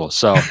high school,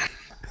 so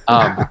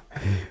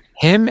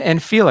him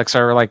and Felix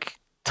are like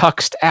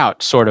tuxed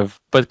out, sort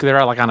of, but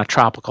they're like on a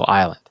tropical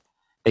island.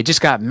 They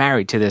just got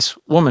married to this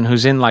woman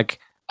who's in like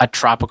a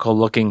tropical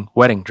looking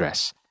wedding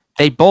dress.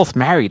 They both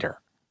married her.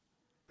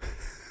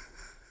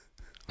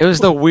 It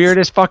was the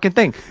weirdest fucking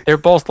thing. They're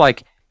both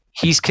like,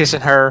 he's kissing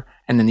her,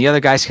 and then the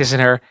other guy's kissing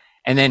her,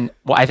 and then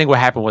I think what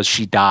happened was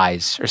she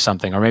dies or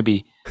something, or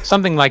maybe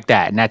something like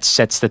that, and that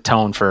sets the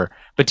tone for.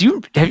 But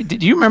do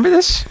you remember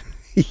this?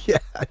 Yeah,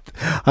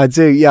 I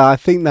do. Yeah, I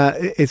think that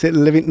is it.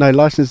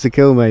 License to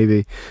Kill,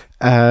 maybe.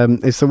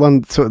 It's the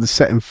one sort of the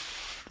set in.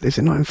 Is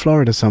it not in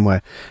Florida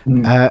somewhere?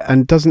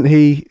 And doesn't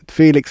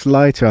Felix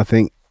Leiter, I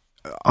think,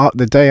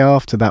 the day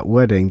after that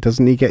wedding,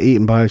 doesn't he get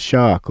eaten by a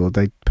shark, or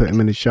they put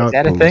him in a shark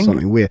pool or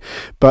something weird?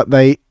 But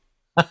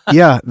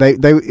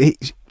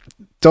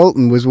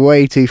Dalton was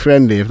way too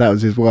friendly if that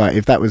was his wife,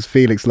 if that was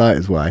Felix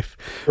Leiter's wife.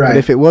 Right. But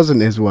if it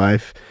wasn't his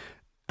wife,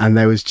 and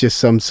there was just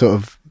some sort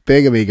of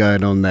bigamy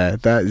going on there,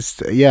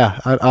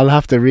 I'll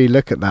have to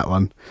re-look at that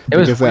one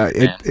because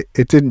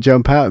it didn't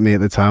jump out at me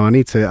at the time. I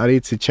need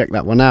to check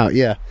that one out.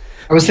 Yeah.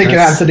 I was thinking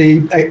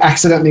Anthony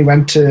accidentally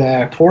went to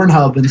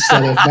Pornhub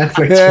instead of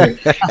Netflix.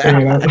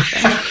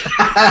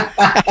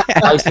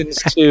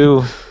 License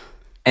to,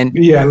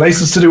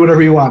 license to do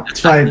whatever you want. It's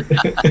fine.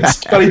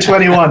 It's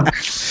 2021.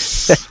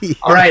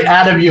 All right,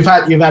 Adam, you've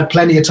had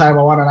plenty of time.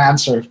 I want an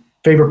answer.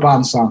 Favorite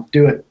Bond song?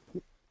 Do it.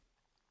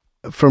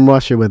 From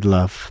Russia with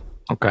Love.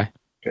 Okay.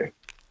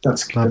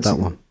 That's that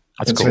one.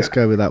 That's cool. Let's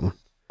go with that one.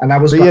 And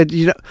that was. But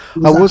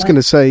I was going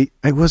to say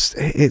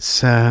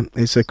it's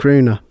a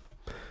crooner.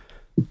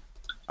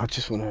 I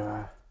just want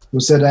to.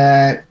 Was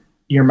it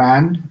your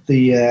man,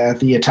 the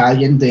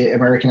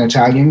American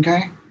Italian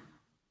guy,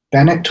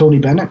 Tony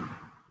Bennett?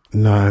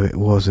 No, it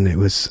wasn't. It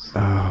was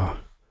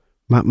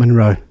Matt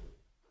Monroe.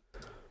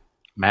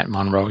 Matt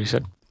Monroe, you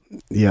said?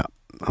 Yeah,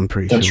 I'm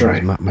pretty That's sure right.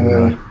 it was Matt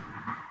Monroe.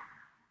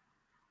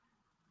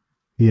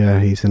 Yeah,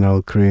 he's an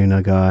old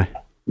crooner guy.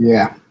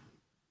 Yeah.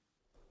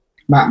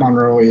 Matt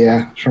Monroe,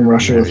 yeah, from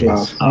Russia There with he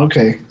Love. is.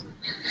 Okay.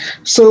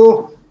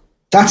 So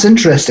that's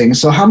interesting.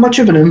 So how much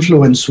of an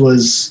influence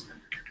was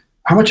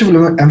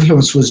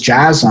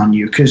jazz on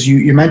you? Because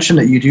you mentioned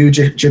that you do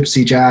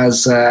gypsy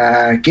jazz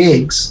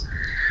gigs.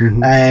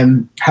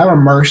 Mm-hmm. How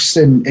immersed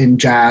in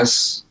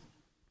jazz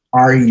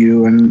are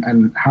you,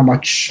 and how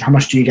much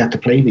do you get to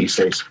play these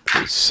days?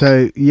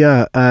 So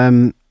yeah,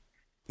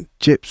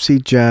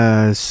 gypsy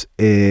jazz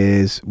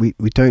is we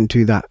don't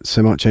do that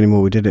so much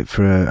anymore. We did it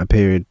for a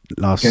period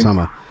last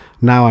summer.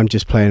 Now I'm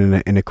just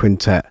playing in a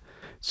quintet,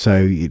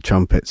 so you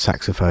trumpet,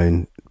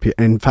 saxophone.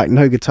 In fact,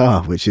 no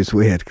guitar, which is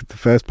weird. The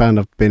first band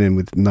I've been in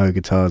with no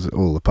guitars at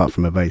all, apart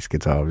from a bass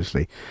guitar,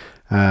 obviously.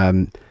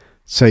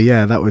 So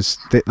yeah,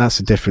 that's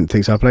a different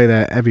thing. So I play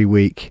there every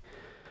week,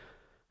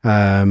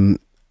 and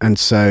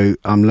so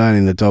I'm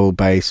learning the double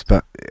bass.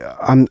 But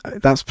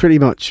that's pretty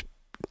much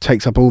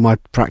takes up all my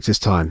practice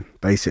time.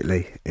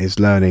 Basically, is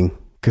learning,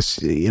 because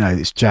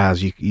it's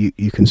jazz.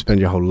 You can spend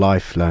your whole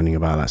life learning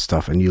about that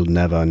stuff, and you'll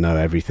never know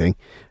everything.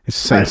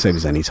 It's the same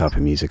as any type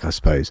of music, I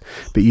suppose.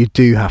 But you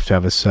do have to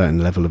have a certain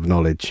level of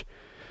knowledge.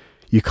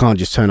 You can't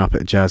just turn up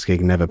at a jazz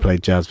gig, never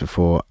played jazz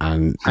before,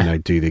 and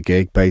do the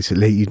gig.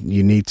 Basically,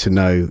 you need to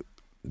know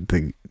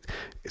the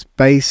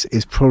bass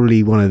is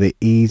probably one of the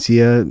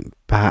easier,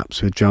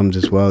 perhaps with drums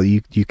as well.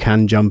 You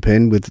can jump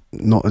in with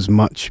not as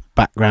much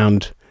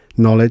background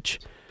knowledge.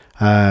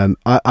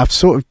 I've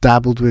sort of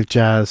dabbled with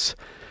jazz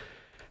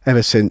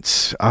ever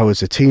since I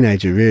was a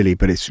teenager, really,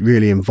 but it's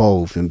really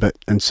involved.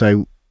 And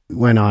so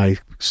when I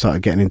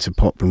started getting into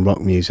pop and rock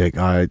music,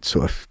 I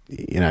sort of,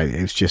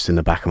 it was just in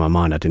the back of my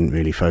mind. I didn't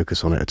really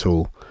focus on it at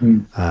all.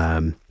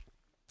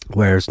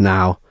 Whereas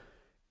now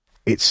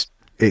it's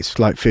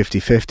like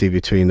 50-50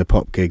 between the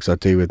pop gigs I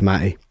do with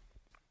Matty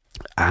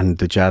and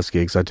the jazz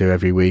gigs I do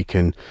every week.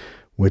 And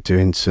we're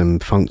doing some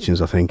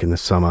functions, I think, in the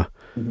summer.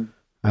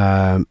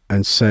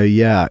 And so,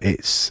 yeah,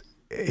 it's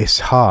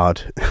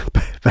hard,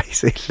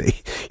 basically.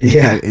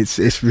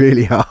 It's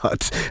really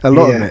hard. A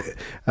lot of it.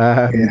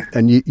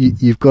 And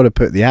you've got to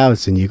put the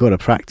hours in. You've got to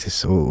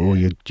practice, or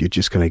you're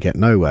just going to get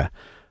nowhere.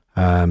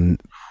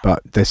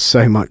 But there's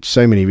so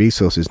many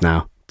resources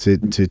now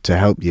to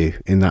help you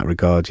in that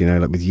regard.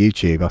 Like with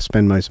YouTube, I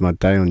spend most of my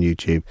day on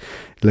YouTube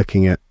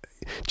looking at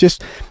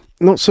just.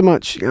 Not so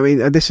much. I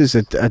mean, this is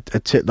a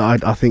tip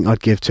that I think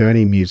I'd give to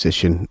any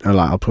musician.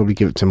 I'll probably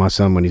give it to my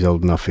son when he's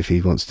old enough, if he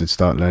wants to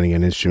start learning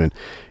an instrument.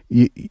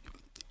 You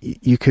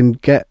can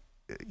get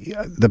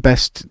the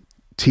best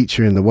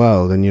teacher in the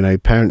world,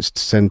 and parents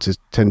tend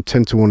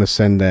to want to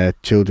send their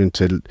children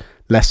to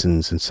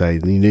lessons and say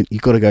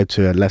you've got to go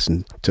to a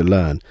lesson to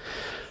learn.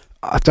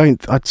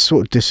 I'd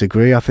sort of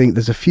disagree. I think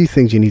there's a few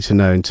things you need to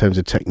know in terms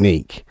of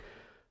technique.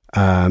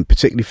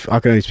 Particularly,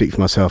 I can only speak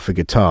for myself for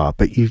guitar,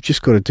 but you've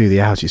just got to do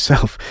the hours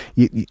yourself.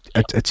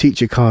 A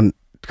teacher can't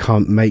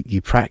make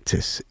you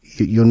practice.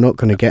 You're not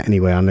going to get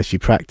anywhere unless you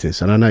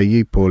practice. And I know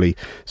you, Paulie,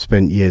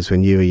 spent years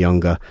when you were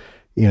younger,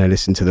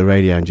 listening to the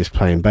radio and just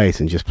playing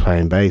bass and just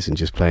playing bass and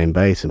just playing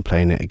bass and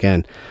playing it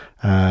again.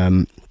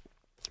 And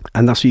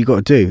that's what you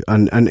got to do.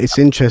 And it's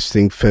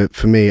interesting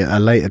for me at a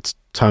later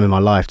time in my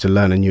life to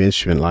learn a new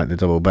instrument like the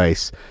double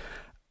bass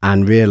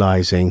and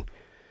realizing,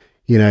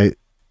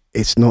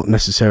 it's not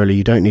necessarily,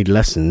 you don't need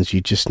lessons, you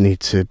just need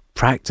to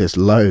practice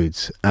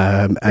loads,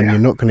 and you're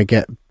not going to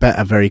get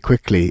better very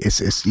quickly.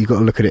 It's you've got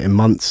to look at it in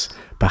months,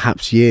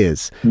 perhaps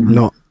years,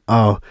 not,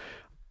 I'm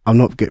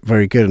not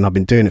very good and I've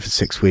been doing it for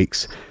 6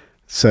 weeks,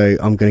 so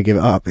I'm going to give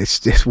it up.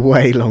 It's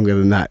way longer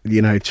than that.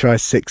 Try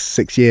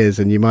six years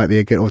and you might be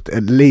or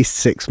at least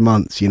 6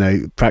 months,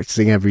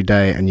 practicing every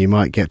day, and you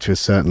might get to a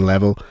certain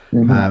level.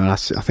 And I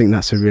think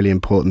that's a really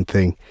important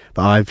thing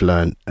that I've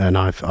learned and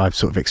I've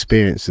sort of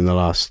experienced in the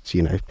last,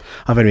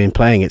 I've only been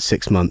playing it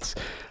 6 months.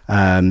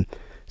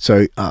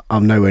 So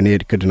I'm nowhere near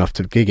good enough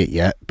to gig it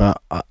yet,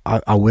 but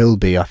I will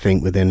be, I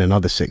think, within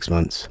another 6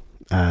 months.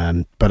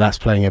 But that's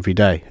playing every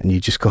day, and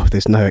you just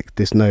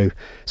there's no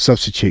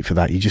substitute for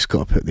that. You just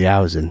got to put the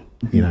hours in,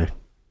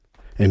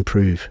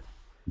 improve.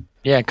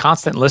 Yeah,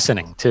 constant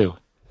listening too,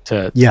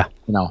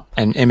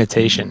 and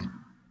imitation.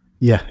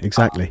 Yeah,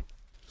 exactly.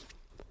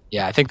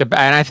 Yeah, I think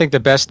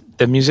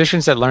the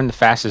musicians that learn the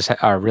fastest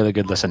are really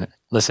good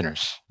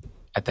listeners.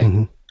 I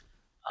think.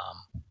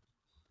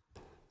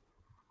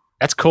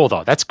 That's cool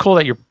though. That's cool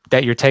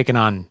that you're taking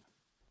on.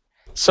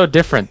 So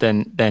different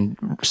than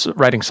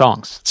writing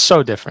songs. It's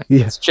so different.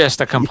 Yeah. It's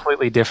just a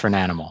completely different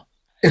animal.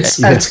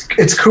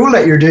 It's cool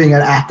that you're doing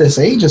it at this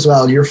age as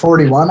well. You're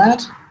 41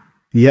 at?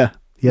 Yeah.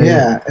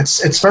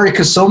 It's very,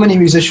 because so many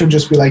musicians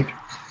just be like,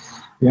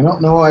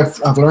 no,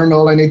 I've learned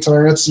all I need to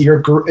learn.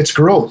 It's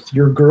growth.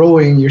 You're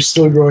growing. You're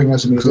still growing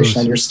as a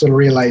musician, and you're still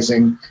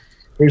realizing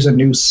here's a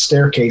new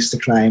staircase to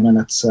climb, and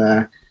it's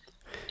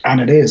and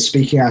it is,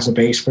 speaking as a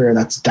bass player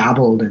that's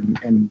dabbled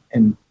in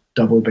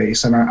double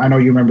bass. And I know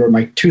you remember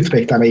my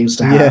toothpick that I used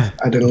to have. Yeah.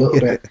 I did a little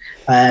bit.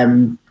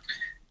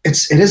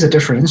 It is a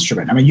different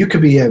instrument. I mean, you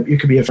could be a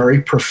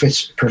very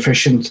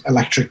proficient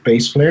electric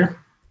bass player,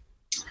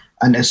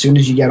 and as soon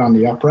as you get on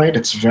the upright,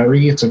 it's a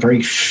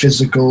very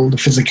physical. The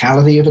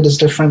physicality of it is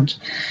different.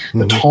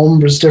 The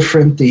timbre is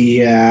different.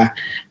 The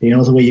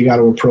the way you got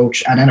to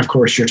approach, and then of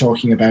course you're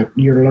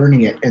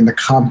learning it in the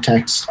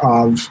context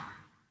of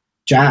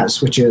jazz,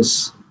 which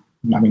is,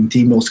 I mean,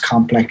 the most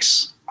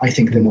complex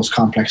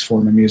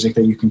form of music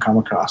that you can come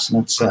across,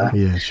 and it's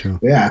sure.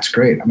 Yeah, it's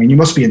great. I mean, you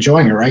must be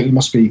enjoying it, right? You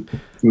must be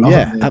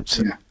loving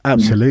it.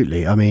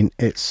 Absolutely. I mean,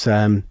 it's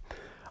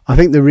I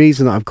think the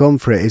reason that I've gone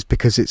for it is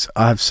because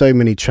I have so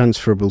many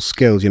transferable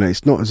skills. You know,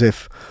 it's not as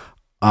if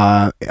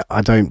I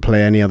don't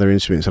play any other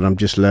instruments and I'm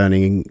just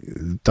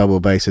learning double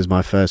bass as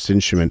my first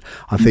instrument.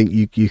 I think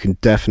you can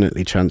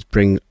definitely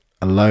bring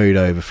a load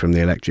over from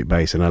the electric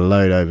bass and a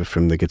load over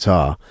from the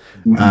guitar,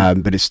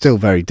 but it's still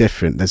very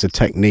different. There's a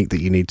technique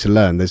that you need to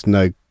learn. There's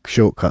no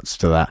shortcuts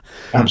to that.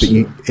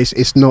 Absolutely. But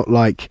it's not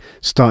like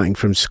starting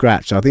from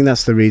scratch. I think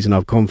that's the reason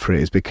I've gone for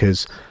it, is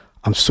because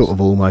I'm sort of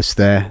almost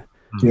there.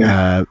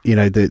 Yeah.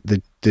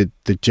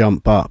 The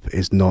jump up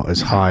is not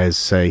as high as,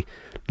 say,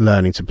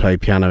 learning to play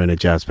piano in a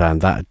jazz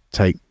band. That'd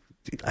take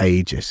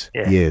ages,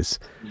 years.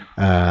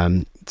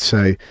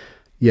 So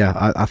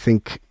yeah, I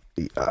think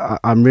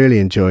I'm really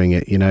enjoying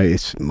it. You know,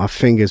 my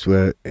fingers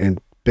were in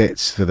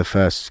bits for the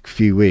first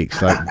few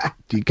weeks. Like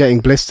you're getting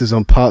blisters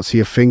on parts of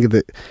your finger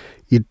that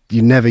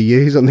you never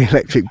use on the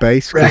electric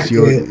bass, because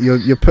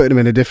you're putting them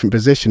in a different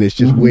position. It's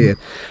just weird.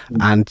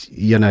 And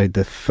you know,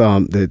 the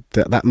thumb,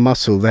 that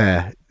muscle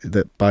there,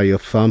 that by your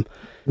thumb,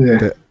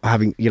 that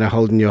having, you know,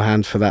 holding your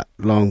hand for that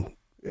long,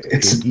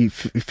 you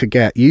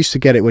forget. You used to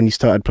get it when you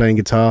started playing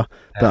guitar,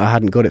 but I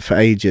hadn't got it for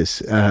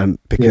ages,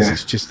 because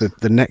it's just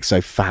the neck's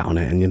so fat on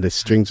it, and the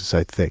strings are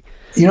so thick.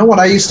 You know what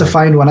I used to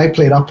find when I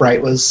played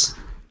upright was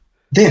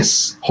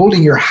this,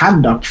 holding your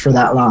hand up for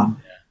that long.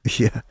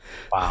 Yeah.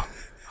 Wow.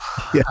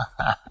 Yeah.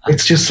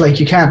 It's just like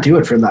you can't do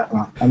it for that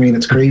long. I mean,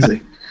 it's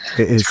crazy.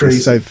 It is.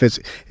 It's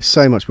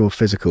so much more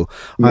physical.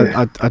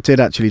 Yeah. I did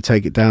actually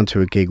take it down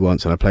to a gig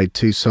once, and I played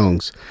 2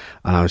 songs,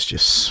 and I was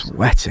just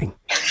sweating.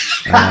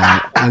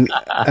 And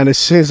as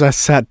soon as I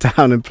sat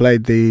down and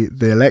played the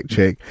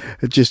electric,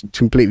 it just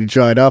completely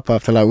dried up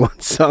after like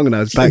 1 song, and I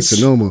was back to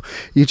normal.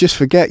 You just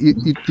forget.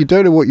 You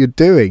don't know what you're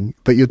doing,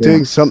 but you're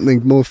doing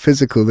something more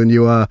physical than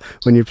you are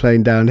when you're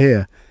playing down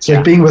here. It's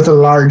like being with a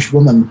large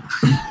woman.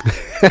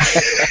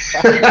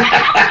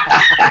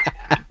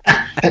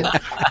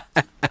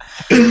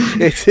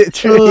 It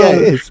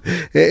is.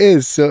 It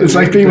is. So it's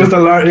like being with a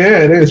large. Yeah,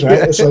 it is, right?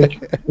 It's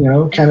like, you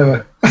know, kind of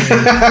a.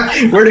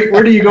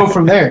 where do you go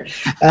from there?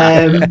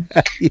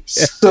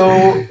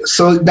 So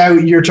now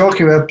you're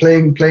talking about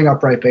playing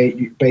upright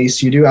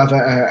bass. You do have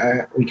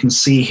we can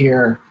see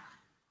here,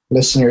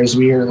 listeners,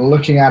 we are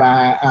looking at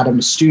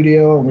Adam's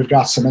studio, and we've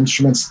got some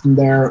instruments in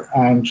there,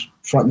 and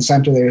front and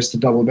center there's the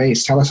double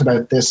bass. Tell us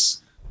about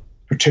this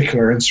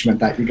particular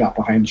instrument that you got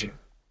behind you.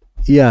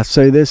 Yeah,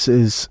 so this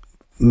is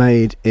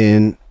made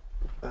in,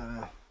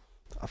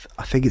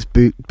 I think it's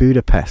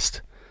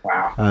Budapest.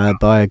 Wow.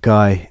 By a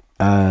guy,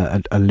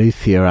 a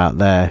luthier out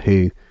there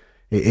who,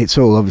 it's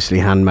all obviously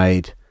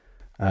handmade,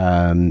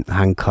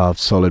 hand-carved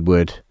solid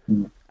wood,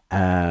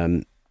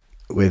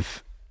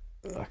 with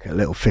like a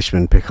little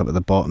fisherman pickup at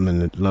the bottom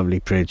and a lovely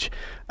bridge,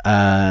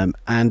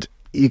 and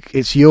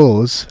it's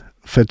yours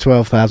for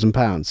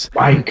 £12,000.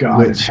 My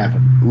God, in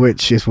heaven.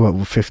 Which is what,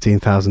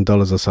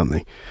 $15,000 or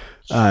something.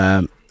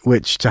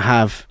 Which to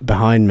have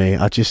behind me,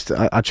 I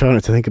try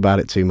not to think about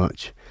it too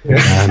much.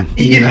 Yeah.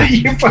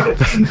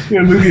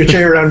 You move your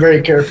chair around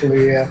very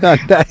carefully. Yeah. No,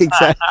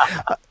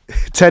 exactly.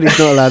 Teddy's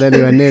not allowed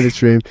anywhere near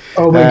this room.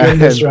 Oh my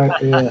goodness,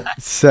 right? Yeah.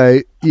 So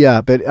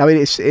yeah, but I mean,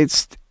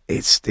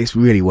 it's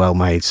really well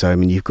made. So I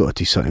mean, you've got to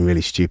do something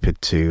really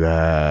stupid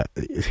to,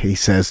 he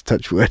says,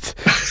 touch wood,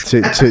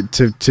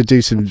 to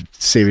do some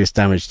serious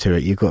damage to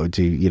it. You've got to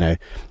do, you know,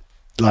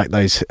 like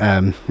those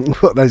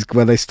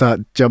where they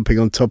start jumping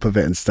on top of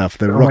it and stuff.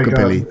 The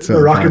rockabilly, the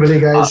rockabilly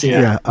guys.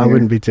 Yeah, I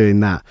wouldn't be doing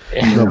that.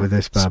 Not with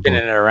this bad boy.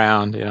 Spinning it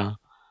around, you know.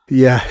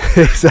 Yeah,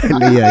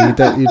 exactly. Yeah,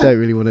 you don't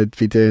really want to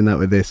be doing that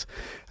with this.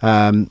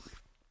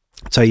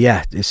 So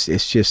yeah,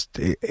 it's just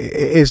it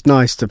is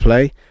nice to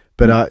play,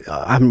 but I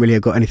haven't really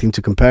got anything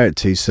to compare it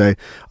to. So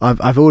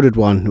I've ordered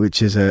one,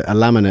 which is a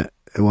laminate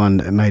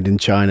one made in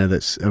China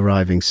that's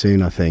arriving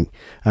soon, I think.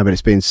 But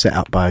it's been set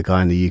up by a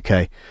guy in the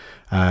UK.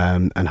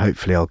 And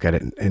hopefully I'll get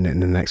it in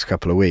the next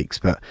couple of weeks,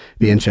 but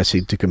be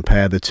interested to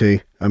compare the two.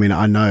 I mean,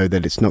 I know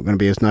that it's not going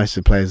to be as nice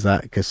to play as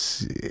that,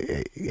 because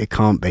it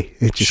can't be.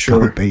 It just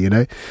can't be, you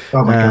know.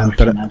 Oh my God,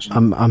 but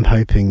I'm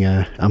hoping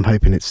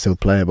it's still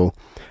playable,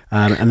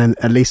 and then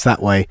at least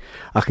that way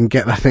I can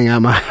get that thing out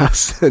of my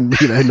house and,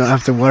 you know, not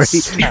have to worry.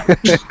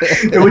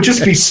 It would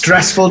just be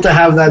stressful to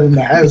have that in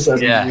the house. You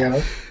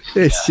know?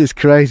 It's just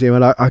crazy.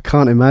 Well, I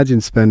can't imagine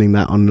spending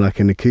that on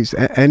like an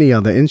acoustic, any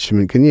other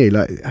instrument. Can you?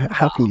 Like,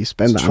 how can you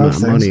spend that amount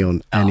of money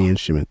on any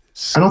instrument?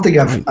 I don't think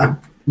I've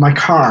my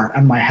car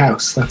and my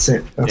house. That's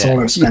it. That's all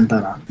I've spent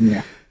that on.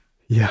 Yeah.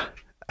 Yeah.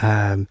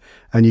 And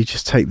you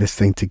just take this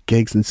thing to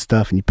gigs and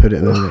stuff, and you put it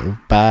in a little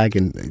bag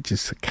and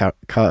just cart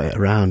it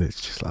around. It's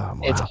just like,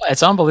 wow.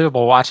 It's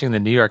unbelievable watching the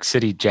New York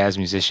City jazz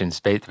musicians,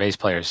 bass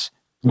players,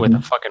 with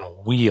a fucking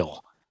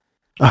wheel.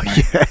 Oh,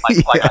 yeah.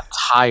 Like a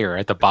tire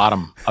at the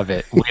bottom of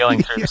it,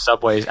 wheeling through the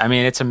subways. I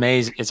mean, it's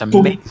amazing. It's boom,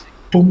 amazing.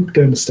 Boom,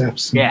 down the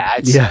steps.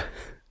 Yeah.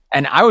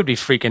 And I would be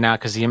freaking out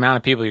because the amount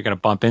of people you're going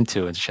to bump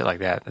into and shit like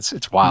that.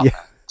 It's wild. Yeah.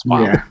 It's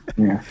wild.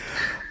 Yeah.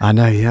 I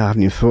know. Yeah, I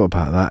haven't even thought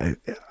about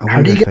that.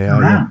 How do you get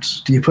around?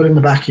 Do you put it in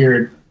the back of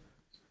your? Do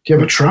you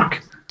have a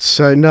truck?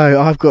 So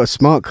no, I've got a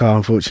smart car,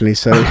 unfortunately,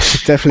 so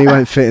it definitely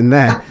won't fit in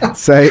there.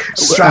 So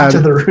strapped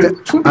to the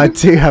roof. I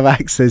do have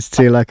access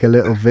to like a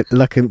little bit. Do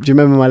you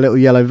remember my little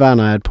yellow van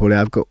I had, Paulie?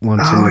 I've got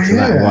one similar to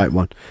that white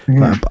one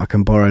that I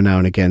can borrow now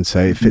and again, so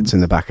it fits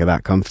in the back of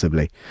that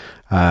comfortably.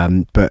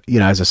 But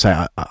as I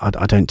say,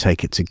 I don't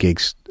take it to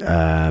gigs.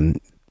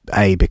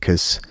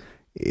 Because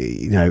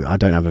I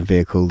don't have a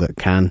vehicle that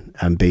can,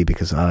 and B,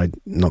 because I'm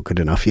not good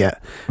enough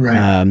yet.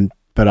 Right.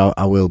 But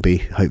I will be,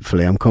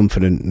 hopefully. I'm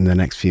confident in the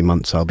next few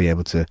months I'll be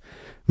able to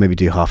maybe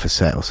do half a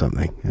set or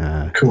something.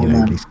 Cool,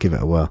 man. At least give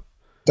it a whirl.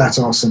 That's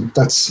awesome.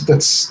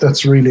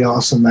 That's really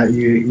awesome that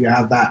you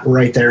have that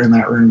right there in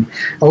that room.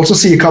 I also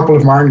see a couple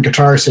of Martin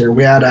guitars here.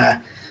 We had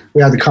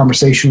the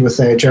conversation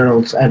with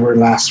Gerald Edward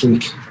last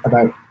week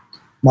about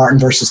Martin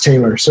versus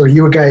Taylor. So are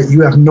you a guy,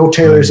 you have no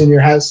Taylors in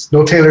your house?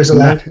 No Taylors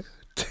allowed?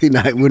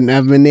 No, I wouldn't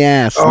have them in the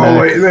ass. Oh,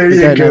 no. wait, there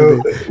you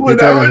go. You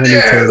don't have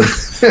any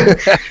Taylors.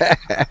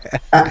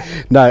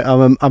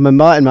 No, I'm a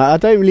Martin man. I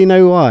don't really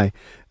know why.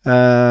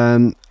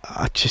 I've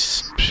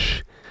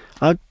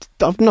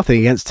nothing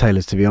against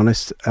Taylors, to be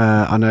honest.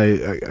 I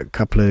know a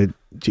couple of.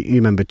 You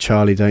remember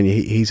Charlie, don't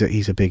you?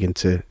 He's a big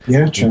into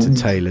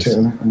Taylors.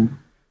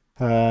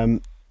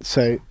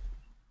 So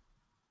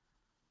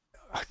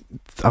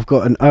I've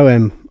got an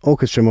OM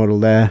orchestra model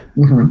there,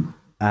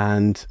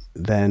 and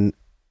then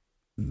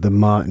the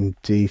Martin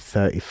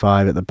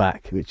D35 at the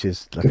back, which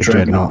is like a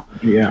dreadnought.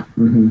 Yeah.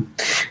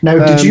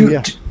 Now,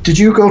 did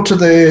you go to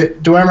the?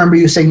 Do I remember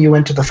you saying you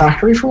went to the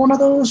factory for one of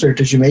those, or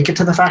did you make it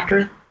to the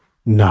factory?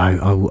 No,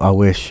 I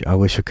wish I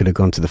could have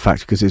gone to the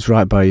factory because it's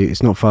right by you.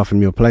 It's not far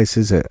from your place,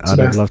 is it? It's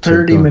about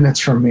 30 minutes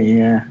from me.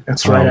 Yeah,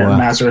 it's right at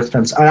Nazareth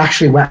Fence. I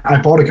actually I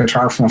bought a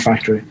guitar from a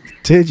factory.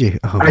 Did you?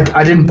 Oh.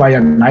 I didn't buy a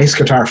nice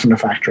guitar from the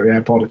factory.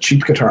 I bought a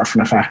cheap guitar from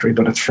the factory,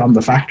 but it's from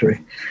the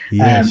factory.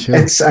 Yeah, sure.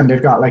 And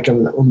they've got like a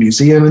little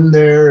museum in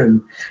there,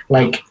 and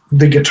like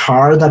the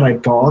guitar that I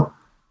bought,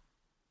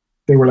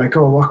 they were like,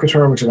 "Oh, what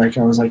guitar would you like?"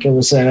 I was like, "It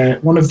was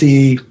one of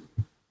the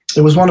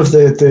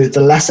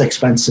less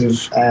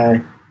expensive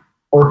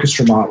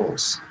orchestra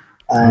models.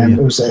 It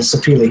was a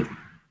Sapili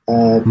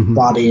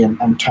body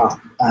and top,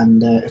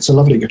 and it's a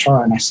lovely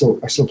guitar, and I still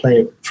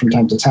play it from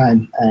time to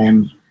time.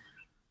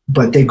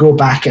 But they go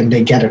back and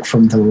they get it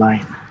from the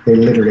line. They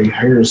literally,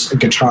 here's a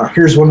guitar,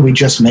 here's one we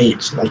just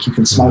made. Like you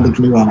can smell the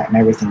glue on it and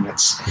everything.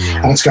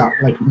 And it's got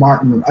like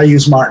Martin. I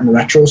use Martin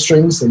retro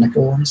strings, the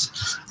nickel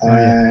ones.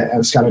 And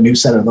it's got a new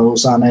set of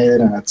those on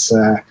it, and it's.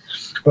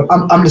 But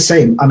I'm the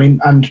same. I mean,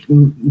 and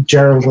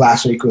Gerald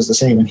last week was the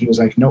same, and he was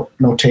like, no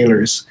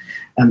Taylors.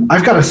 And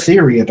I've got a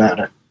theory about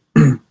it.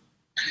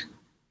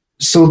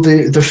 So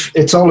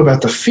it's all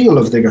about the feel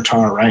of the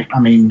guitar, right? I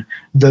mean,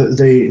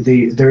 there's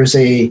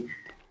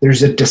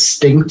a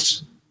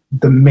distinct,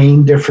 the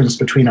main difference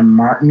between a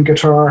Martin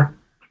guitar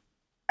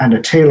and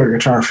a Taylor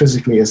guitar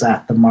physically is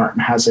that the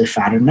Martin has a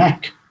fatter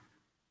neck.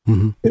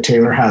 The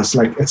Taylor has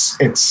like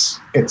it's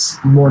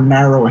more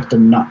narrow at the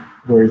nut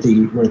where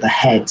the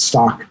head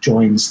stock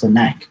joins the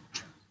neck.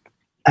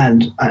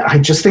 And I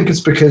just think it's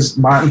because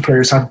Martin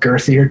players have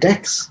girthier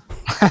dicks.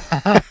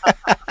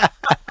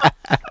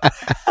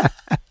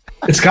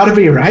 It's got to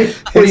be, right?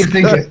 What do you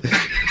think?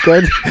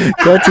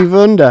 Gertie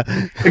Wunder.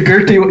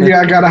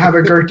 I got to have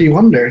a Gertie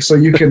Wunder. So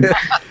you can,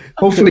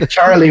 hopefully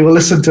Charlie will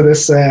listen to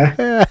this.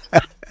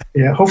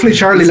 Hopefully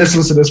Charlie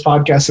listens to this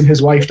podcast and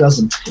his wife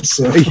doesn't.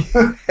 So.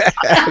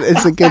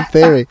 It's a good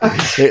theory.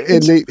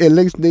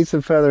 It needs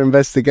some further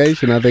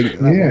investigation, I think.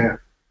 Yeah.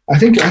 I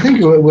think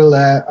we'll.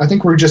 I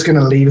think we're just going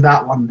to leave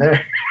that one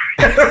there.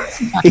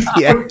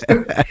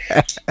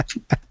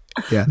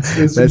 Yeah,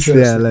 let's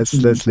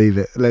leave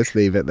it. Let's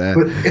leave it there.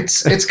 But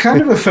it's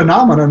kind of a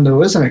phenomenon,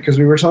 though, isn't it? Because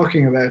we were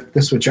talking about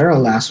this with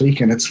Gerald last week,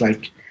 and it's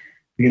like,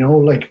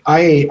 like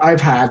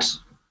I've had.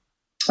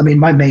 I mean,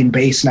 my main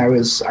bass now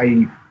is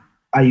I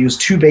use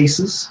two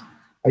basses.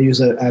 I use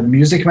a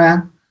Music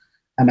Man,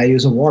 and I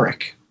use a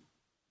Warwick.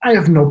 I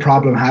have no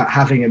problem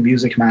having a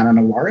Music Man and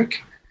a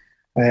Warwick.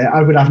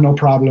 I would have no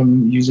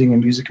problem using a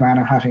Music Man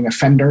and having a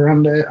Fender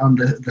on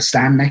the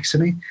stand next to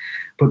me.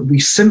 But we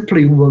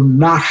simply will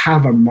not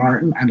have a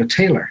Martin and a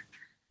Taylor.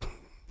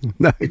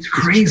 No, it's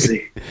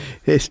crazy.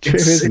 It's true,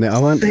 isn't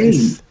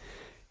it?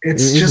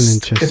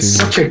 It's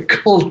such a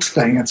cult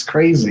thing. It's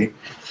crazy.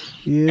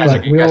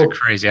 Yeah, you guys are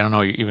crazy. I don't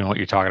know even what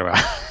you're talking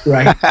about.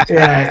 Right?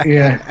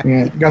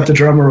 Yeah. Got the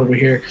drummer over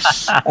here.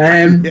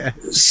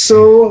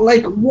 So,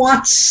 like,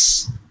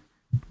 what's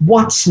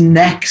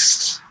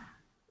next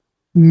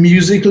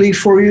musically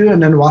for you,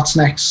 and then what's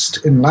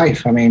next in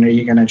life? I mean, are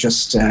you going to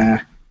just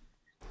are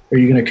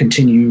you going to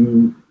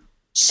continue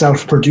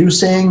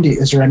self-producing?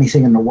 Is there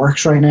anything in the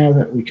works right now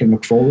that we can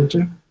look forward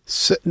to?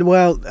 So,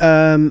 well,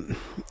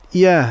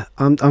 yeah,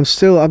 I'm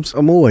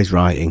always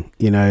writing.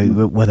 You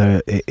know,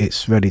 whether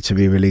it's ready to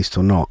be released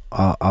or not,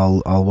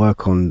 I'll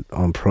work on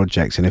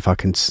projects, and if I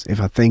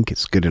think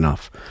it's good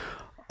enough,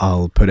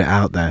 I'll put it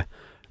out there.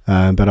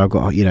 But I've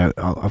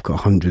got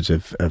hundreds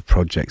of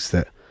projects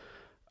that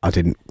I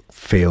didn't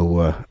feel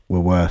were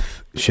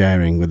worth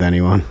sharing with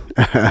anyone.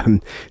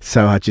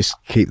 So I just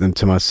keep them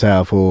to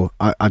myself, or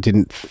I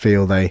didn't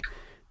feel they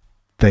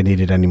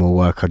needed any more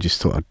work. I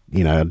just thought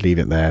I'd leave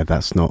it there.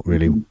 That's not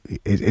really,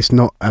 it's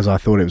not as I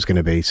thought it was going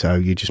to be, so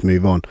you just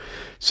move on.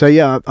 So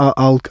yeah,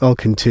 I'll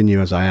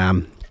continue as I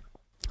am,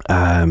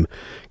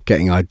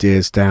 getting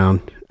ideas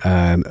down.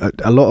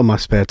 A lot of my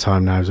spare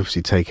time now is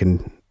obviously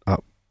taken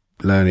up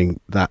learning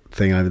that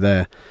thing over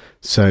there,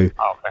 so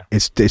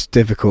it's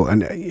difficult,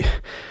 and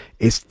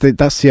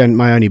that's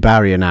my only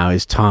barrier now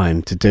is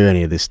time to do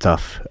any of this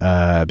stuff,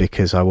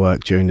 because I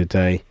work during the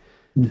day.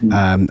 Mm-hmm.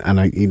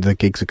 And the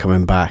gigs are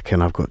coming back,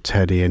 and I've got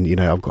Teddy, and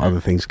I've got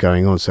other things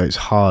going on, so it's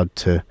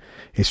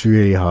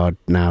really hard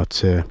now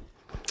to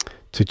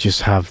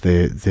just have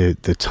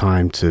the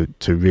time to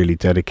really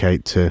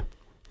dedicate to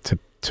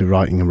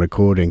writing and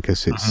recording,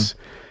 because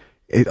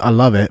I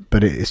love it,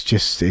 but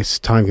it's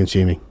time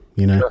consuming.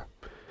 Sure.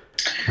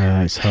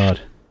 It's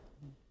hard.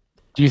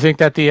 Do you think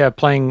that the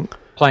playing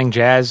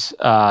jazz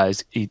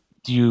do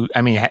you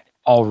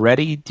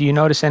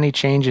notice any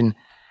change in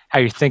how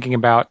you're thinking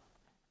about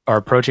or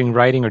approaching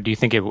writing, or do you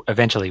think it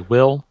eventually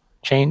will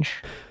change?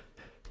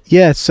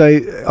 Yeah,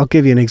 so I'll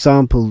give you an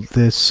example.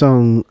 The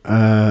song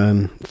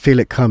Feel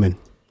It Coming,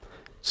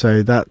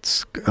 so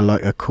that's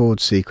like a chord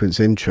sequence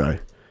intro,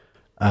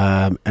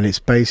 and it's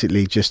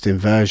basically just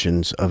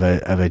inversions of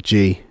a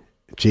G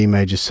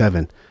major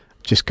 7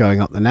 just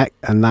going up the neck,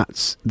 and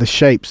that's the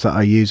shapes that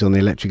I use on the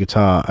electric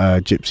guitar,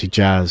 gypsy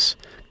jazz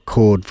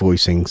chord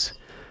voicings,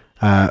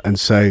 and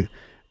so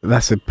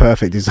that's a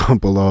perfect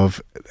example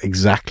of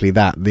exactly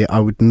that. I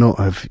would not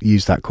have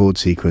used that chord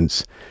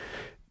sequence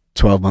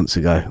 12 months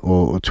ago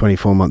or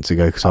 24 months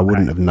ago, because I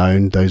wouldn't have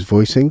known those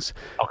voicings.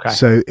 Okay.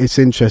 So it's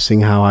interesting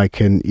how I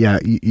can,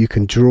 you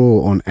can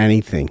draw on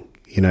anything,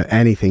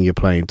 anything you're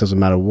playing. It doesn't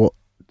matter what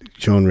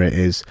genre it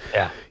is,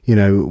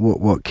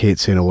 what key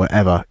it's in or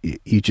whatever.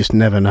 You just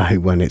never know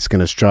when it's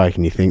going to strike,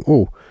 and you think,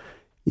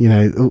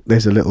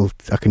 there's a little,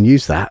 I can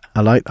use that.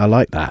 I like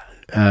that.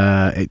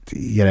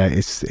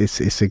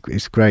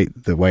 It's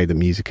great the way the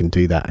music can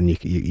do that, and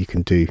you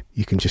can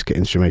just get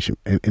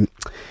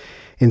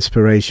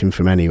inspiration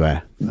from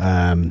anywhere.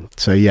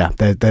 So yeah,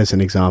 there's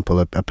an example,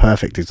 a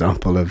perfect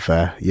example of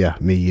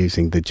me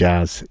using the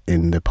jazz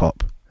in the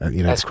pop,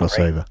 That's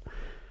crossover.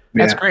 Great.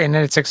 That's great, and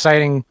it's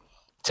exciting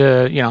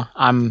to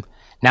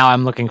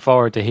I'm looking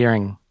forward to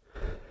hearing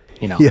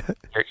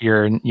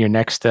your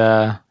next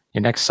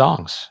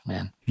songs,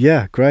 man.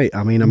 Yeah, great.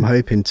 I mean,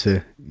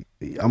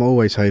 I'm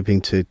always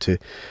hoping to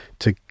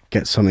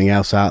get something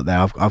else out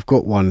there. I've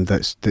got one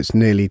that's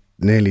nearly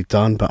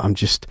done, but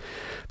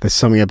there's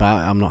something about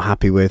it I'm not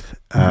happy with,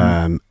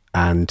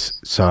 and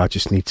so I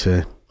just need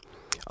to.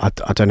 I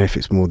don't know if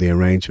it's more the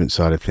arrangement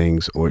side of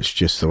things, or it's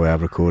just the way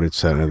I've recorded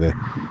certain of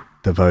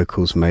the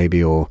vocals,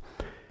 maybe, or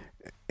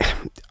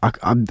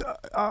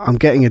I'm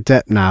getting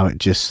adept now at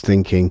just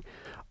thinking,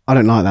 I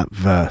don't like that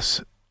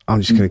verse,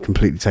 I'm just going to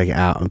completely take it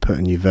out and put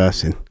a new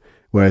verse in.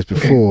 Whereas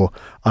before,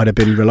 I'd have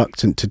been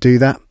reluctant to do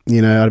that.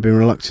 I'd have been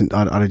reluctant.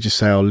 I'd just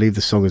say, I'll leave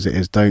the song as it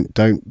is.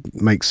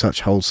 Don't make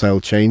such wholesale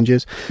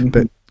changes. Mm-hmm.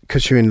 But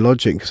because you're in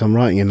Logic, because I'm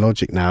writing in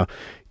Logic now,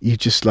 you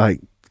just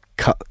like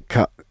cut,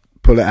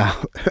 pull it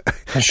out,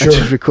 and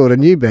just record a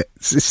new bit.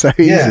 It's so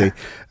easy.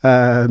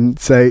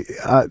 That's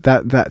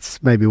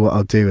maybe what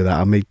I'll do with that.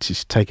 I may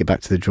just take it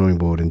back to the drawing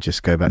board and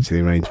just go back to the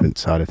arrangement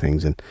side of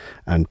things, and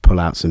pull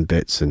out some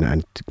bits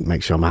and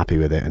make sure I'm happy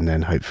with it, and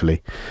then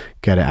hopefully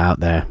get it out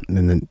there,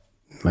 and then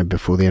maybe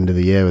before the end of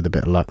the year with a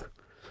bit of luck.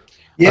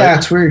 Yeah,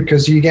 it's weird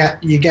because you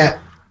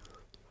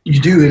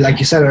do, like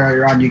you said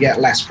earlier on, you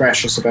get less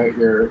precious about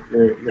your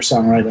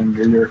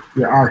songwriting,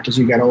 your art as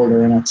you get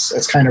older, and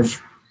it's kind of,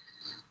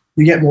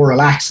 you get more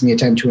relaxed and you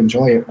tend to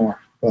enjoy it more.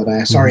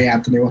 But sorry,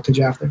 Anthony, what did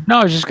you have there? No,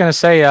 I was just going to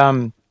say,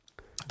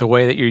 the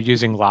way that you're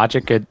using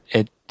Logic,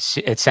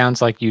 it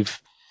sounds like you've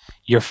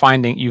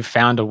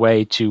found a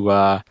way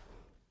to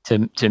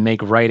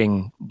make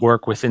writing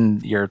work within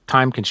your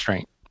time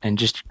constraint, and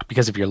just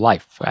because of your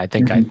life. I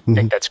think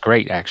that's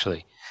great,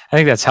 actually. I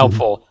think that's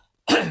helpful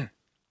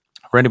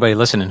for anybody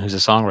listening who's a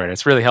songwriter.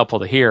 It's really helpful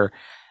to hear,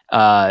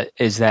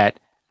 is that,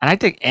 and I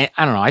think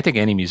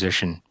any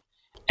musician,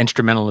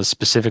 instrumentalist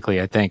specifically,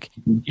 I think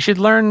you should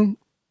learn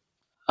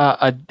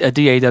a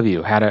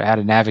DAW, how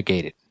to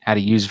navigate it, how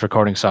to use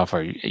recording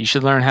software. You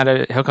should learn how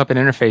to hook up an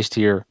interface to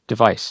your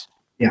device.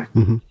 Yeah.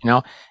 And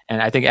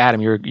I think,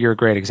 Adam, you're a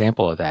great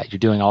example of that. You're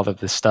doing all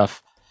of this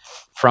stuff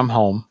from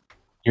home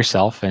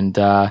yourself, and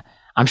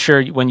I'm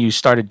sure when you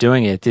started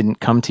doing it, it didn't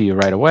come to you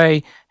right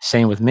away.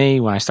 Same with me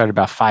when I started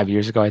about 5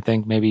 years ago, I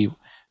think maybe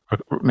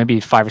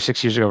 5 or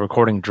 6 years ago,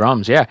 recording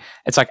drums. Yeah,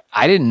 it's like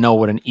I didn't know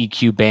what an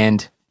EQ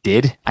band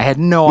did. I had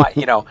no,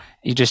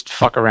 you just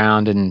fuck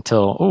around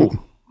until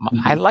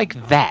I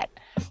like that.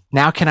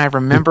 Now can I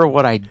remember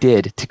what I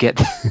did to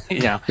get,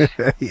 yeah,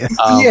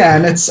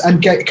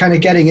 and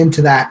getting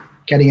into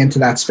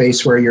that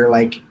space where you're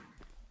like,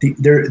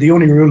 the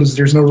only rule is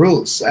there's no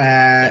rules.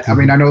 I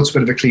mean, I know it's a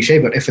bit of a cliche,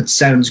 but if it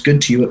sounds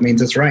good to you, it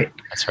means it's right.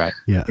 That's right.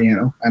 Yeah.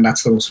 And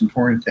that's the most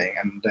important thing.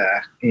 And,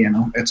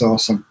 it's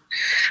awesome.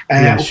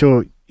 Yeah,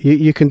 sure.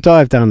 You can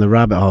dive down the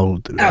rabbit hole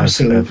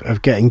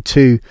of getting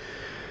too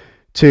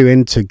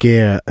into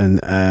gear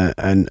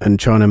and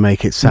trying to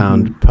make it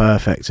sound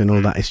perfect and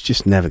all that. It's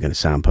just never going to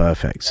sound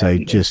perfect. So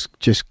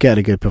just get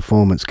a good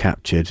performance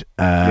captured,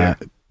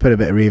 put a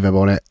bit of reverb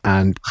on it,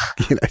 and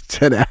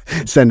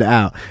send it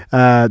out.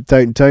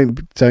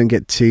 Don't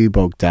get too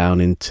bogged down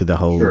into the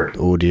whole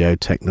audio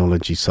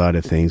technology side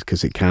of things,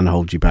 because it can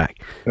hold you back.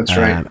 That's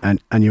right.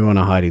 And you're on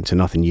a hiding to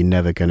nothing. You're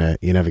never gonna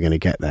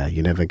get there.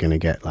 You're never gonna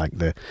get like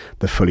the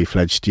fully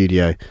fledged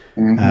studio.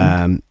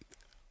 And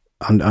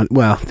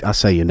well, I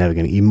say you're never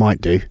gonna. You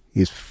might do.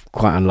 It's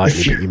quite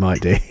unlikely, but you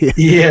might do.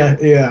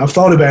 Yeah. I've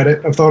thought about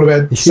it. I've thought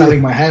about selling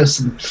my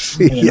house, but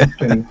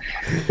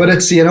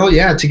it's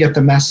to get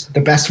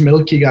the best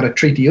milk, you got to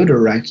treat the udder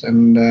right,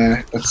 and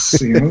that's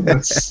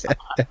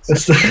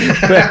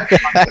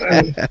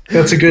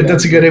a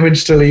good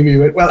image to leave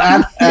you with. Well,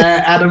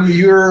 Adam,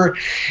 you're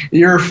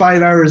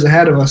 5 hours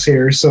ahead of us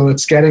here, so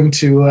it's getting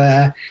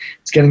to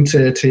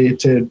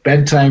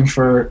bedtime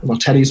for. Well,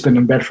 Teddy's been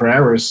in bed for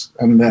hours,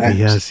 and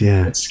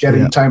it's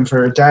getting time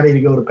for Daddy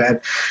to go to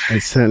bed.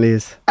 It certainly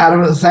is.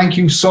 Adam, thank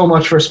you so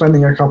much for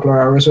spending a couple of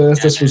hours with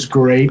us. This was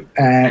great.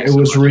 It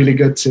was really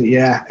good to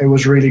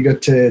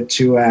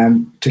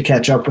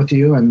catch up with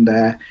you, and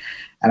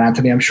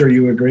Anthony, I'm sure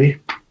you agree.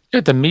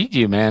 Good to meet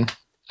you, man.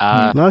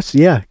 Nice,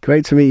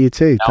 great to meet you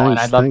too. Thanks. And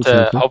I'd love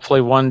to.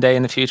 Hopefully, one day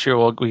in the future,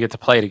 we get to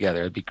play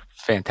together. It'd be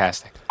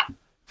fantastic.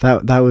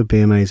 That would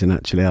be amazing.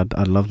 Actually,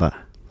 I'd love that.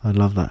 I'd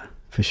love that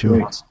for sure.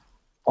 Great.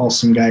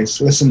 Awesome, guys.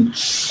 Listen,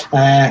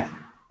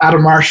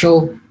 Adam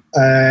Marshall.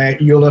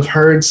 You'll have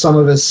heard some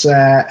of his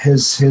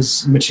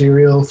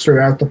material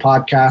throughout the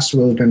podcast.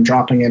 We've been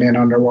dropping it in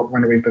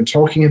when we've been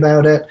talking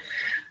about it.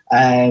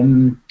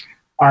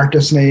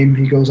 Artist name,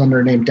 he goes under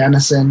the name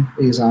Dennisson.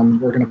 He's on.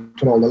 We're going to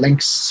put all the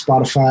links.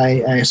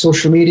 Spotify,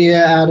 social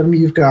media. Adam,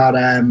 you've got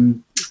I've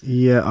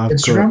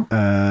Instagram?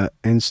 Got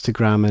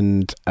Instagram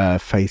and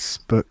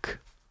Facebook.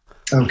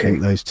 Okay, I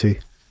think those two.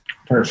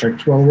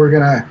 Perfect. Well, we're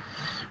gonna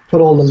put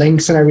all the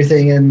links and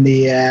everything in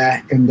the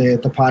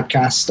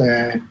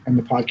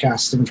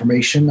podcast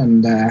information,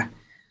 and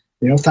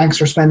thanks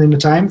for spending the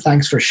time.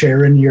 Thanks for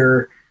sharing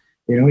your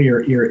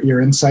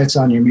insights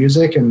on your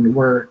music. And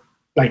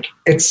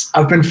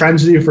I've been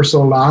friends with you for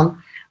so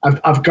long.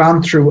 I've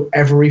gone through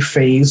every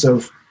phase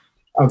of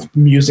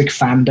music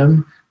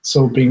fandom.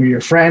 So being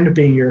your friend,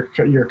 being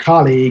your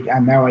colleague,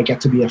 and now I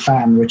get to be a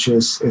fan, which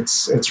is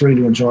it's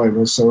really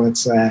enjoyable. So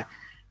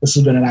this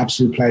has been an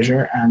absolute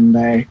pleasure,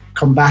 and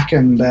come back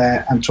and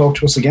talk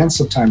to us again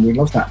sometime. We'd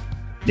love that.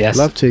 Yes.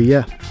 Love to,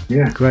 yeah.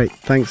 Great.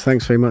 Thanks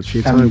very much for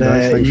your time,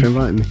 guys. Thanks for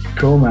inviting me.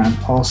 Cool, man.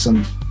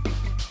 Awesome.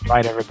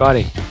 Right,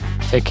 everybody.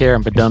 Take care,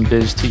 and badum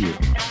biz to you.